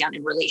one breakdown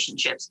in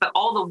relationships. But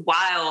all the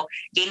while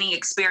gaining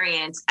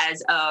experience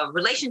as a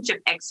relationship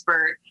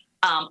expert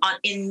on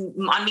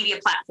media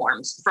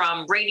platforms,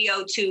 from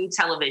radio to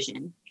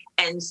television.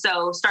 And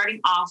so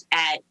starting off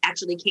at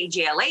actually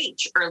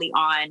KJLH early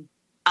on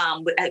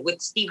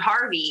with Steve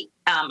Harvey.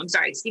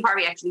 Steve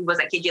Harvey actually was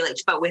at KJLH,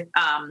 but with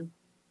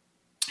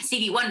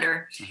Stevie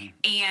Wonder.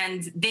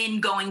 And then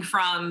going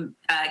from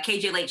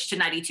KJLH to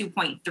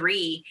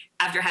 92.3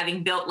 after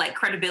having built like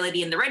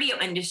credibility in the radio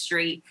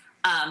industry,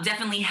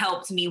 definitely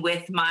helped me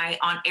with my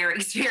on-air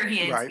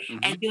experience, right.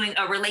 And doing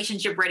a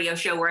relationship radio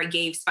show where I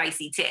gave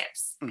spicy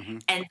tips.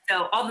 And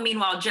so all the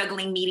meanwhile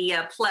juggling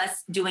media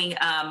plus doing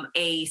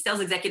a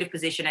sales executive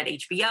position at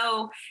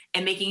HBO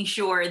and making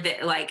sure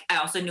that like I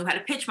also knew how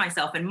to pitch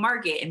myself and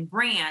market and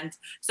brand.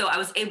 So I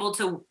was able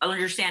to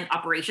understand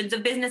operations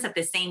of business at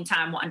the same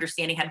time while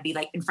understanding how to be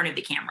like in front of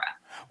the camera.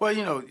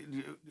 Well,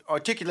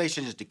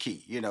 articulation is the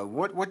key.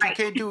 What you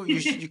can't do,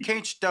 you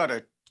can't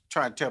stutter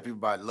trying to tell people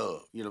about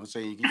love. You know what I'm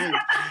saying? You can't,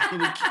 you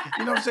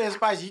know what I'm saying,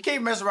 Spicy? You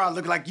can't mess around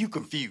looking like you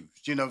confused.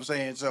 You know what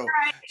I'm saying?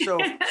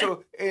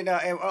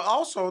 And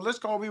also, let's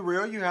go be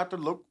real. You have to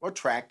look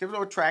attractive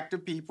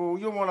people.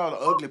 You don't want an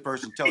ugly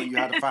person telling you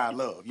how to find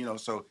love.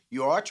 So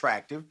you are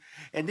attractive.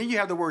 And then you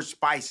have the word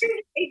spicy.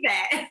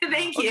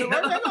 Thank you.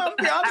 I'll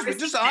be honest with you.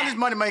 Just an honest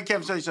money man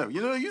can't say something.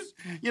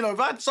 If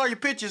I saw your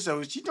picture,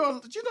 so she doing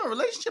a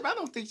relationship, I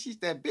don't think she's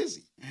that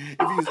busy. If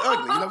he was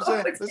ugly, you know what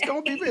I'm saying? Let's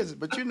go be busy.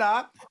 But you're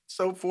not.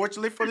 So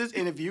fortunately for this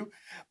interview.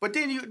 But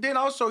then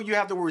also you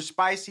have the word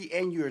spicy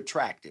and you're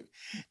attractive.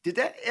 Did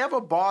that ever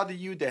bother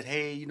you that,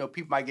 hey,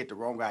 people might get the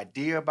wrong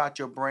idea about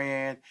your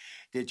brand,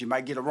 that you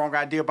might get a wrong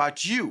idea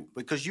about you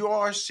because you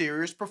are a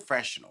serious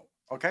professional,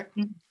 okay?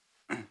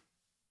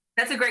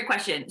 That's a great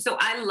question. So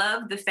I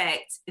love the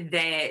fact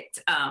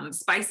that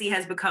spicy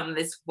has become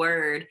this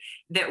word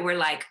that we're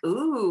like,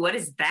 ooh, what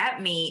does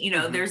that mean?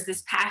 There's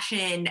this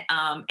passion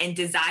and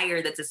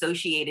desire that's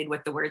associated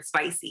with the word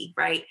spicy,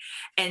 right?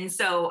 And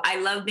so I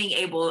love being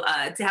able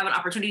to have an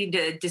opportunity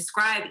to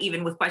describe,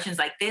 even with questions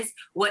like this,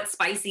 what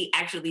spicy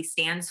actually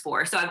stands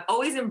for. So I've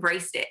always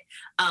embraced it.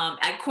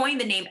 I coined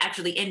the name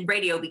actually in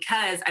radio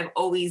because I've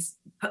always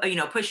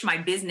pushed my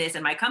business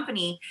and my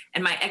company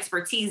and my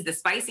expertise, the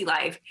spicy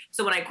life.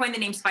 So when I coined the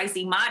name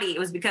Spicy Madi, it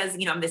was because,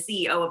 I'm the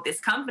CEO of this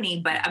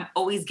company, but I'm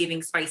always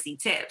giving spicy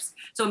tips.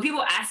 So when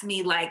people ask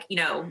me like,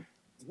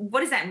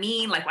 what does that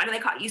mean? Like, why do they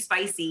call you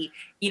spicy?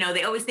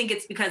 They always think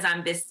it's because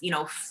I'm this,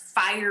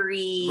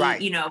 fiery,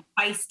 right.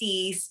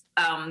 Feisty,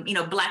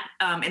 Black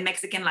and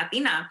Mexican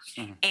Latina.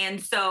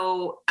 And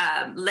so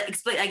I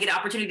get an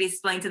opportunity to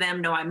explain to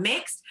them, no, I'm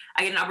mixed.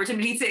 I get an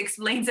opportunity to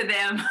explain to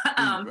them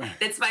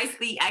that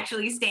spicy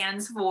actually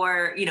stands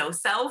for,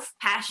 self,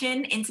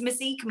 passion,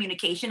 intimacy,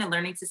 communication, and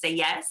learning to say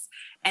yes.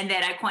 And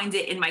that I coined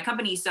it in my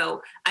company.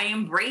 So I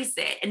embrace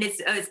it. And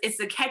it's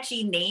a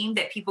catchy name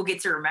that people get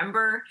to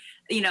remember.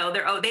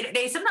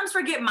 They sometimes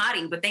forget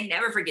Madi, but they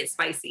never forget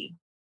spicy.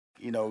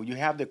 You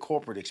have the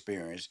corporate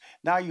experience.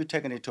 Now you're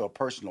taking it to a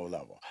personal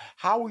level.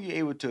 How were you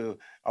able to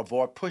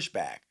avoid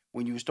pushback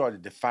when you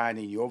started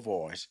defining your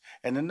voice?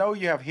 And I know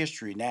you have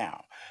history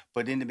now,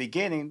 but in the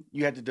beginning,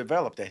 you had to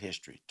develop that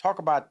history. Talk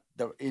about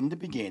in the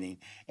beginning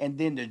and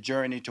then the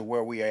journey to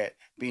where we are at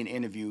being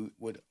interviewed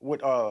with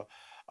a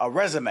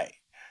resume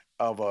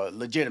of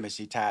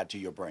legitimacy tied to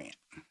your brand.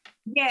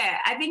 Yeah,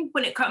 I think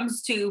when it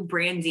comes to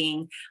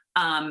branding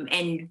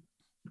and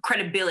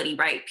credibility,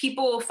 right?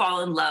 People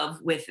fall in love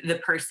with the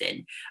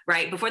person,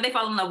 right? Before they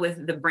fall in love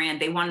with the brand,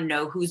 they want to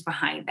know who's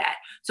behind that.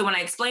 So when I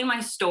explain my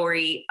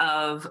story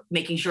of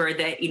making sure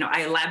that,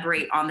 I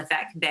elaborate on the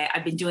fact that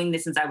I've been doing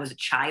this since I was a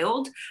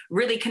child,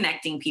 really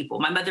connecting people.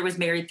 My mother was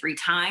married 3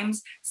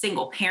 times,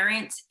 single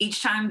parent.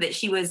 Each time that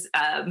she was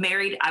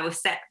married, I would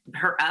set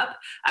her up.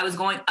 I was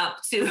going up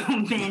to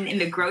men in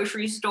the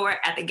grocery store,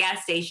 at the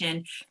gas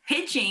station,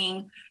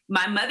 pitching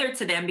my mother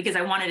to them because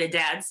I wanted a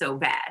dad so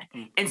bad.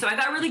 And so I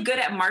got really good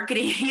at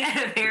marketing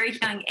at a very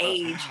young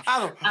age.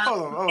 Hold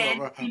on.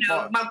 You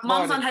know, my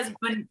mom's on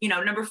husband, you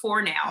know, number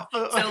 4 now.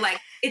 So like,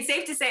 it's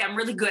safe to say I'm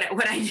really good at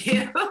what I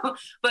do,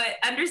 but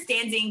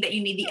understanding that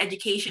you need the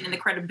education and the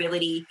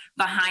credibility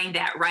behind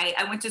that, right?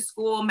 I went to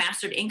school,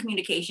 mastered in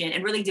communication,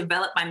 and really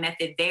developed my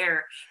method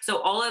there.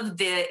 So all of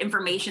the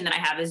information that I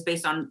have is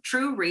based on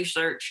true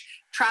research,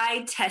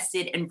 tried,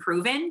 tested, and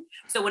proven.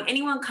 So when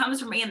anyone comes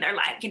from me and they're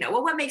like, you know,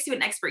 well, what makes you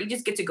an expert? You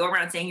just get to go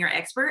around saying you're an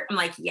expert. I'm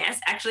like, yes,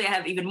 actually, I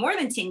have even more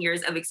than 10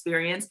 years of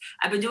experience.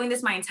 I've been doing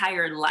this my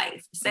entire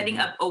life, setting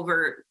up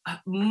over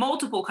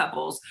multiple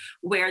couples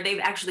where they've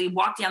actually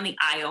walked down the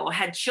aisle,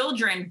 had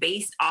children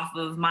based off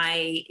of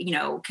my, you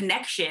know,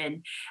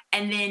 connection,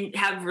 and then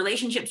have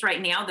relationships right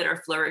now that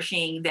are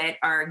flourishing, that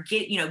are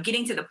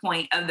getting to the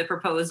point of the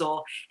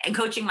proposal, and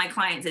coaching my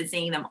clients and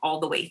seeing them all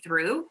the way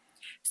through.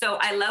 So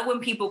I love when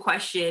people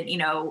question, you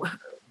know,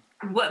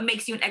 what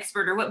makes you an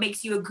expert or what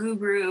makes you a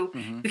guru,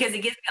 because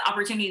it gives me the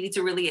opportunity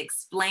to really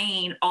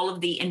explain all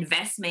of the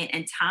investment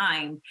and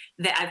time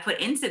that I put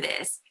into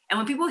this. And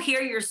when people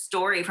hear your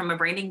story from a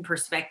branding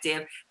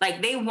perspective,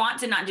 like, they want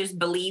to not just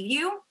believe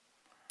you,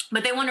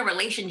 but they want a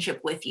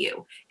relationship with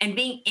you. And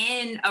being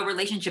in a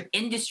relationship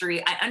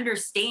industry, I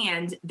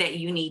understand that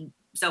you need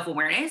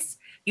self-awareness.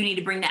 You need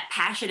to bring that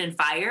passion and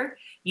fire.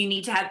 You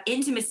need to have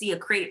intimacy,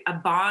 create a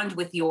bond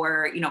with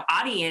your, you know,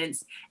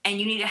 audience, and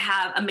you need to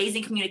have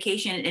amazing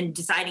communication in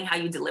deciding how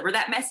you deliver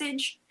that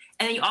message.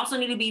 And then you also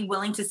need to be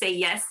willing to say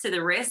yes to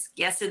the risk,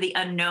 yes to the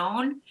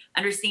unknown,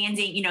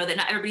 understanding, you know, that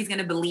not everybody's going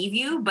to believe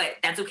you, but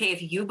that's okay.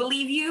 If you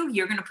believe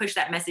you're going to push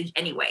that message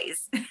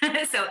anyways.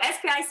 So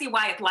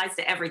SPICY applies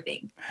to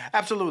everything.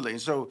 Absolutely.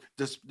 So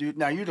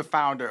now you're the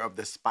founder of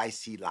The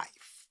Spicy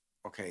Life.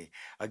 Okay.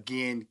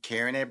 Again,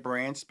 carrying that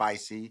brand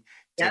spicy,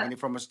 taking it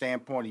from a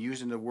standpoint of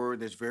using the word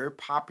that's very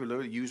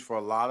popular, used for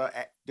a lot of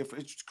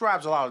different, it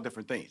describes a lot of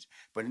different things.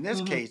 But in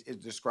this case,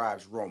 it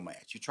describes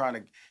romance. You're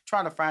trying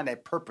to find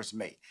that purpose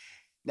mate.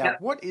 Now,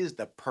 what is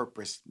the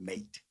purpose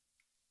mate?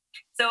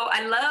 So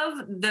I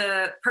love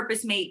the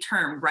purpose mate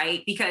term,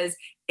 right? Because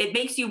it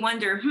makes you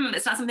wonder,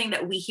 it's not something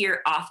that we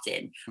hear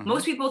often.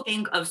 Most people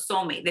think of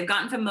soulmate. They've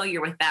gotten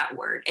familiar with that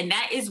word. And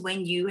that is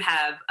when you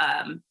have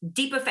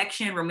deep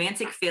affection,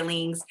 romantic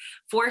feelings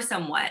for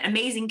someone,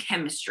 amazing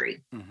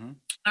chemistry. When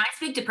I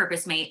speak to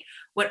purpose mate,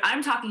 what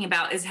I'm talking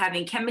about is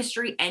having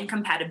chemistry and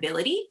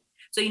compatibility.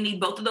 So you need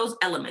both of those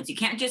elements. You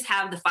can't just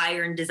have the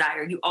fire and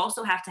desire. You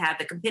also have to have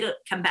the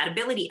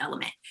compatibility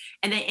element.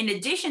 And then in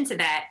addition to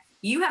that,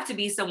 you have to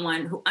be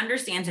someone who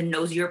understands and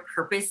knows your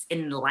purpose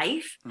in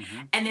life,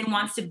 and then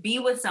wants to be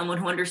with someone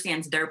who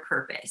understands their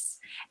purpose.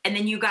 And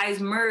then you guys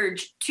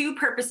merge two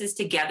purposes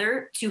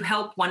together to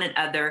help one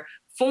another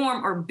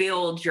form or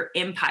build your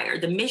empire.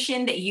 The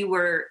mission that you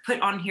were put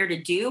on here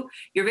to do,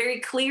 you're very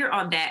clear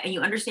on that, and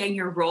you understand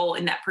your role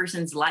in that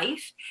person's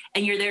life,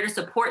 and you're there to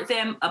support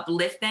them,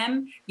 uplift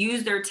them,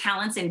 use their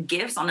talents and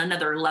gifts on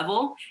another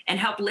level, and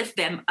help lift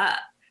them up.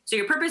 So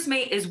your purpose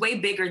mate is way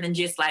bigger than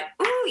just like,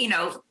 ooh, you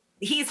know,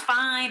 he's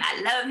fine, I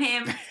love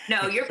him.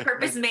 No, your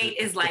purpose mate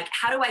is like,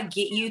 how do I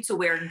get you to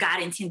where God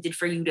intended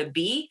for you to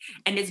be?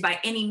 And it's by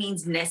any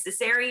means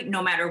necessary,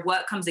 no matter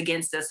what comes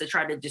against us to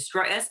try to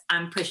destroy us,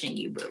 I'm pushing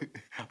you, boo.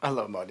 I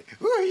love Marty.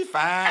 Ooh, he's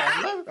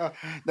fine.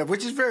 Now,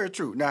 which is very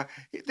true. Now,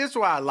 this is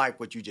why I like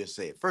what you just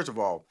said. First of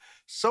all,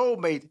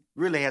 soulmate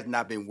really has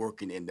not been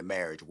working in the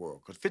marriage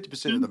world, because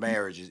 50% of the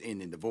marriage is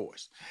ending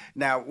divorce.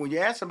 Now, when you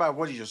ask somebody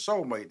what is your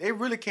soulmate, they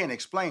really can't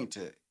explain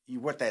to you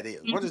what that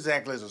is. What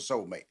exactly is a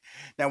soulmate?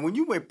 Now, when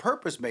you went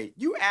purpose mate,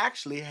 you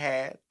actually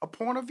had a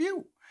point of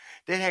view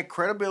that had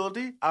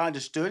credibility. I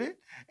understood it,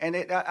 and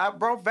I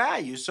brought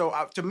value. So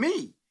to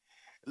me,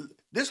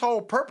 this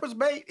whole purpose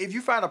mate, if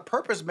you find a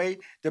purpose mate,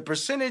 the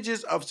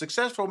percentages of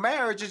successful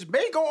marriages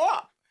may go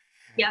up.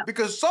 Yeah.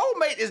 Because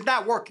soulmate is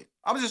not working.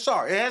 I'm just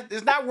sorry.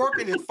 It's not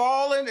working. It's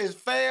fallen. It's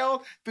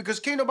failed because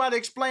can't nobody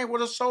explain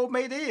what a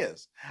soulmate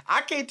is.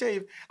 I can't tell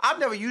you. I've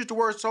never used the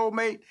word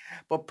soulmate,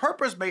 but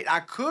purpose mate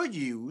I could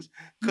use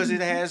because it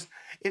has,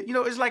 you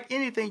know, it's like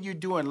anything you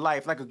do in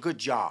life, like a good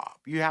job.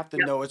 You have to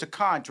know it's a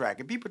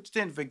contract. And people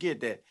tend to forget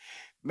that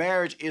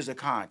marriage is a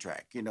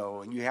contract, you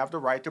know, and you have the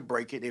right to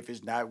break it if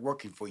it's not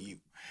working for you.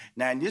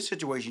 Now, in this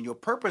situation, your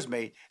purpose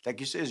mate, like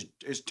you said,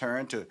 is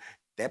turned to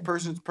that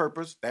person's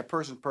purpose,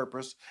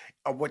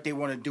 of what they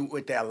want to do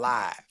with their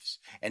lives.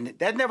 And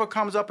that never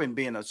comes up in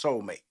being a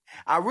soulmate.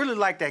 I really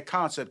like that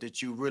concept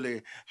that you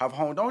really have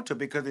honed on to,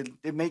 because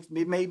it made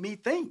me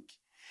think.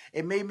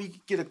 It made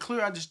me get a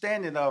clear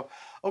understanding of,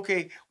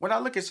 okay, when I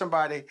look at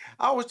somebody,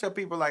 I always tell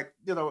people, like,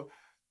 you know,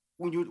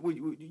 when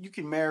you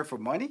can marry for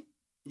money,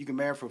 you can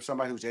marry for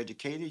somebody who's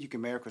educated. You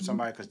can marry for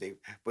somebody because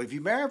but if you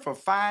marry for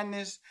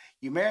fineness,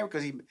 you marry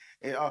because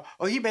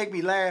he make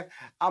me laugh.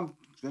 I'm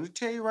going to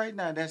tell you right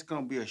now, that's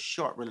going to be a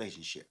short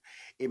relationship.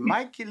 It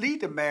might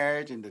lead to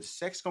marriage, and the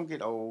sex going to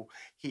get old.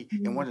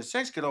 And when the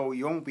sex get old,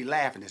 you won't be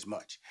laughing as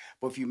much.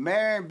 But if you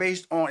marry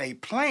based on a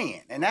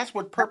plan, and that's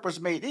what purpose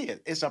mate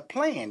is. It's a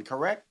plan,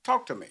 correct?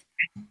 Talk to me.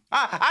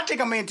 I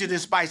think I'm into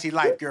this spicy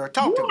life, girl.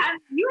 Talk to me.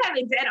 You have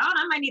it dead on.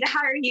 I might need to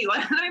hire you.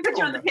 Let me put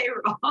you on the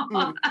payroll.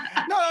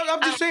 No,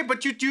 I'm just saying,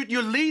 but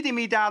you're leading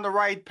me down the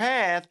right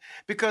path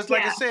because,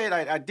 like I said,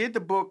 I did the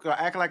book,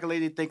 Act Like a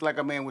Lady, Think Like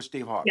a Man with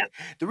Steve Harvey. Yep.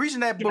 The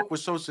reason that book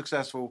was so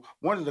successful,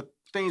 one of the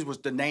things was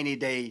the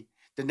 90-day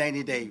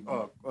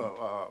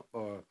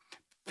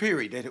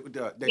period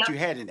that you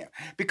had in there.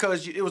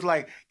 Because it was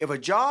like, if a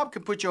job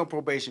can put you on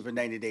probation for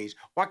 90 days,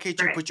 why can't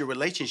you put your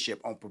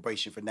relationship on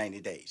probation for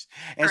 90 days?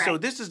 And so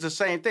this is the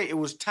same thing. It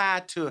was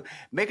tied to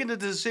making the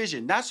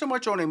decision, not so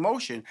much on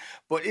emotion,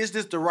 but is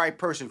this the right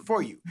person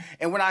for you?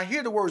 And when I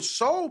hear the word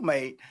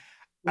soulmate,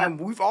 and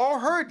we've all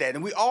heard that,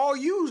 and we all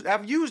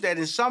have used that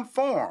in some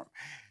form.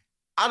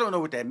 I don't know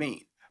what that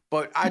means,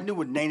 but I knew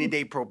what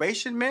 90-day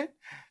probation meant.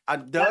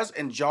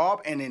 In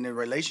job and in a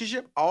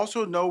relationship. I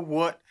also know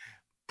what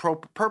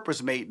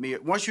purpose made me.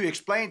 Once you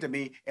explain to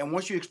me, and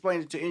once you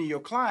explain it to any of your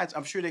clients,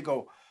 I'm sure they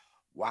go,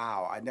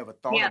 wow, I never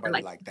thought about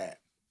it like that.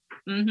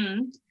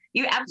 Mm-hmm.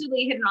 You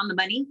absolutely hit it on the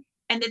money.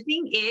 And the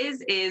thing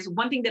is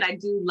one thing that I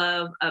do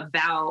love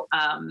about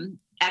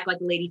Act Like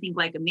a Lady, Think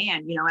Like a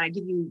Man, and I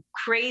give you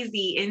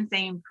crazy,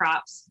 insane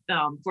props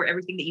for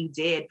everything that you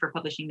did for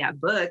publishing that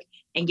book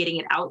and getting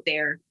it out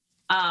there,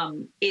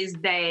 is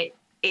that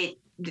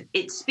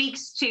it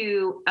speaks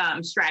to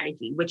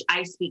strategy, which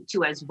I speak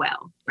to as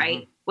well, right?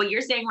 Mm-hmm. What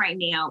you're saying right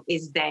now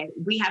is that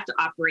we have to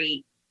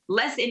operate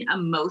less in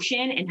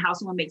emotion and how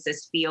someone makes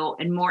us feel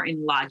and more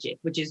in logic,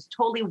 which is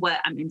totally what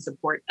I'm in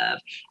support of.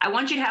 I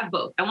want you to have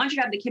both. I want you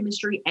to have the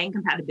chemistry and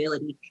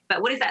compatibility,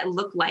 but what does that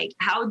look like?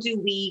 How do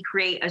we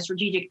create a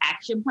strategic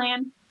action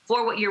plan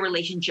for what your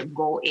relationship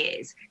goal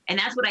is? And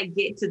that's what I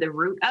get to the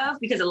root of,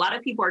 because a lot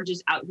of people are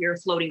just out here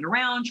floating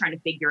around trying to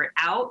figure it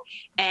out.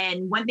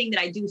 And one thing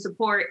that I do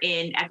support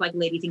in Act Like a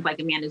Lady, Think Like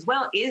a Man as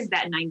well is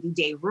that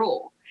 90-day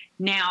rule.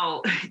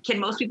 Now, can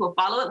most people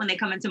follow it when they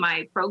come into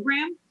my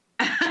program?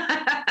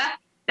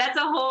 That's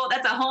a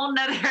whole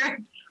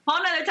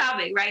nother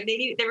topic, right?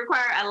 They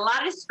require a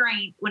lot of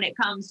strength when it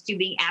comes to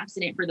being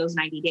abstinent for those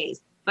 90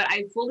 days. But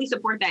I fully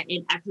support that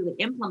and actually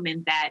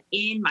implement that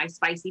in my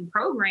spicy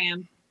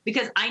program,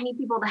 because I need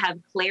people to have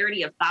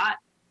clarity of thought.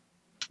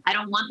 I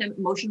don't want them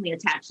emotionally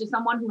attached to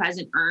someone who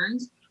hasn't earned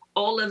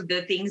all of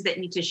the things that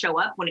need to show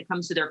up when it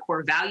comes to their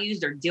core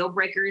values, their deal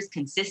breakers,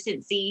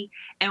 consistency.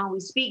 And when we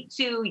speak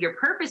to your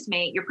purpose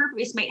mate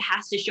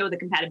has to show the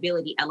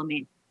compatibility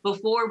element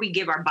before we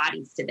give our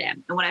bodies to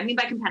them. And what I mean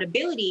by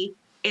compatibility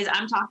is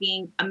I'm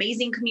talking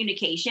amazing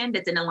communication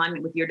that's in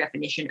alignment with your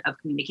definition of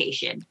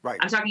communication. Right.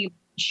 I'm talking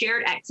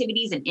shared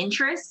activities and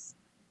interests.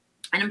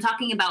 And I'm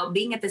talking about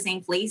being at the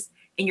same place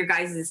in your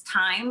guys'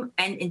 time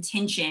and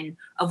intention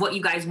of what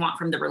you guys want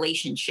from the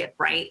relationship,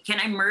 right? Can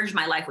I merge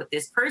my life with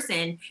this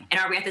person? And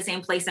are we at the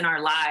same place in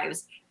our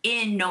lives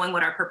in knowing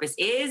what our purpose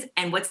is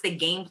and what's the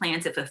game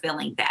plan to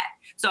fulfilling that?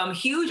 So I'm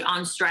huge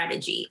on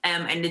strategy.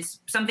 And it's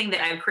something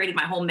that I've created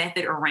my whole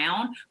method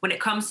around when it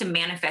comes to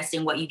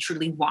manifesting what you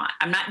truly want.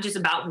 I'm not just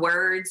about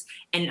words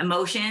and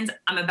emotions.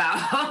 I'm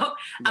about,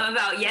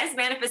 yes,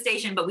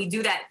 manifestation, but we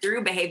do that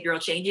through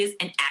behavioral changes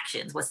and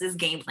actions. What's this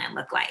game plan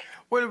look like?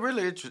 Well, it's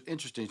really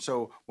interesting.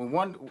 So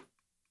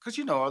because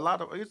a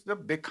lot of the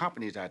big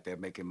companies out there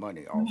making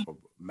money off of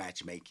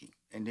matchmaking,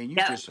 and then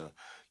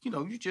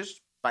you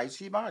just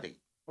spicy body.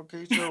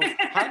 Okay, so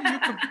how do you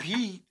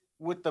compete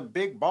with the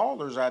big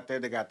ballers out there?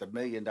 They got the $1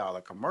 million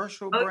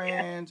commercial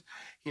brands.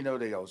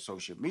 They on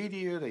social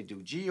media. They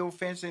do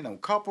geofencing on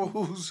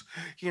couples.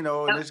 And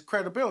it's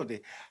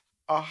credibility.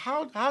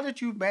 How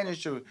did you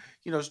manage to,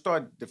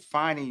 start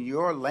defining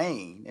your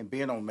lane and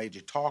being on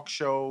major talk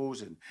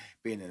shows and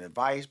being an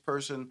advice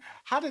person?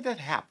 How did that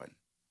happen?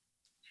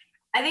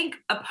 I think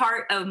a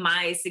part of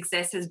my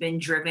success has been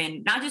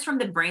driven not just from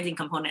the branding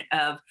component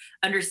of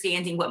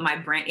understanding what my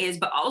brand is,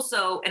 but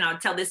also, and I'll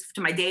tell this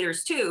to my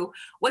daters too,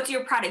 what's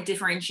your product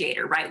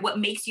differentiator, right? What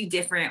makes you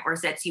different or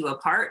sets you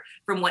apart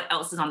from what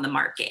else is on the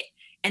market?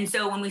 And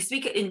so when we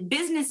speak in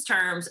business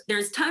terms,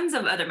 there's tons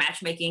of other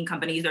matchmaking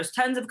companies, there's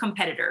tons of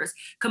competitors,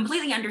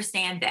 completely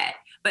understand that.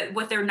 But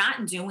what they're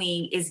not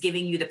doing is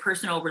giving you the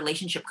personal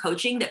relationship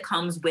coaching that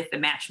comes with the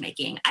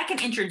matchmaking. I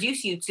can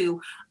introduce you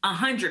to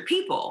 100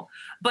 people,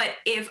 but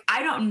if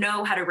I don't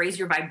know how to raise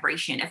your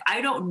vibration, if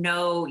I don't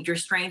know your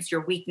strengths,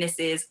 your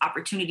weaknesses,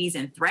 opportunities,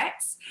 and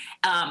threats,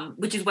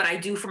 which is what I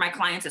do for my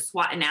clients, a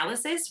SWOT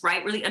analysis,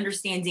 right? Really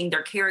understanding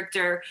their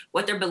character,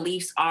 what their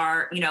beliefs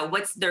are,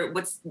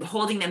 what's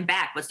holding them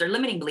back, what's their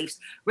limiting beliefs,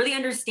 really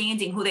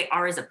understanding who they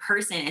are as a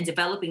person and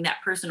developing that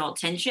personal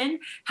attention.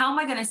 How am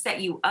I going to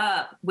set you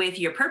up with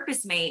your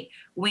purpose mate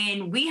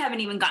when we haven't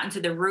even gotten to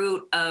the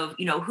root of,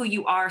 who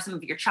you are, some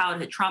of your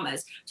childhood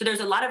traumas? So there's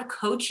a lot of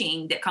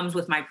coaching that comes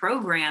with my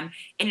program.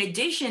 In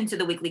addition to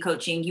the weekly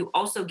coaching, you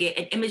also get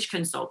an image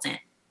consultant.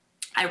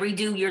 I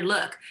redo your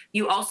look.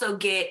 You also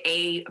get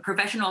a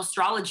professional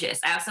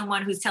astrologist. I have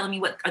someone who's telling me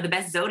what are the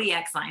best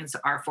zodiac signs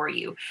are for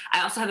you.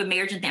 I also have a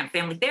marriage and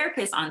family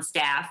therapist on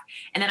staff.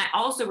 And then I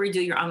also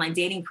redo your online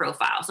dating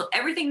profile. So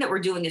everything that we're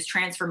doing is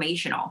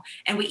transformational.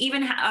 And we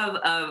even have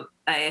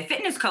a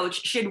fitness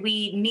coach should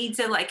we need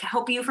to like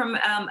help you from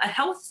a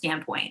health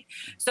standpoint.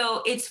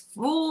 So it's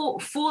full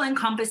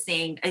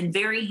encompassing and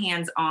very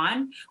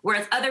hands-on,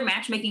 whereas other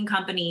matchmaking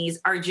companies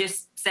are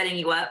just setting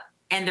you up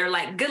and they're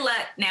like, good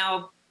luck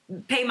now.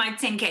 Pay my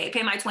 10K,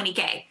 pay my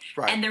 20K.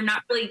 Right. And they're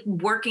not really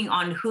working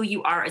on who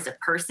you are as a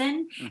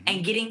person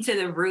and getting to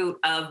the root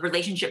of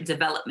relationship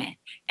development.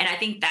 And I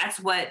think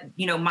that's what,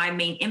 my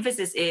main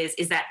emphasis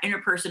is that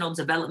interpersonal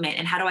development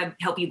and how do I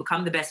help you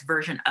become the best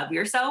version of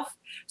yourself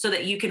so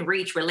that you can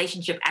reach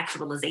relationship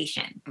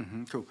actualization.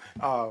 Cool.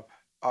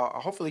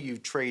 Hopefully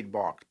you've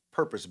trademarked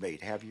Purpose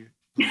Mate, have you?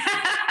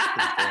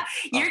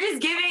 You're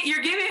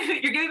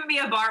giving me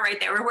a bar right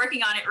there. We're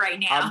working on it right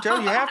now. I'm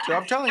telling you, you have to.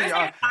 I'm telling you. There's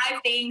 5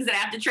 things that I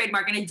have to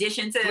trademark in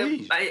addition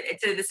to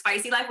the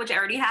spicy life, which I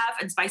already have,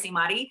 and spicy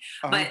Mari.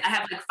 But I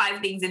have like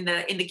 5 things in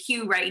the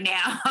queue right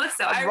now.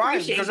 So I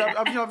appreciate because that.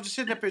 I'm just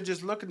sitting up here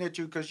just looking at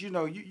you because you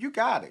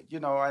got it.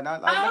 And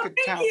I look at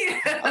talent.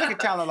 I look at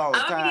talent all the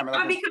time. I'm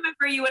gonna be coming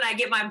for you when I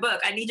get my book.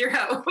 I need your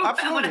help.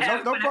 Absolutely,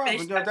 no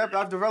problem.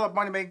 I've developed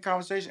Money Making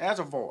Conversation as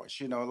a voice.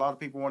 A lot of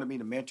people wanted me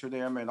to mentor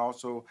them and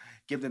also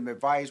give them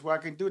advice. Well, I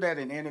can do that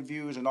in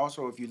interviews, and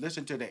also if you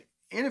listen to the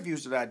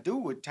interviews that I do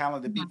with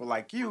talented people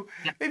like you,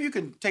 maybe you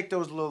can take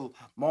those little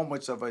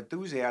moments of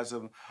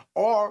enthusiasm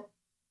or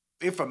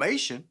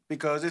information,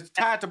 because it's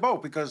tied to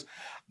both. Because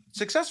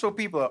successful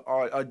people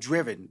are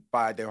driven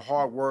by their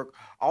hard work,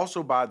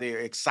 also by their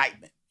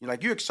excitement.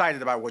 You're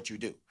excited about what you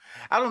do.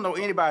 I don't know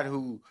anybody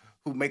who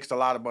makes a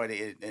lot of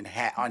money and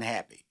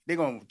unhappy. They're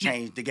going to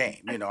change the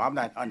game. I'm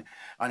not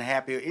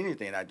unhappy with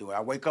anything I do.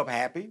 I wake up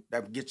happy.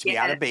 That gets me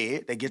out of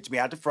bed. That gets me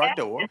out the front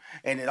door.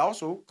 And it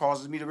also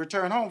causes me to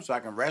return home so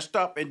I can rest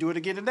up and do it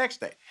again the next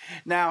day.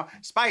 Now,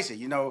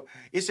 Spicy,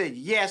 it said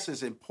yes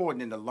is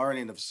important in the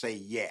learning of say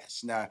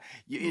yes. Now,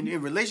 in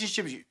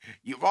relationships,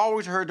 you've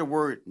always heard the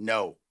word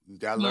no. You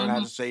got to learn how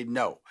to say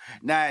no.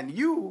 Now, and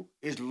you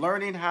is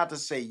learning how to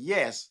say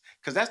yes,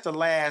 because that's the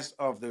last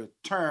of the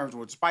terms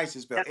with Spicy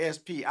is spelled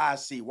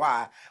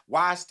SPICY.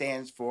 Y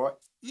stands for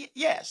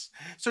yes.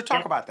 So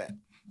talk about that.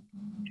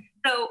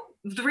 So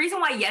the reason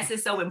why yes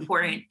is so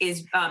important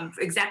is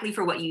exactly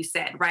for what you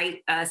said,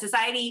 right?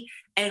 Society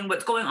and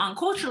what's going on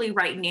culturally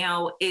right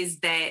now is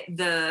that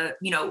the,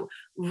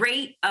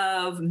 rate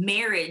of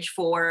marriage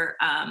for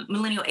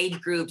millennial age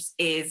groups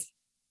is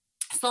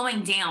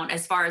slowing down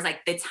as far as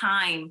like the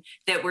time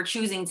that we're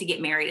choosing to get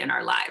married in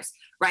our lives,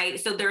 right?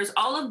 So there's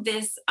all of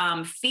this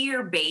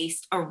fear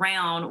based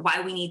around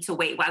why we need to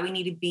wait, why we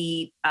need to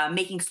be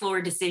making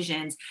slower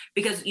decisions,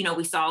 because,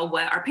 we saw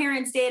what our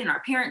parents did and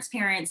our parents'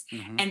 parents.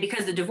 And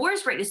because the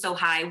divorce rate is so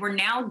high, we're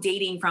now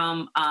dating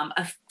from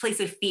a place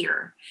of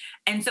fear.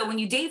 And so when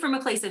you date from a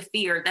place of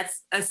fear,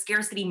 that's a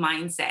scarcity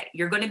mindset.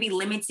 You're going to be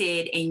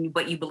limited in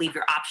what you believe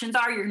your options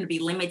are. You're going to be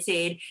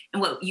limited in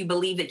what you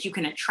believe that you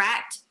can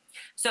attract.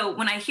 So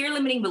when I hear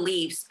limiting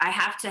beliefs, I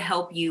have to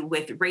help you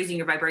with raising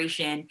your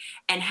vibration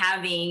and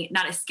having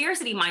not a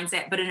scarcity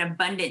mindset, but an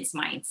abundance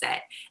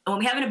mindset. And when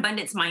we have an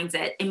abundance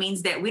mindset, it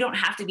means that we don't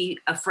have to be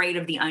afraid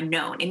of the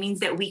unknown. It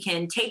means that we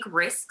can take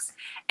risks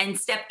and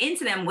step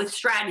into them with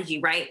strategy,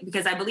 right?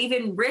 Because I believe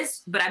in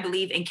risk, but I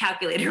believe in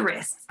calculated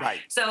risks. Right.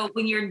 So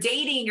when you're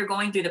dating, you're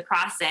going through the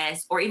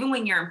process, or even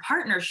when you're in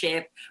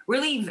partnership,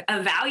 really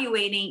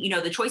evaluating,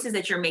 the choices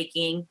that you're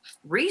making,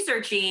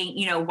 researching,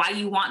 why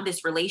you want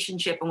this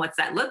relationship and what's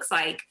that looks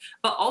like,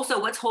 but also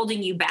what's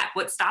holding you back,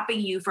 what's stopping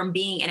you from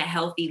being in a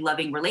healthy,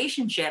 loving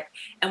relationship.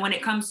 And when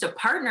it comes to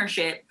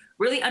partnership,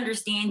 really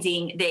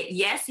understanding that,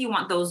 yes, you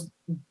want those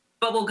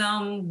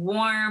bubblegum,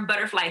 warm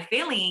butterfly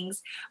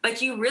feelings,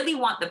 but you really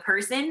want the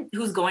person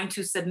who's going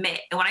to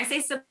submit. And when I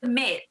say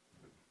submit,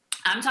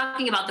 I'm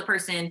talking about the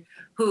person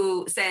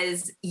who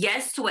says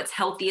yes to what's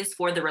healthiest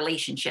for the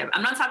relationship.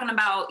 I'm not talking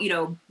about,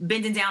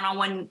 bending down on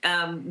one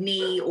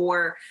knee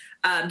or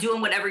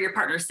doing whatever your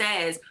partner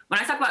says. When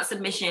I talk about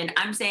submission,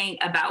 I'm saying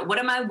about what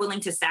am I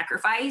willing to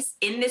sacrifice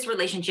in this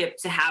relationship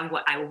to have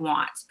what I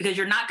want? Because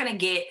you're not going to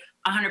get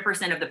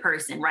 100% of the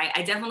person, right?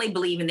 I definitely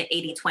believe in the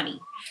 80-20.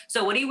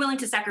 So what are you willing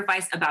to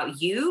sacrifice about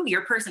you,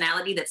 your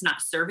personality that's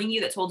not serving you,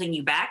 that's holding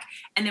you back?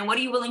 And then what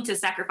are you willing to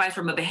sacrifice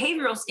from a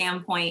behavioral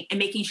standpoint and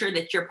making sure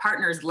that your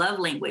partner's love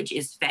language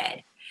is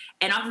fed?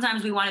 And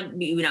oftentimes we want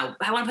to,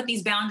 I want to put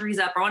these boundaries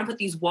up, or I want to put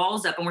these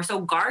walls up, and we're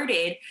so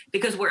guarded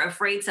because we're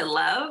afraid to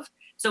love.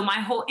 So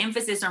my whole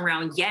emphasis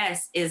around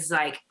yes is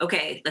like,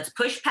 okay, let's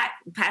push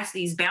past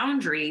these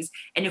boundaries.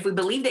 And if we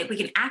believe that we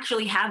can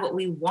actually have what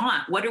we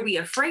want, what are we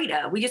afraid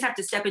of? We just have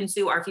to step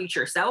into our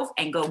future self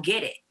and go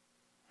get it.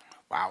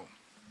 Wow.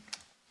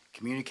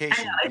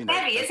 Communication. I know,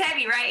 it's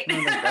heavy, right?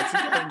 That's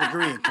a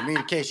degree in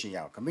communication,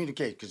 y'all.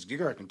 Communicate, because the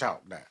girl can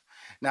talk now.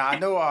 Now, I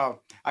know I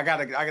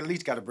at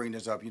least got to bring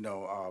this up,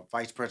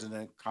 Vice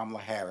President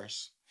Kamala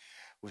Harris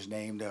was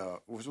named,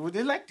 was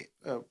elected.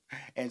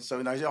 And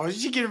so now,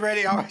 she getting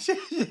ready. Will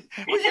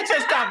you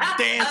just stop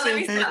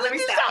dancing? Let me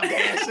stop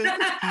dancing.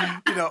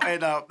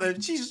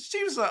 And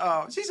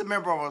she's a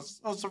member of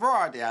a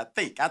sorority, I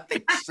think.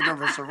 She's a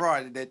member of a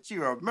sorority that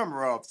you are a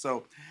member of.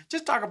 So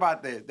just talk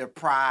about the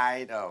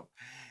pride of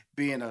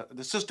being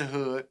the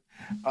sisterhood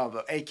of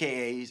the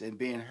AKAs and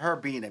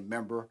being a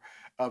member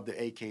of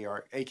the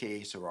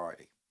AKA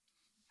sorority.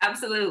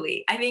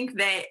 Absolutely. I think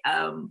that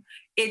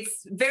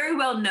it's very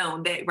well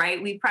known that, right,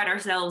 we pride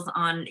ourselves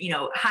on,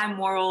 high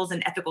morals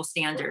and ethical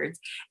standards.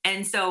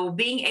 And so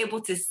being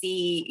able to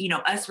see,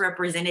 us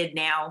represented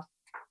now,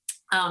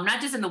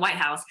 not just in the White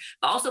House,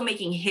 but also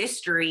making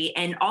history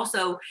and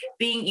also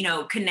being,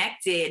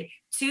 connected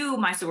to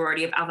my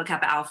sorority of Alpha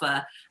Kappa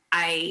Alpha,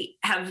 I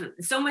have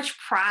so much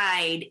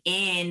pride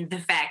in the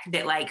fact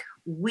that, like,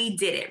 we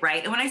did it,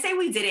 right? And when I say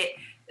we did it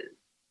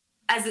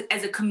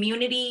as a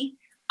community,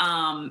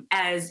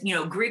 as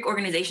Greek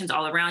organizations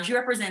all around, she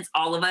represents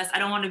all of us. I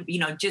don't want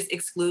to, just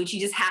exclude. She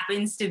just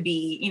happens to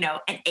be,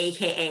 an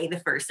AKA, the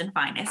first and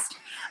finest.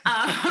 But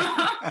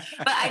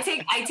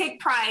I take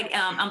pride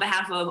on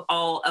behalf of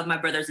all of my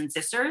brothers and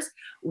sisters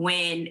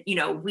when,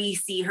 we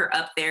see her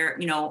up there,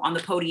 on the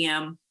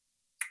podium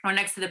or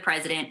next to the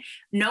president,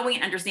 knowing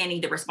and understanding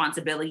the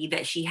responsibility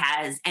that she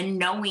has, and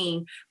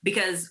knowing,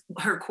 because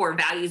her core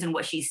values and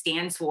what she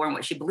stands for and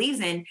what she believes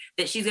in,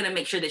 that she's going to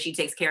make sure that she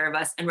takes care of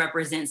us and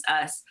represents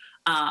us,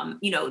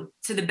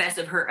 to the best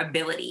of her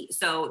ability.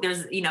 So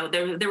there's,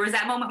 there was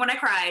that moment when I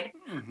cried,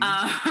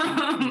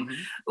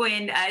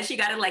 when she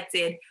got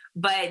elected,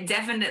 but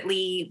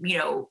definitely,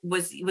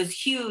 was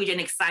huge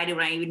and excited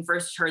when I even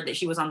first heard that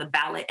she was on the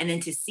ballot. And then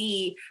to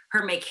see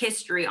her make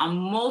history on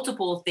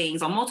multiple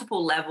things, on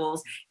multiple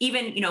levels,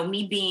 even,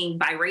 me being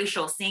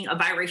biracial, seeing a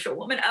biracial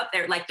woman up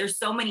there, like, there's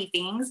so many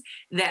things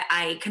that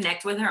I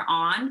connect with her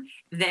on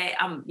that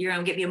you're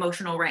going to get me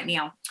emotional right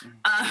now.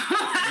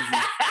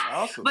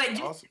 Awesome.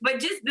 But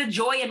just the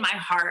joy in my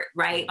heart,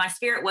 right? My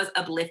spirit was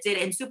uplifted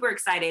and super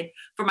excited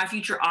for my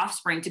future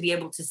offspring to be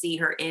able to see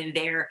her in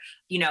there,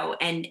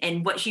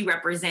 and what she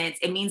represents.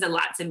 It means a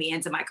lot to me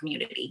and to my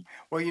community.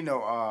 Well,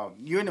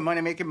 you're in the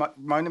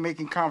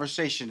money-making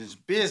conversation is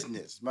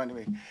business,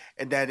 money-making,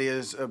 and that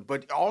is,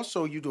 but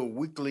also you do a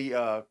weekly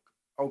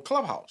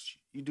Clubhouse.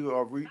 You do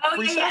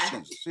free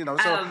sessions, So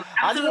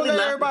I just want to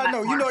let everybody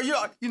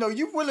know,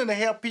 you're willing to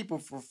help people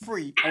for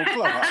free on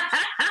Clubhouse.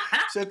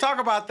 So talk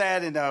about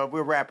that, and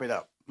we'll wrap it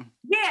up.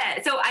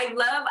 Yeah, so I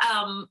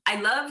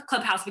love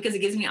Clubhouse because it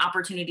gives me an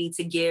opportunity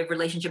to give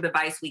relationship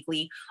advice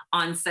weekly.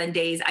 On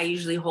Sundays, I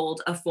usually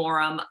hold a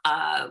forum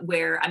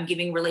where I'm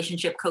giving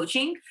relationship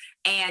coaching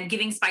and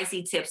giving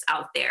spicy tips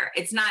out there.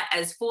 It's not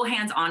as full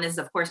hands-on as,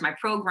 of course, my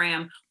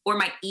program or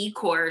my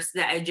e-course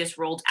that I just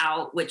rolled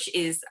out, which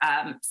is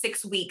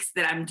 6 weeks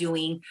that I'm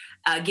doing,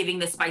 giving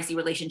the spicy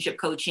relationship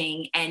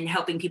coaching and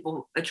helping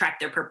people attract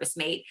their purpose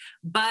mate.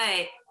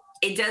 But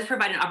it does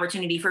provide an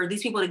opportunity for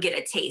these people to get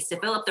a taste, to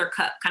fill up their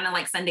cup, kind of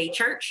like Sunday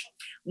church.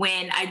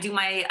 When I do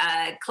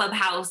my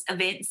Clubhouse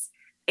events,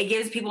 it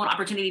gives people an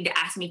opportunity to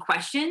ask me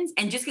questions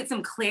and just get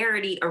some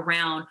clarity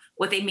around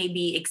what they may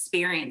be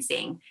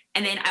experiencing.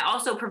 And then I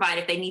also provide,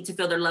 if they need to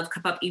fill their love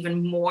cup up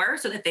even more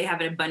so that they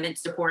have an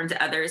abundance to pour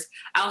into others,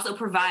 I also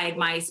provide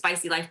my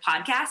Spicy Life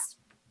podcast,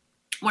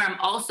 where I'm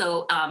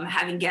also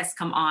having guests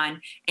come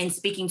on and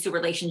speaking to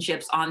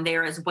relationships on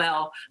there as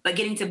well, but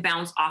getting to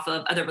bounce off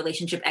of other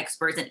relationship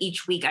experts. And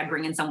each week I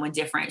bring in someone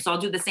different. So I'll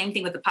do the same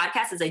thing with the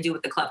podcast as I do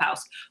with the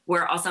Clubhouse,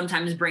 where I'll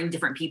sometimes bring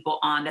different people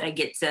on that I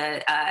get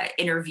to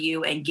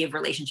interview and give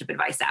relationship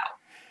advice out.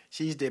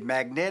 She's the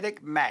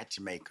magnetic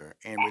matchmaker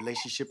and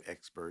relationship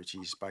expert.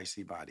 She's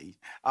Spicy Body.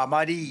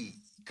 Amadi,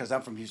 because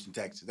I'm from Houston,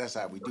 Texas. That's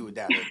how we do it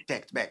down there,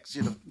 Tex-Mex,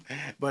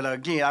 But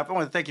again, I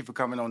want to thank you for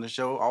coming on the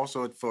show.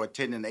 Also for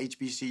attending the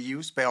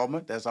HBCU,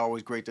 Spelman. That's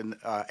always great to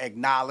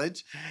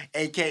acknowledge.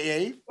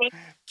 AKA,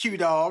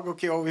 Q-Dog,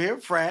 okay, over here.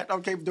 Frat,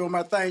 okay, doing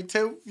my thing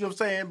too. You know what I'm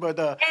saying?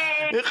 But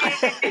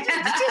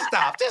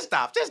just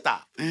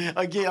stop.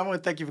 Again, I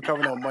want to thank you for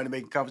coming on Money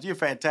Making Conversation. You're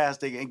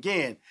fantastic.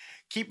 Again,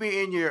 keep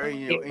me in your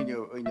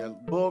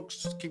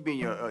books. Keep me in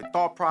your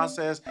thought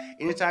process.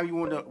 Anytime you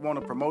want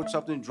to promote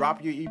something,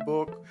 drop your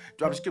ebook.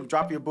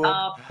 Drop your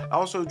book.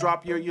 Also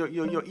drop your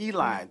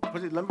e-line.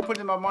 Let me put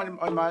it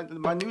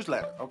in my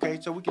newsletter. Okay,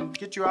 so we can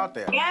get you out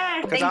there.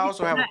 Yeah, because I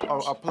also have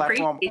a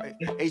platform,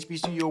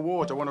 HBCU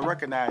Awards. I want to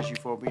recognize you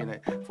for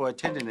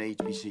attending the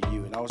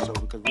HBCU, and also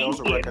because we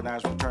also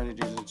recognize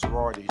fraternities and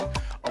sororities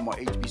on my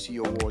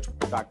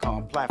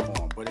HBCUawards.com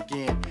platform. But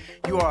again,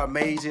 you are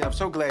amazing. I'm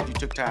so glad you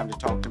took time to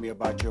talk to me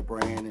about your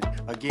brand.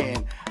 And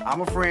again,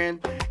 I'm a friend.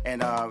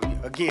 And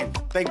again,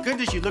 thank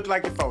goodness you look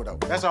like your photo.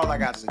 That's all I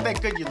got to say.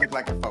 Thank goodness you look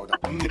like your photo.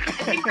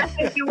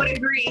 You would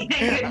agree.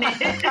 Thank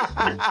goodness.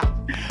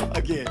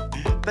 Again,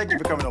 thank you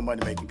for coming on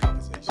Money Making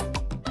Conversation.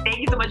 Thank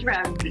you so much for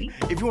having me.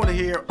 If you want to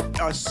hear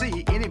or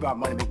see any of our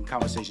Money Making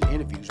Conversation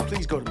interviews,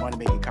 please go to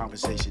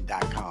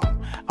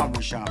moneymakingconversation.com. I'm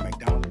Rashawn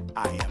McDonald.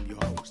 I am your